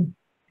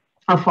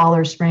fall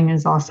or spring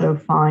is also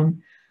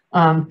fine.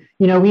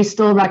 We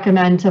still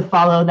recommend to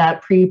follow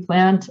that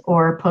pre-plant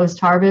or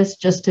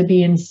post-harvest just to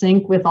be in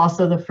sync with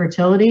also the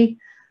fertility.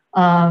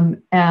 But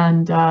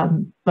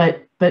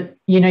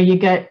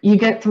you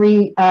get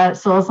three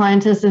soil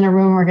scientists in a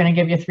room, we're going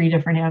to give you three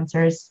different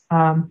answers.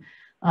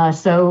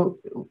 So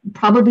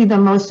probably the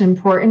most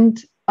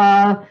important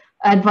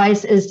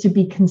advice is to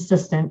be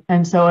consistent.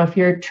 And so if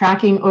you're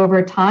tracking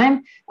over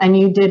time and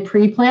you did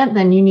pre-plant,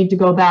 then you need to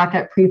go back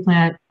at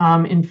pre-plant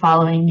in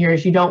following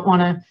years. You don't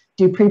want to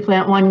do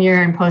pre-plant one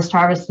year and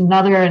post-harvest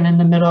another, and in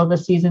the middle of the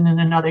season in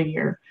another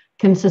year.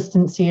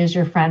 Consistency is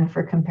your friend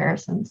for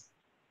comparisons.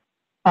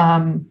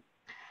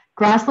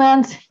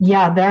 Grasslands,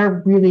 yeah,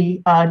 they're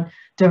really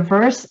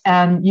diverse,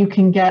 and you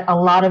can get a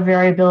lot of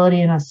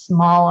variability in a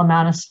small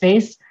amount of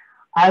space.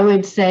 I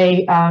would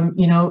say,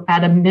 you know,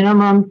 at a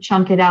minimum,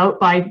 chunk it out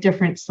by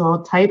different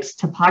soil types.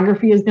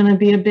 Topography is going to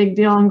be a big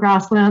deal in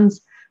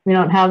grasslands. We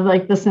don't have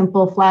like the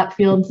simple flat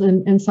fields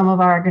in some of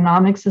our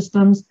agronomic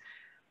systems,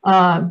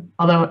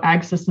 although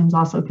ag systems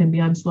also can be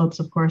on slopes,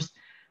 of course.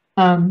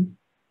 You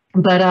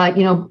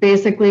know,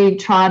 basically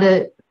try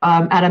to,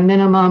 at a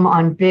minimum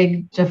on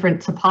big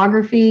different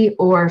topography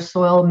or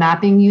soil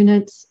mapping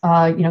units,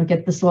 you know,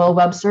 get the soil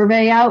web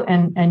survey out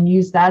and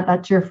use that.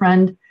 That's your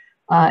friend.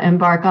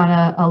 Embark on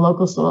a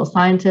local soil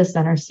scientist,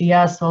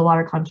 NRCS, Soil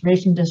Water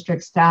Conservation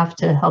District staff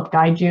to help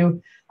guide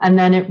you. And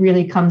then it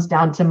really comes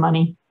down to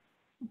money.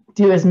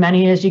 Do as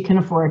many as you can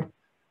afford.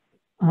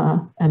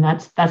 And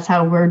that's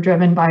how we're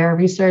driven by our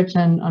research.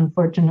 And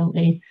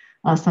unfortunately,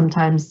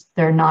 sometimes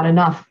they're not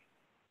enough.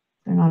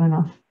 They're not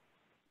enough.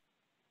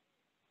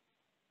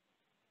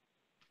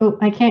 Oh,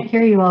 I can't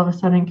hear you all of a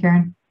sudden,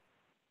 Karen.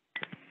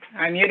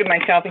 I muted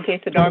myself in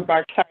case the dog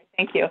barked. Sorry,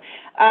 thank you.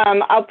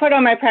 I'll put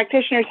on my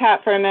practitioner's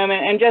hat for a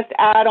moment and just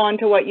add on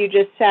to what you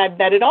just said,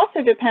 that it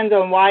also depends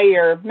on why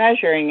you're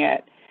measuring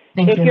it.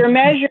 If you're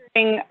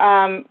measuring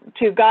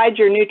to guide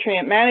your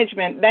nutrient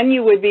management, then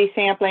you would be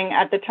sampling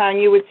at the time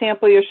you would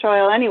sample your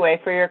soil anyway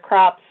for your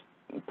crop's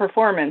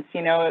performance,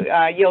 you know,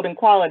 yield and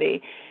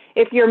quality.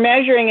 If you're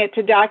measuring it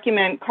to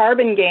document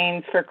carbon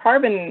gains for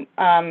carbon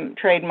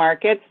trade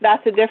markets,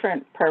 that's a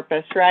different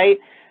purpose, right?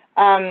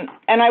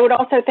 And I would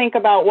also think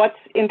about what's,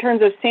 in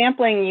terms of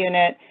sampling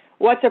unit,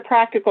 what's a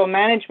practical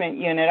management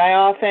unit? I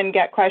often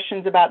get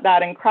questions about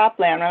that in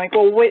cropland. I'm like,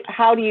 well,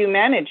 how do you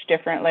manage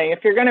differently?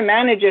 If you're going to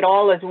manage it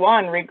all as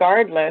one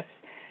regardless,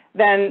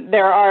 then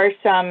there are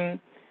some,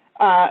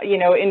 you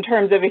know, in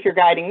terms of if you're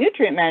guiding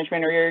nutrient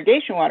management or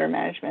irrigation water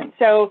management.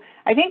 So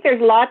I think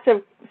there's lots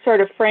of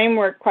sort of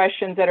framework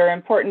questions that are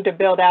important to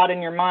build out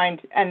in your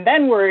mind, and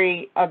then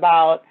worry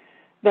about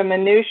the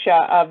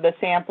minutia of the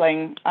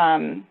sampling,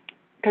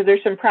 because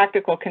there's some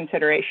practical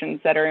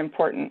considerations that are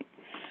important.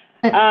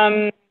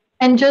 And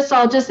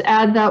I'll just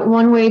add that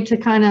one way to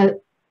kind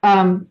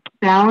of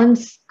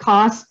balance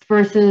cost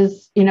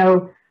versus, you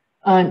know,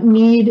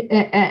 need,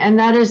 and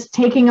that is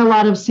taking a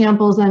lot of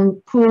samples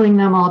and pooling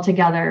them all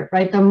together,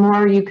 right? The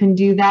more you can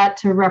do that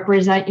to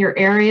represent your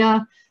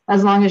area,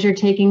 as long as you're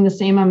taking the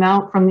same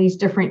amount from these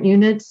different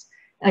units.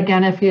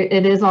 Again, if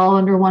it is all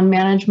under one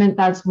management,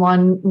 that's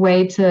one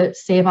way to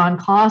save on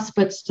costs,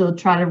 but still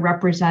try to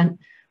represent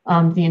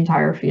the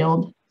entire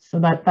field. So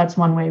that's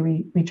one way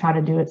we try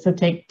to do it. So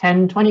take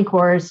 10, 20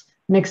 cores,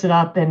 mix it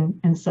up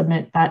and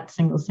submit that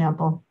single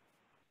sample.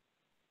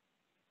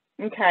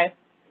 Okay.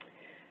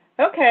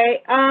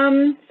 Okay,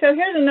 so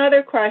here's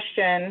another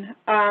question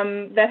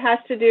that has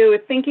to do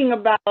with thinking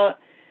about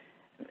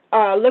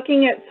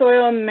looking at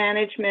soil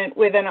management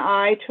with an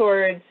eye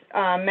towards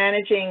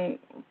managing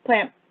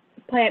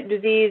plant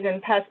disease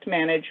and pest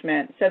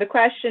management. So the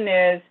question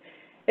is,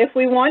 if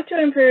we want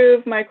to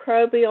improve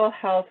microbial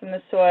health in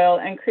the soil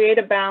and create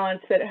a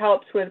balance that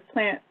helps with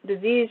plant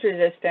disease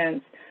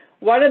resistance,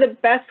 what are the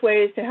best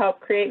ways to help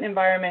create an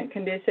environment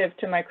conducive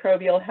to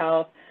microbial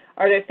health?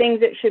 Are there things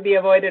that should be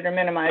avoided or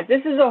minimized?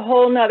 This is a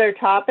whole nother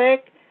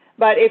topic,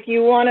 but if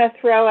you want to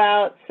throw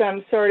out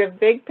some sort of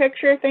big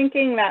picture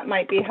thinking, that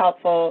might be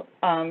helpful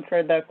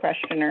for the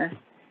questioner.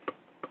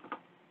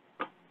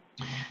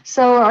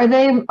 So are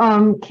they,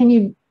 can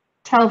you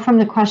tell from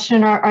the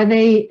question, are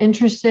they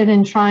interested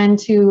in trying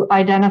to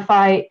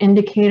identify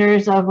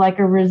indicators of like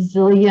a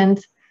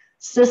resilient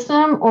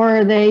system, or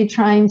are they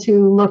trying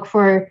to look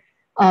for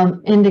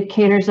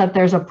indicators that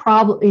there's a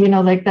problem, you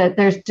know, like that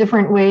there's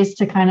different ways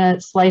to kind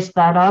of slice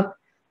that up?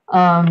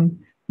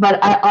 But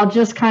I'll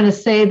just kind of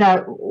say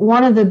that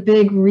one of the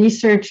big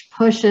research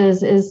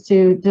pushes is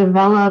to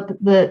develop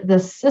the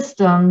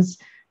systems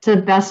to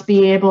best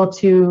be able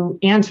to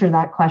answer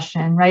that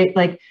question, right?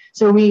 Like,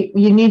 so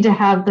you need to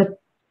have the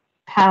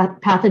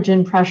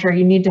pathogen pressure,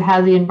 you need to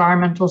have the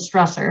environmental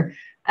stressor,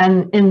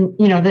 and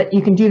you know that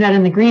you can do that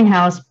in the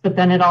greenhouse, but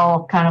then it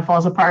all kind of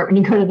falls apart when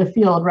you go to the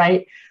field,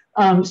 right?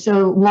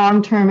 So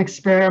long-term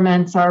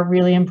experiments are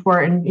really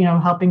important, you know,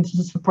 helping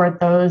to support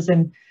those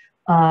and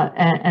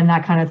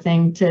that kind of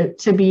thing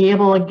to be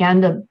able,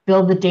 again, to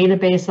build the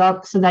database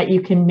up so that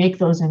you can make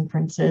those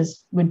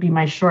inferences would be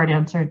my short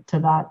answer to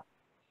that.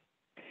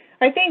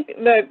 I think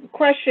the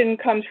question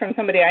comes from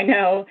somebody I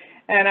know,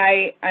 and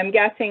I'm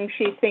guessing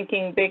she's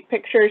thinking big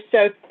picture.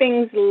 So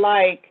things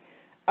like,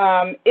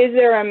 is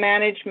there a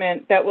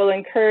management that will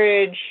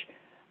encourage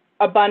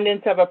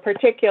abundance of a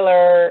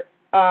particular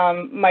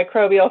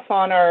microbial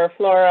fauna or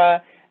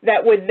flora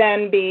that would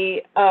then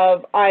be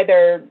of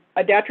either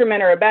a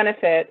detriment or a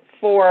benefit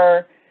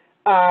for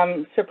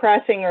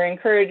suppressing or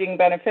encouraging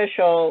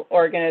beneficial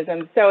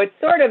organisms. So it's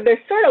there's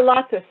sort of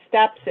lots of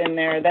steps in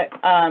there that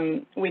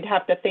we'd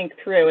have to think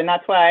through. And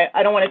that's why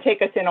I don't want to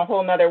take us in a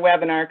whole nother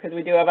webinar, because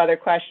we do have other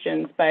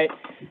questions, but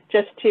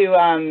just to,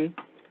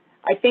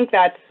 I think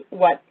that's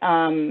what,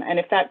 and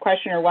if that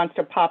questioner wants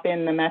to pop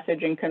in the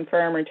message and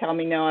confirm or tell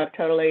me, no, I've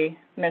totally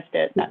missed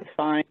it, that's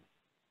fine.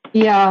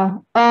 Yeah,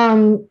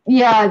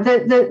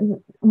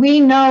 we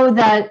know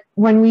that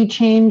when we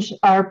change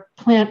our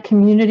plant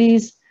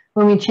communities,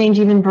 when we change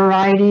even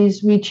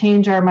varieties, we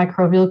change our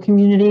microbial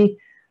community.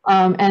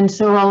 And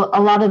so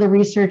a lot of the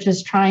research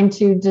is trying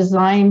to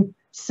design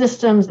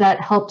systems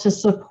that help to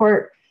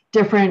support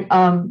different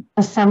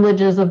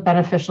assemblages of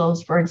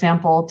beneficials, for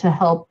example, to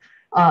help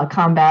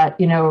combat,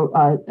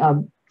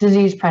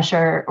 disease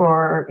pressure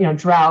or,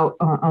 drought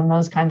on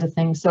those kinds of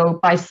things. So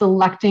by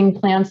selecting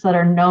plants that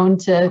are known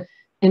to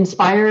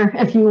inspire,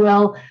 if you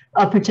will,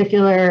 a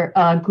particular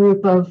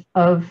group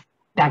of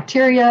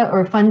bacteria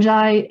or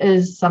fungi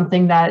is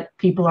something that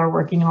people are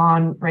working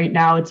on right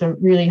now. It's a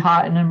really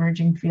hot and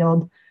emerging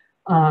field.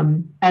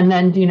 And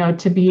then,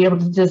 to be able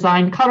to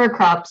design cover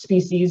crop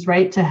species,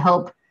 right, to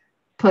help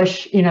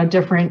push,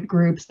 different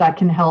groups that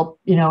can help,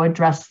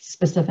 address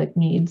specific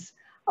needs.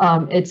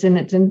 It's in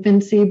its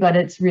infancy, but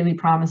it's really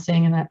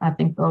promising, and I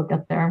think they'll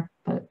get there.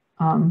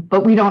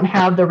 But we don't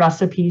have the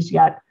recipes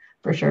yet,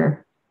 for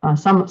sure.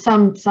 Some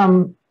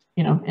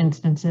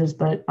instances,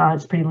 but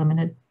it's pretty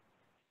limited.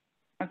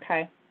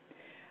 Okay.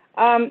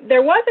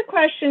 There was a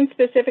question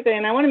specifically,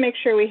 and I want to make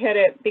sure we hit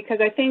it because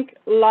I think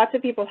lots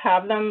of people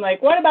have them,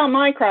 like, what about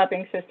my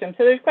cropping system?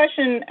 So there's a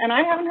question, and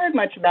I haven't heard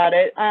much about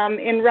it,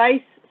 in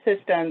rice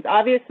systems.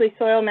 Obviously,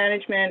 soil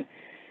management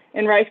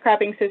in rice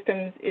cropping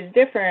systems is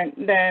different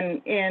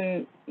than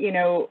in,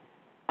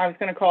 I was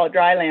going to call it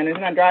dry land. It's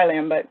not dry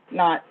land, but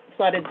not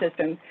flooded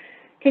systems.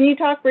 Can you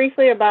talk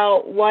briefly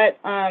about what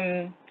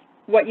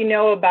you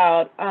know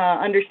about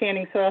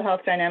understanding soil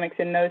health dynamics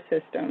in those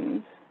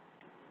systems?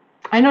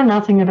 I know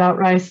nothing about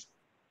rice.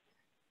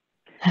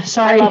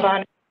 Sorry. I love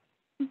on.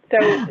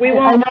 So we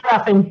won't. I know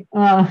nothing.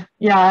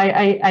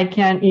 I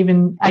can't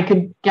even. I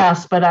could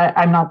guess, but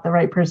I'm not the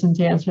right person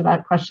to answer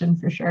that question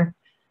for sure.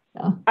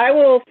 Yeah. I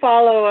will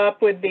follow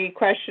up with the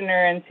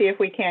questioner and see if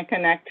we can't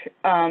connect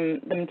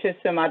them to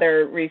some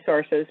other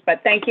resources.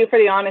 But thank you for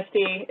the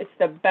honesty. It's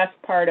the best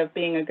part of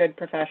being a good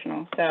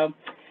professional. So,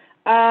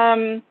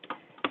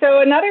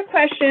 so another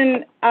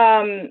question.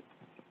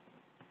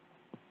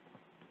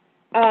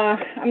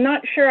 I'm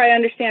not sure I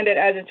understand it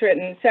as it's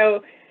written.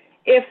 So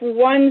if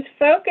one's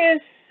focus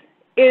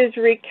is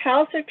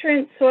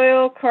recalcitrant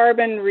soil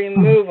carbon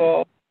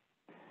removal,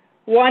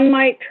 one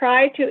might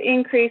try to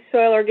increase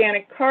soil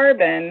organic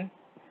carbon,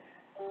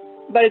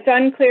 but it's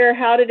unclear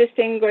how to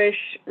distinguish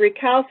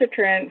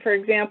recalcitrant, for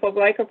example,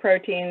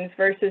 glycoproteins,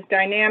 versus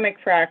dynamic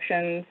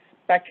fractions,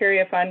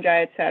 bacteria,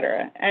 fungi,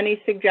 etc.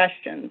 Any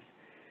suggestions?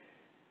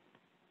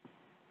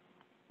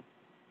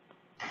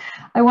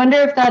 I wonder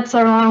if that's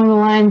along the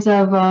lines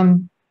of,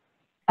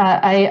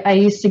 I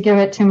used to give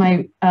it to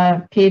my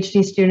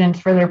PhD students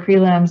for their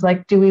prelims,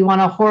 like, do we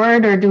want to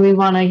hoard or do we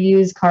want to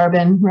use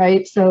carbon,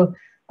 right? So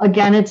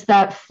again, it's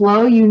that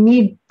flow. You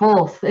need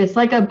both. It's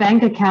like a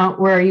bank account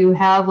where you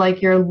have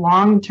like your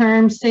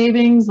long-term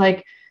savings,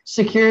 like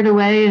secured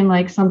away in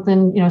like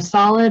something,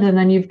 solid. And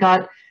then you've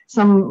got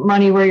some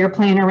money where you're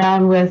playing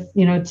around with,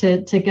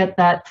 to get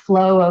that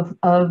flow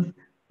of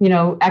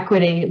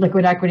equity,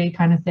 liquid equity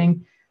kind of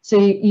thing. So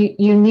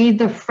you need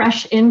the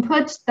fresh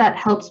inputs that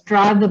helps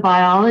drive the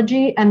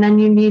biology, and then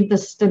you need the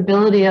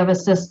stability of a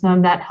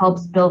system that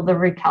helps build the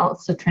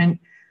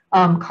recalcitrant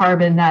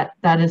carbon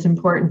that is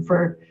important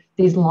for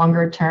these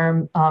longer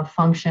term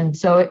functions.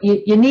 So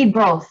you need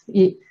both.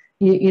 You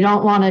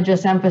don't want to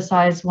just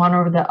emphasize one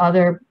over the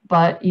other,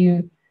 but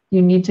you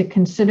need to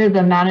consider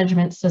the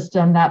management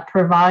system that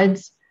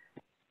provides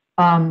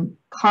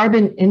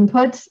carbon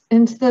inputs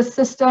into the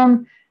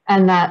system,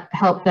 and that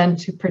help them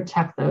to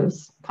protect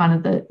those kind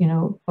of the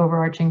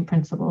overarching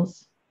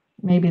principles.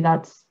 Maybe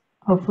that's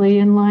hopefully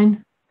in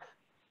line.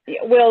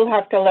 We'll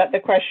have to let the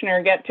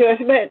questioner get to us,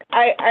 but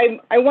I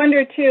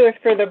wonder too if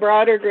for the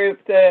broader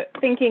group, the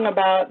thinking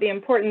about the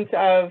importance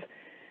of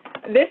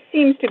this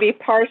seems to be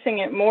parsing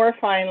it more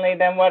finely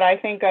than what I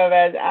think of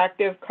as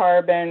active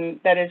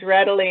carbon that is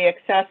readily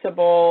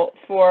accessible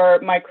for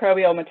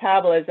microbial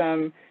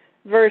metabolism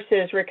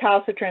versus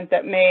recalcitrant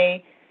that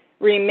may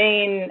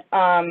remain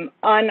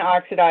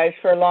unoxidized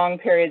for long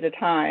periods of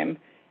time.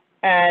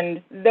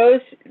 And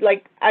those,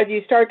 like, as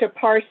you start to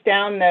parse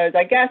down those,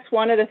 I guess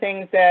one of the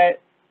things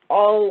that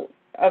all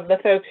of the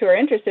folks who are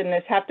interested in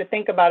this have to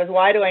think about is,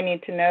 why do I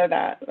need to know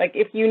that? Like,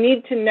 if you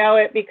need to know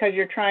it because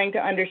you're trying to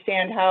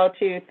understand how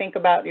to think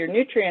about your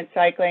nutrient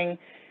cycling,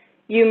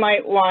 you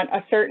might want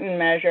a certain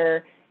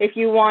measure. If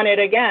you want it,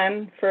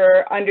 again,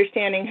 for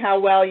understanding how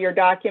well you're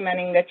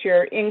documenting that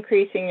you're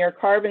increasing your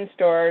carbon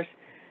stores,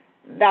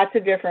 that's a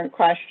different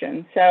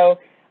question. So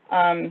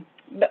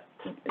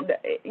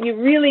you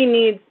really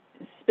need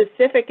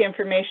specific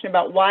information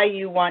about why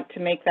you want to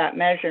make that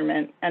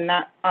measurement, and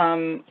that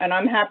and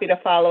I'm happy to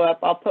follow up.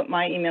 I'll put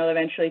my email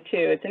eventually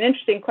too. It's an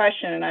interesting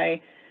question, and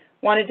I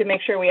wanted to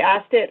make sure we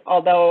asked it,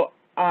 although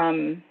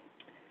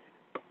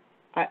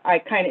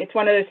it's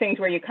one of those things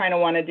where you kind of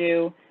want to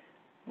do,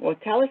 well,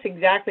 tell us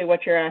exactly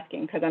what you're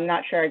asking, because I'm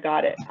not sure I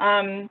got it.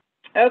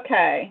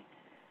 Okay,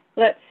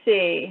 let's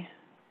see.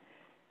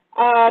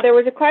 There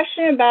was a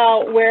question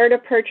about where to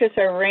purchase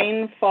a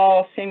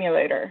rainfall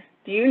simulator.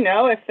 Do you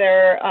know if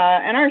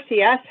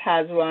NRCS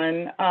has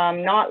one,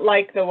 not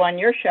like the one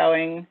you're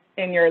showing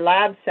in your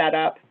lab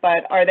setup,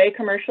 but are they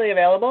commercially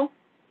available?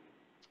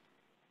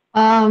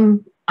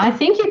 I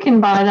think you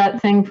can buy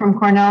that thing from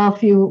Cornell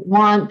if you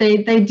want.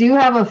 They do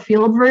have a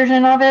field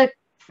version of it.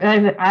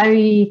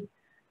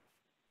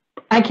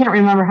 I can't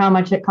remember how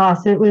much it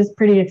costs. It was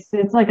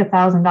it's like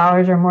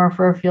 $1,000 or more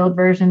for a field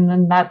version,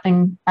 and that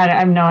thing, I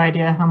have no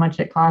idea how much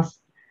it costs.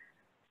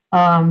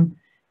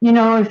 You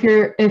know, if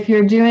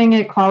you're doing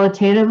it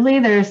qualitatively,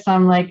 there's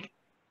some like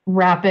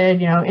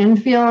rapid,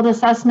 in-field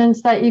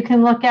assessments that you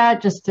can look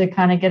at just to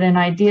kind of get an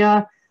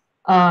idea.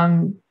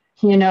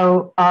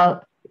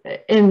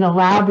 In the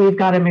lab, we've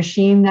got a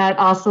machine that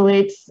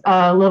oscillates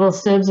little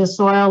sieves of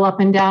soil up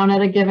and down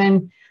at a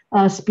given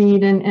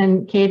speed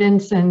and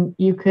cadence, and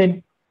you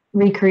could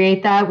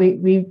recreate that.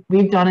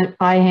 We've done it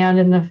by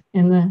hand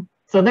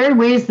so there are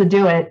ways to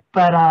do it,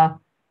 but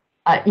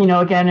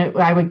again,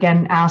 I would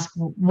again ask,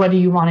 what do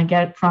you want to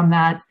get from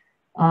that,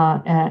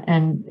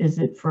 and is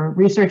it for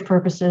research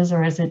purposes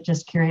or is it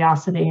just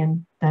curiosity?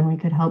 And then we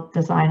could help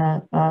design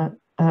a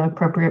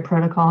appropriate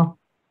protocol.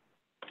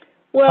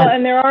 Well,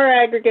 and there are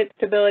aggregate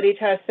stability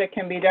tests that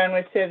can be done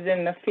with sieves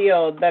in the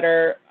field that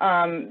are,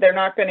 they're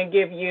not going to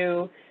give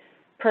you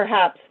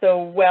perhaps the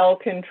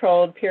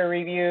well-controlled,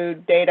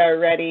 peer-reviewed,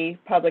 data-ready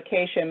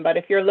publication, but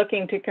if you're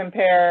looking to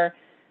compare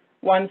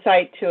one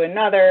site to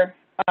another,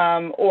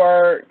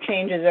 or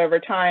changes over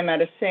time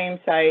at a same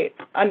site,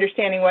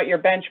 understanding what your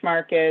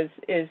benchmark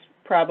is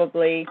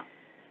probably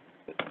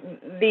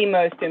the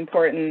most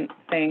important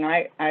thing,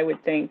 I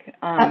would think.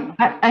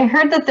 I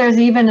heard that there's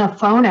even a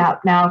phone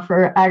app now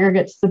for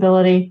aggregate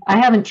stability. I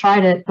haven't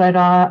tried it, but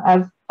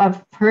I've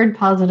heard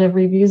positive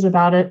reviews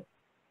about it,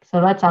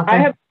 so that's out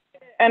there.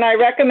 And I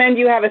recommend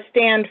you have a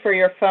stand for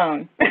your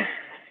phone.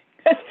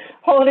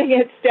 Holding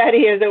it steady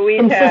is a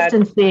weed head.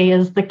 Consistency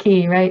is the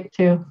key, right,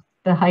 to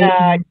the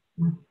height.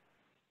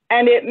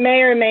 And it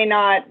may or may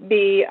not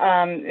be,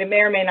 it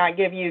may or may not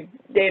give you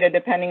data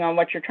depending on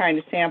what you're trying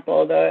to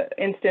sample. The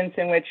instance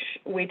in which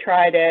we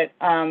tried it,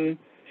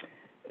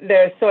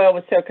 the soil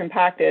was so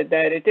compacted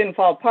that it didn't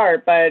fall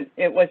apart, but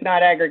it was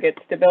not aggregate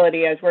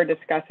stability as we're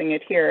discussing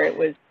it here. It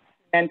was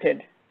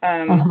cemented.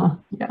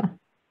 Yeah.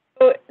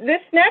 So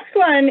this next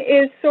one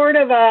is sort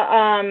of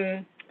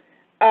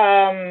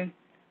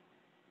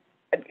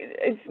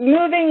it's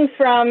moving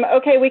from,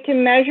 okay, we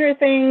can measure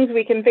things,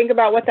 we can think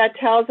about what that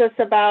tells us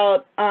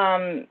about,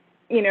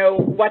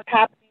 what's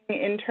happening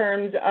in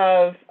terms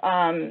of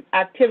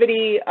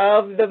activity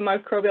of the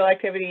microbial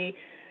activity,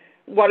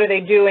 what are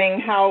they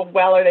doing, how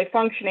well are they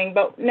functioning,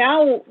 but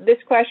now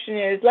this question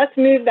is, let's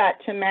move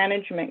that to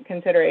management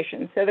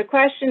considerations. So the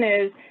question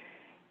is,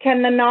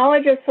 can the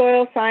knowledge of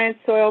soil science,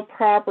 soil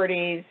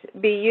properties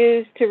be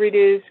used to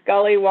reduce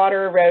gully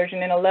water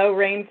erosion in a low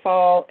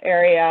rainfall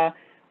area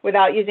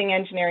without using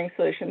engineering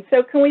solutions?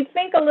 So can we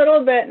think a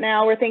little bit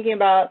now, we're thinking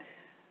about,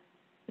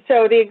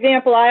 so the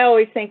example I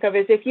always think of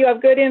is if you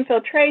have good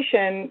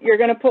infiltration, you're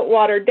going to put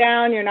water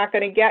down, you're not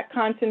going to get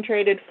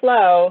concentrated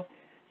flow,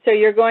 so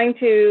you're going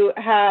to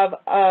have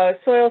a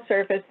soil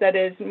surface that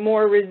is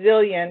more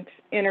resilient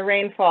in a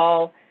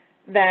rainfall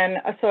than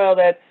a soil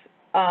that's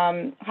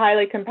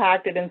highly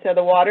compacted, and so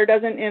the water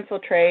doesn't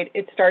infiltrate,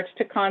 it starts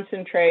to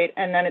concentrate,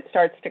 and then it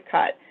starts to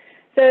cut.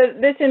 So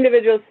this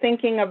individual is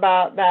thinking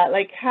about that,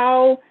 like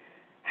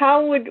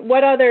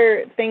what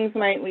other things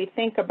might we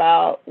think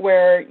about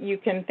where you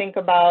can think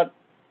about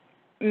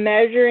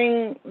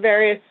measuring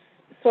various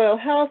soil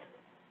health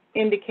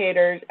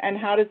indicators, and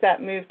how does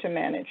that move to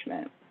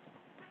management?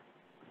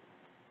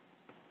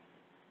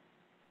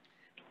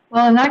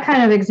 Well, in that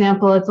kind of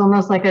example, it's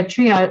almost like a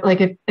triage.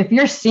 Like if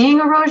you're seeing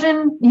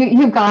erosion,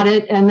 you've got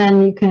it, and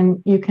then you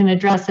can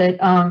address it.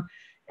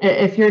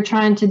 If you're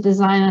trying to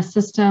design a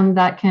system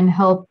that can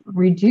help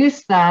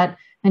reduce that,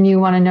 and you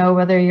want to know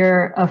whether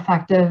you're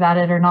effective at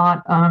it or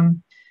not,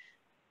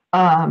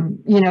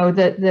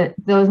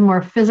 those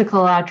more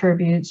physical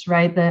attributes,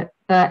 right?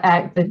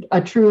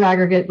 A true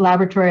aggregate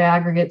laboratory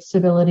aggregate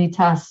stability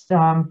test,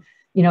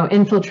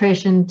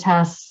 infiltration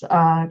tests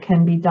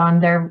can be done.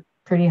 They're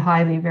pretty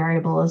highly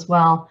variable as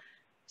well.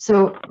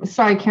 So,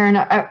 sorry, Karen,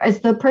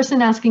 is the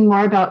person asking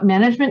more about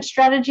management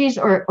strategies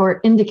or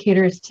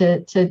indicators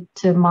to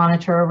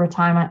monitor over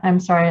time?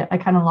 I'm sorry, I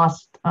kind of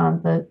lost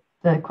the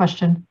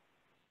question.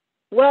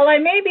 Well, I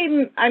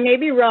may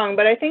be wrong,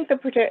 but I think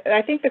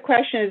the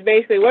question is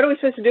basically, what are we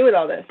supposed to do with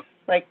all this?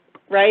 Like,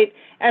 right?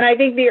 And I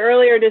think the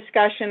earlier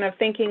discussion of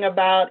thinking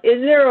about,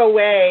 is there a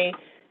way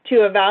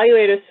to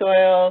evaluate a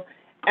soil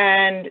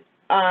and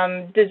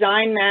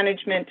design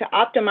management to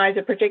optimize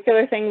a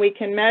particular thing we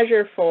can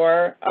measure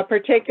for, a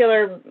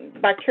particular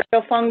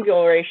bacterial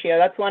fungal ratio,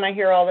 that's one I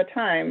hear all the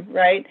time,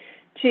 right?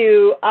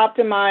 To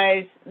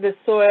optimize the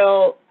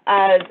soil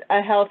as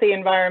a healthy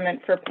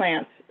environment for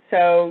plants,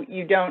 so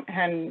you don't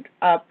end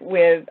up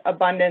with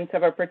abundance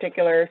of a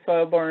particular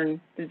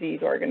soil-borne disease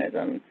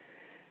organism.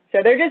 So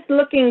they're just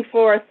looking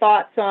for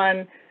thoughts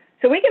on,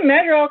 so we can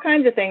measure all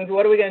kinds of things,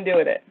 what are we going to do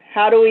with it?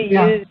 How do we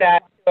use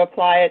that to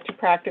apply it to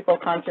practical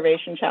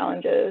conservation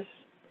challenges?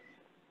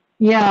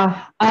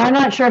 Yeah, I'm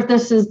not sure if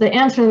this is the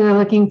answer they're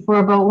looking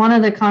for, but one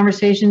of the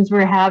conversations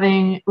we're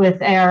having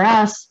with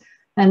ARS,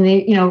 and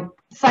the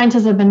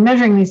scientists have been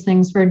measuring these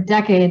things for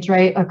decades,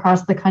 right,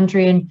 across the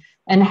country,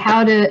 and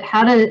how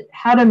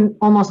to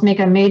almost make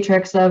a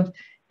matrix of,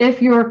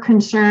 if your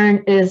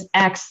concern is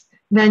X,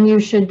 then you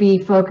should be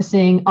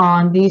focusing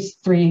on these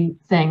 3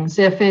 things.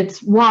 If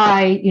it's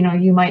Y,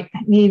 you might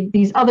need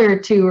these other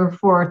 2 or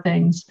 4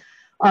 things.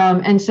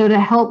 And so to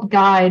help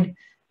guide,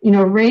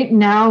 right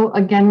now,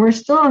 again, we're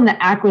still in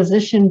the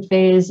acquisition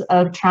phase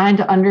of trying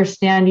to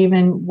understand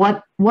even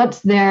what's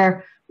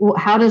there,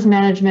 how does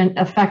management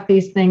affect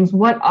these things,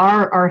 what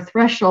are our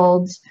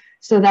thresholds,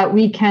 so that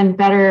we can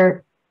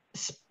better,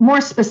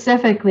 more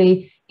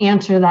specifically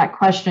answer that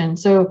question.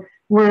 So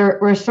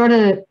we're sort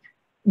of,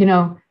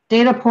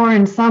 data poor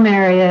in some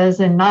areas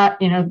and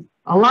not,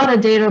 a lot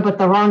of data, but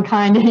the wrong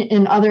kind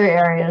in other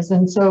areas.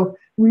 And so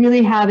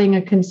really having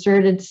a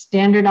concerted,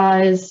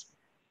 standardized,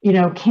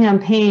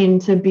 campaign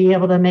to be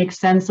able to make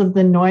sense of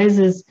the noise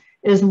is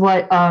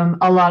what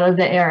a lot of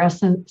the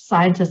ARS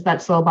scientists,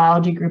 that soil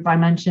biology group I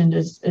mentioned,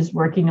 is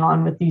working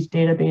on with these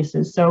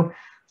databases. So,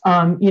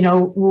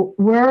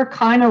 we're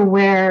kind of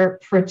where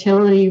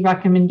fertility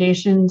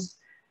recommendations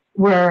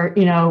were,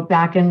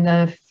 back in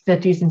the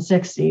 50s and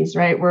 60s,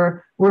 right?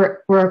 We're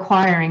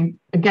acquiring.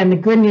 Again, the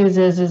good news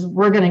is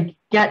we're going to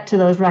get to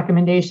those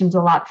recommendations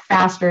a lot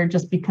faster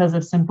just because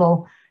of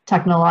simple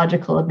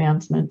technological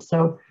advancements.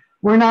 So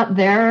we're not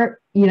there,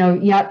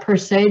 yet per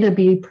se to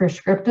be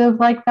prescriptive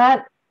like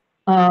that.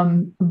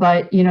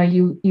 But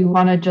you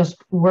want to just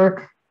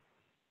work.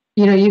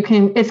 You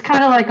can. It's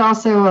kind of like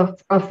also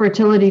a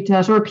fertility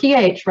test or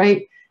pH,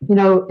 right?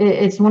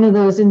 It's one of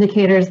those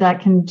indicators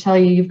that can tell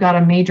you you've got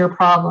a major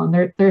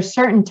problem. There's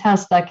certain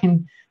tests that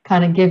can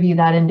kind of give you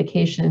that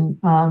indication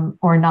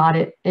or not.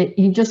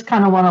 You just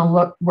kind of want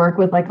to work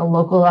with like a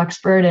local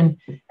expert and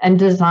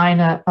design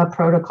a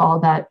protocol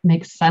that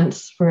makes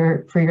sense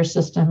for your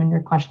system and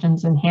your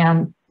questions in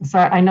hand. So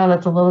I know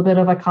that's a little bit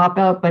of a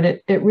cop-out, but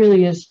it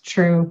really is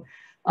true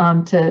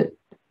to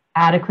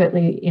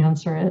adequately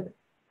answer it.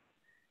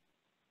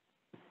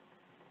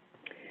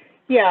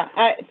 Yeah,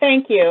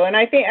 thank you. And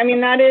I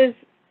mean, that is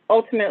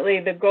ultimately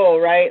the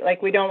goal, right?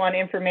 Like, we don't want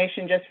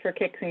information just for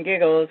kicks and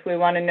giggles. We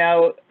want to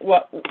know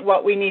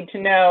what we need to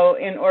know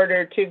in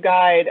order to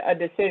guide a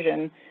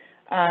decision.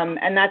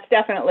 And that's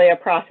definitely a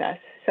process.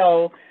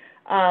 So,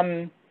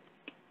 and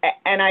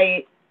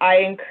I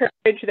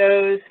encourage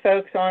those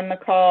folks on the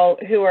call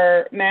who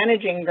are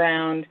managing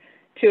ground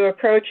to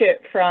approach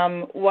it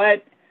from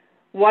what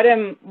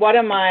do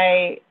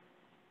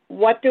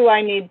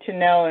I need to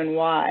know and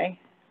why?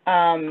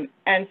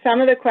 And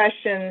some of the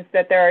questions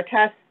that there are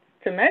tests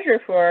to measure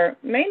for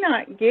may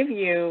not give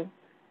you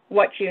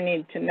what you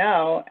need to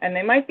know, and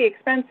they might be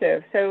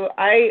expensive. So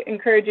I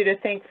encourage you to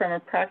think from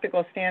a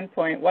practical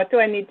standpoint, what do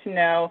I need to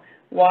know,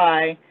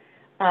 why,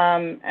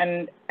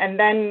 and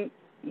then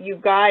you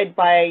guide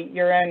by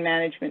your own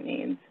management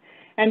needs.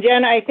 And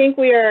Jen, I think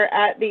we are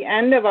at the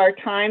end of our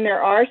time.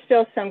 There are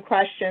still some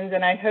questions,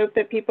 and I hope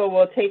that people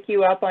will take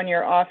you up on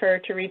your offer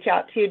to reach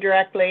out to you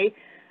directly.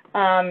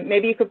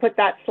 Maybe you could put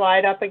that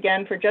slide up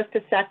again for just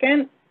a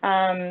second,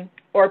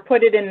 or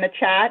put it in the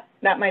chat.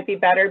 That might be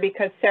better,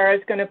 because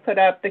Sarah's going to put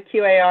up the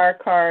QAR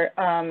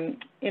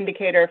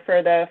indicator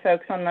for the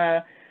folks on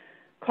the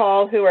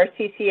call who are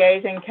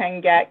CCAs and can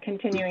get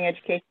continuing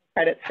education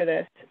credits for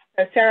this.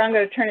 So Sarah, I'm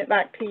going to turn it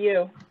back to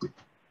you.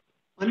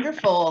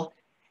 Wonderful.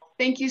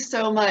 Thank you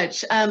so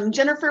much.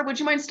 Jennifer, would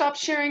you mind stop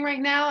sharing right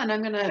now? And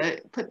I'm going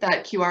to put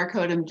that QR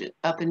code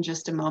up in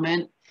just a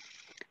moment.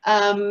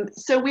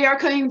 So we are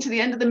coming to the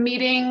end of the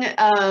meeting.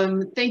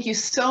 Thank you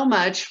so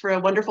much for a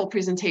wonderful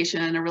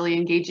presentation and a really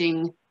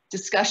engaging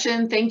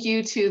discussion. Thank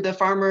you to the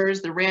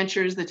farmers, the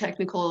ranchers, the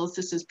technical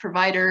assistance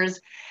providers,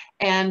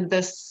 and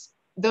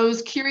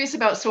those curious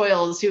about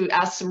soils who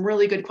asked some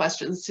really good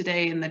questions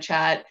today in the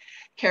chat.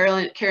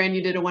 Karen,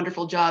 you did a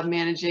wonderful job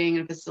managing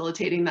and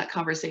facilitating that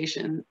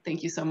conversation.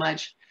 Thank you so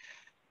much.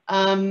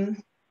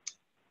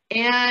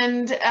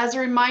 And as a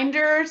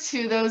reminder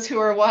to those who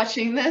are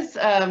watching this,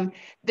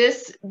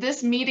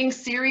 this meeting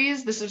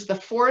series, this is the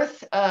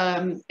fourth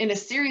in a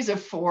series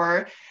of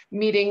 4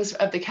 meetings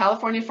of the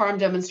California Farm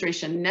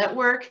Demonstration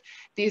Network.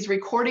 These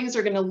recordings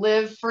are going to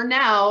live for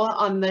now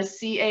on the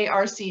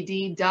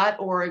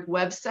carcd.org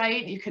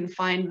website. You can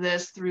find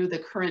this through the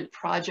current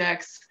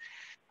projects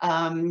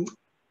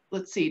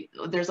let's see,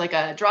 there's like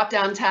a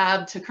drop-down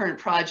tab to current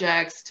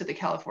projects, to the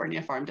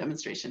California Farm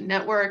Demonstration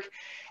Network.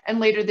 And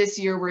later this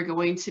year, we're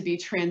going to be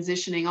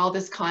transitioning all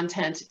this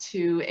content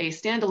to a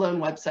standalone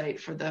website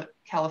for the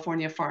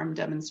California Farm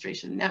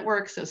Demonstration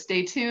Network. So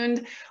stay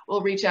tuned.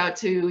 We'll reach out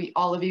to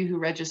all of you who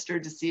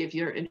registered to see if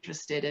you're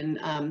interested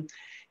in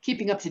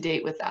keeping up to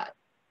date with that.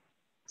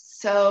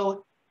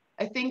 So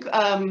I think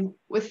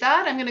with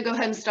that, I'm going to go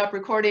ahead and stop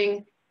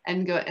recording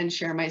and go and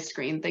share my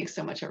screen. Thanks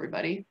so much,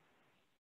 everybody.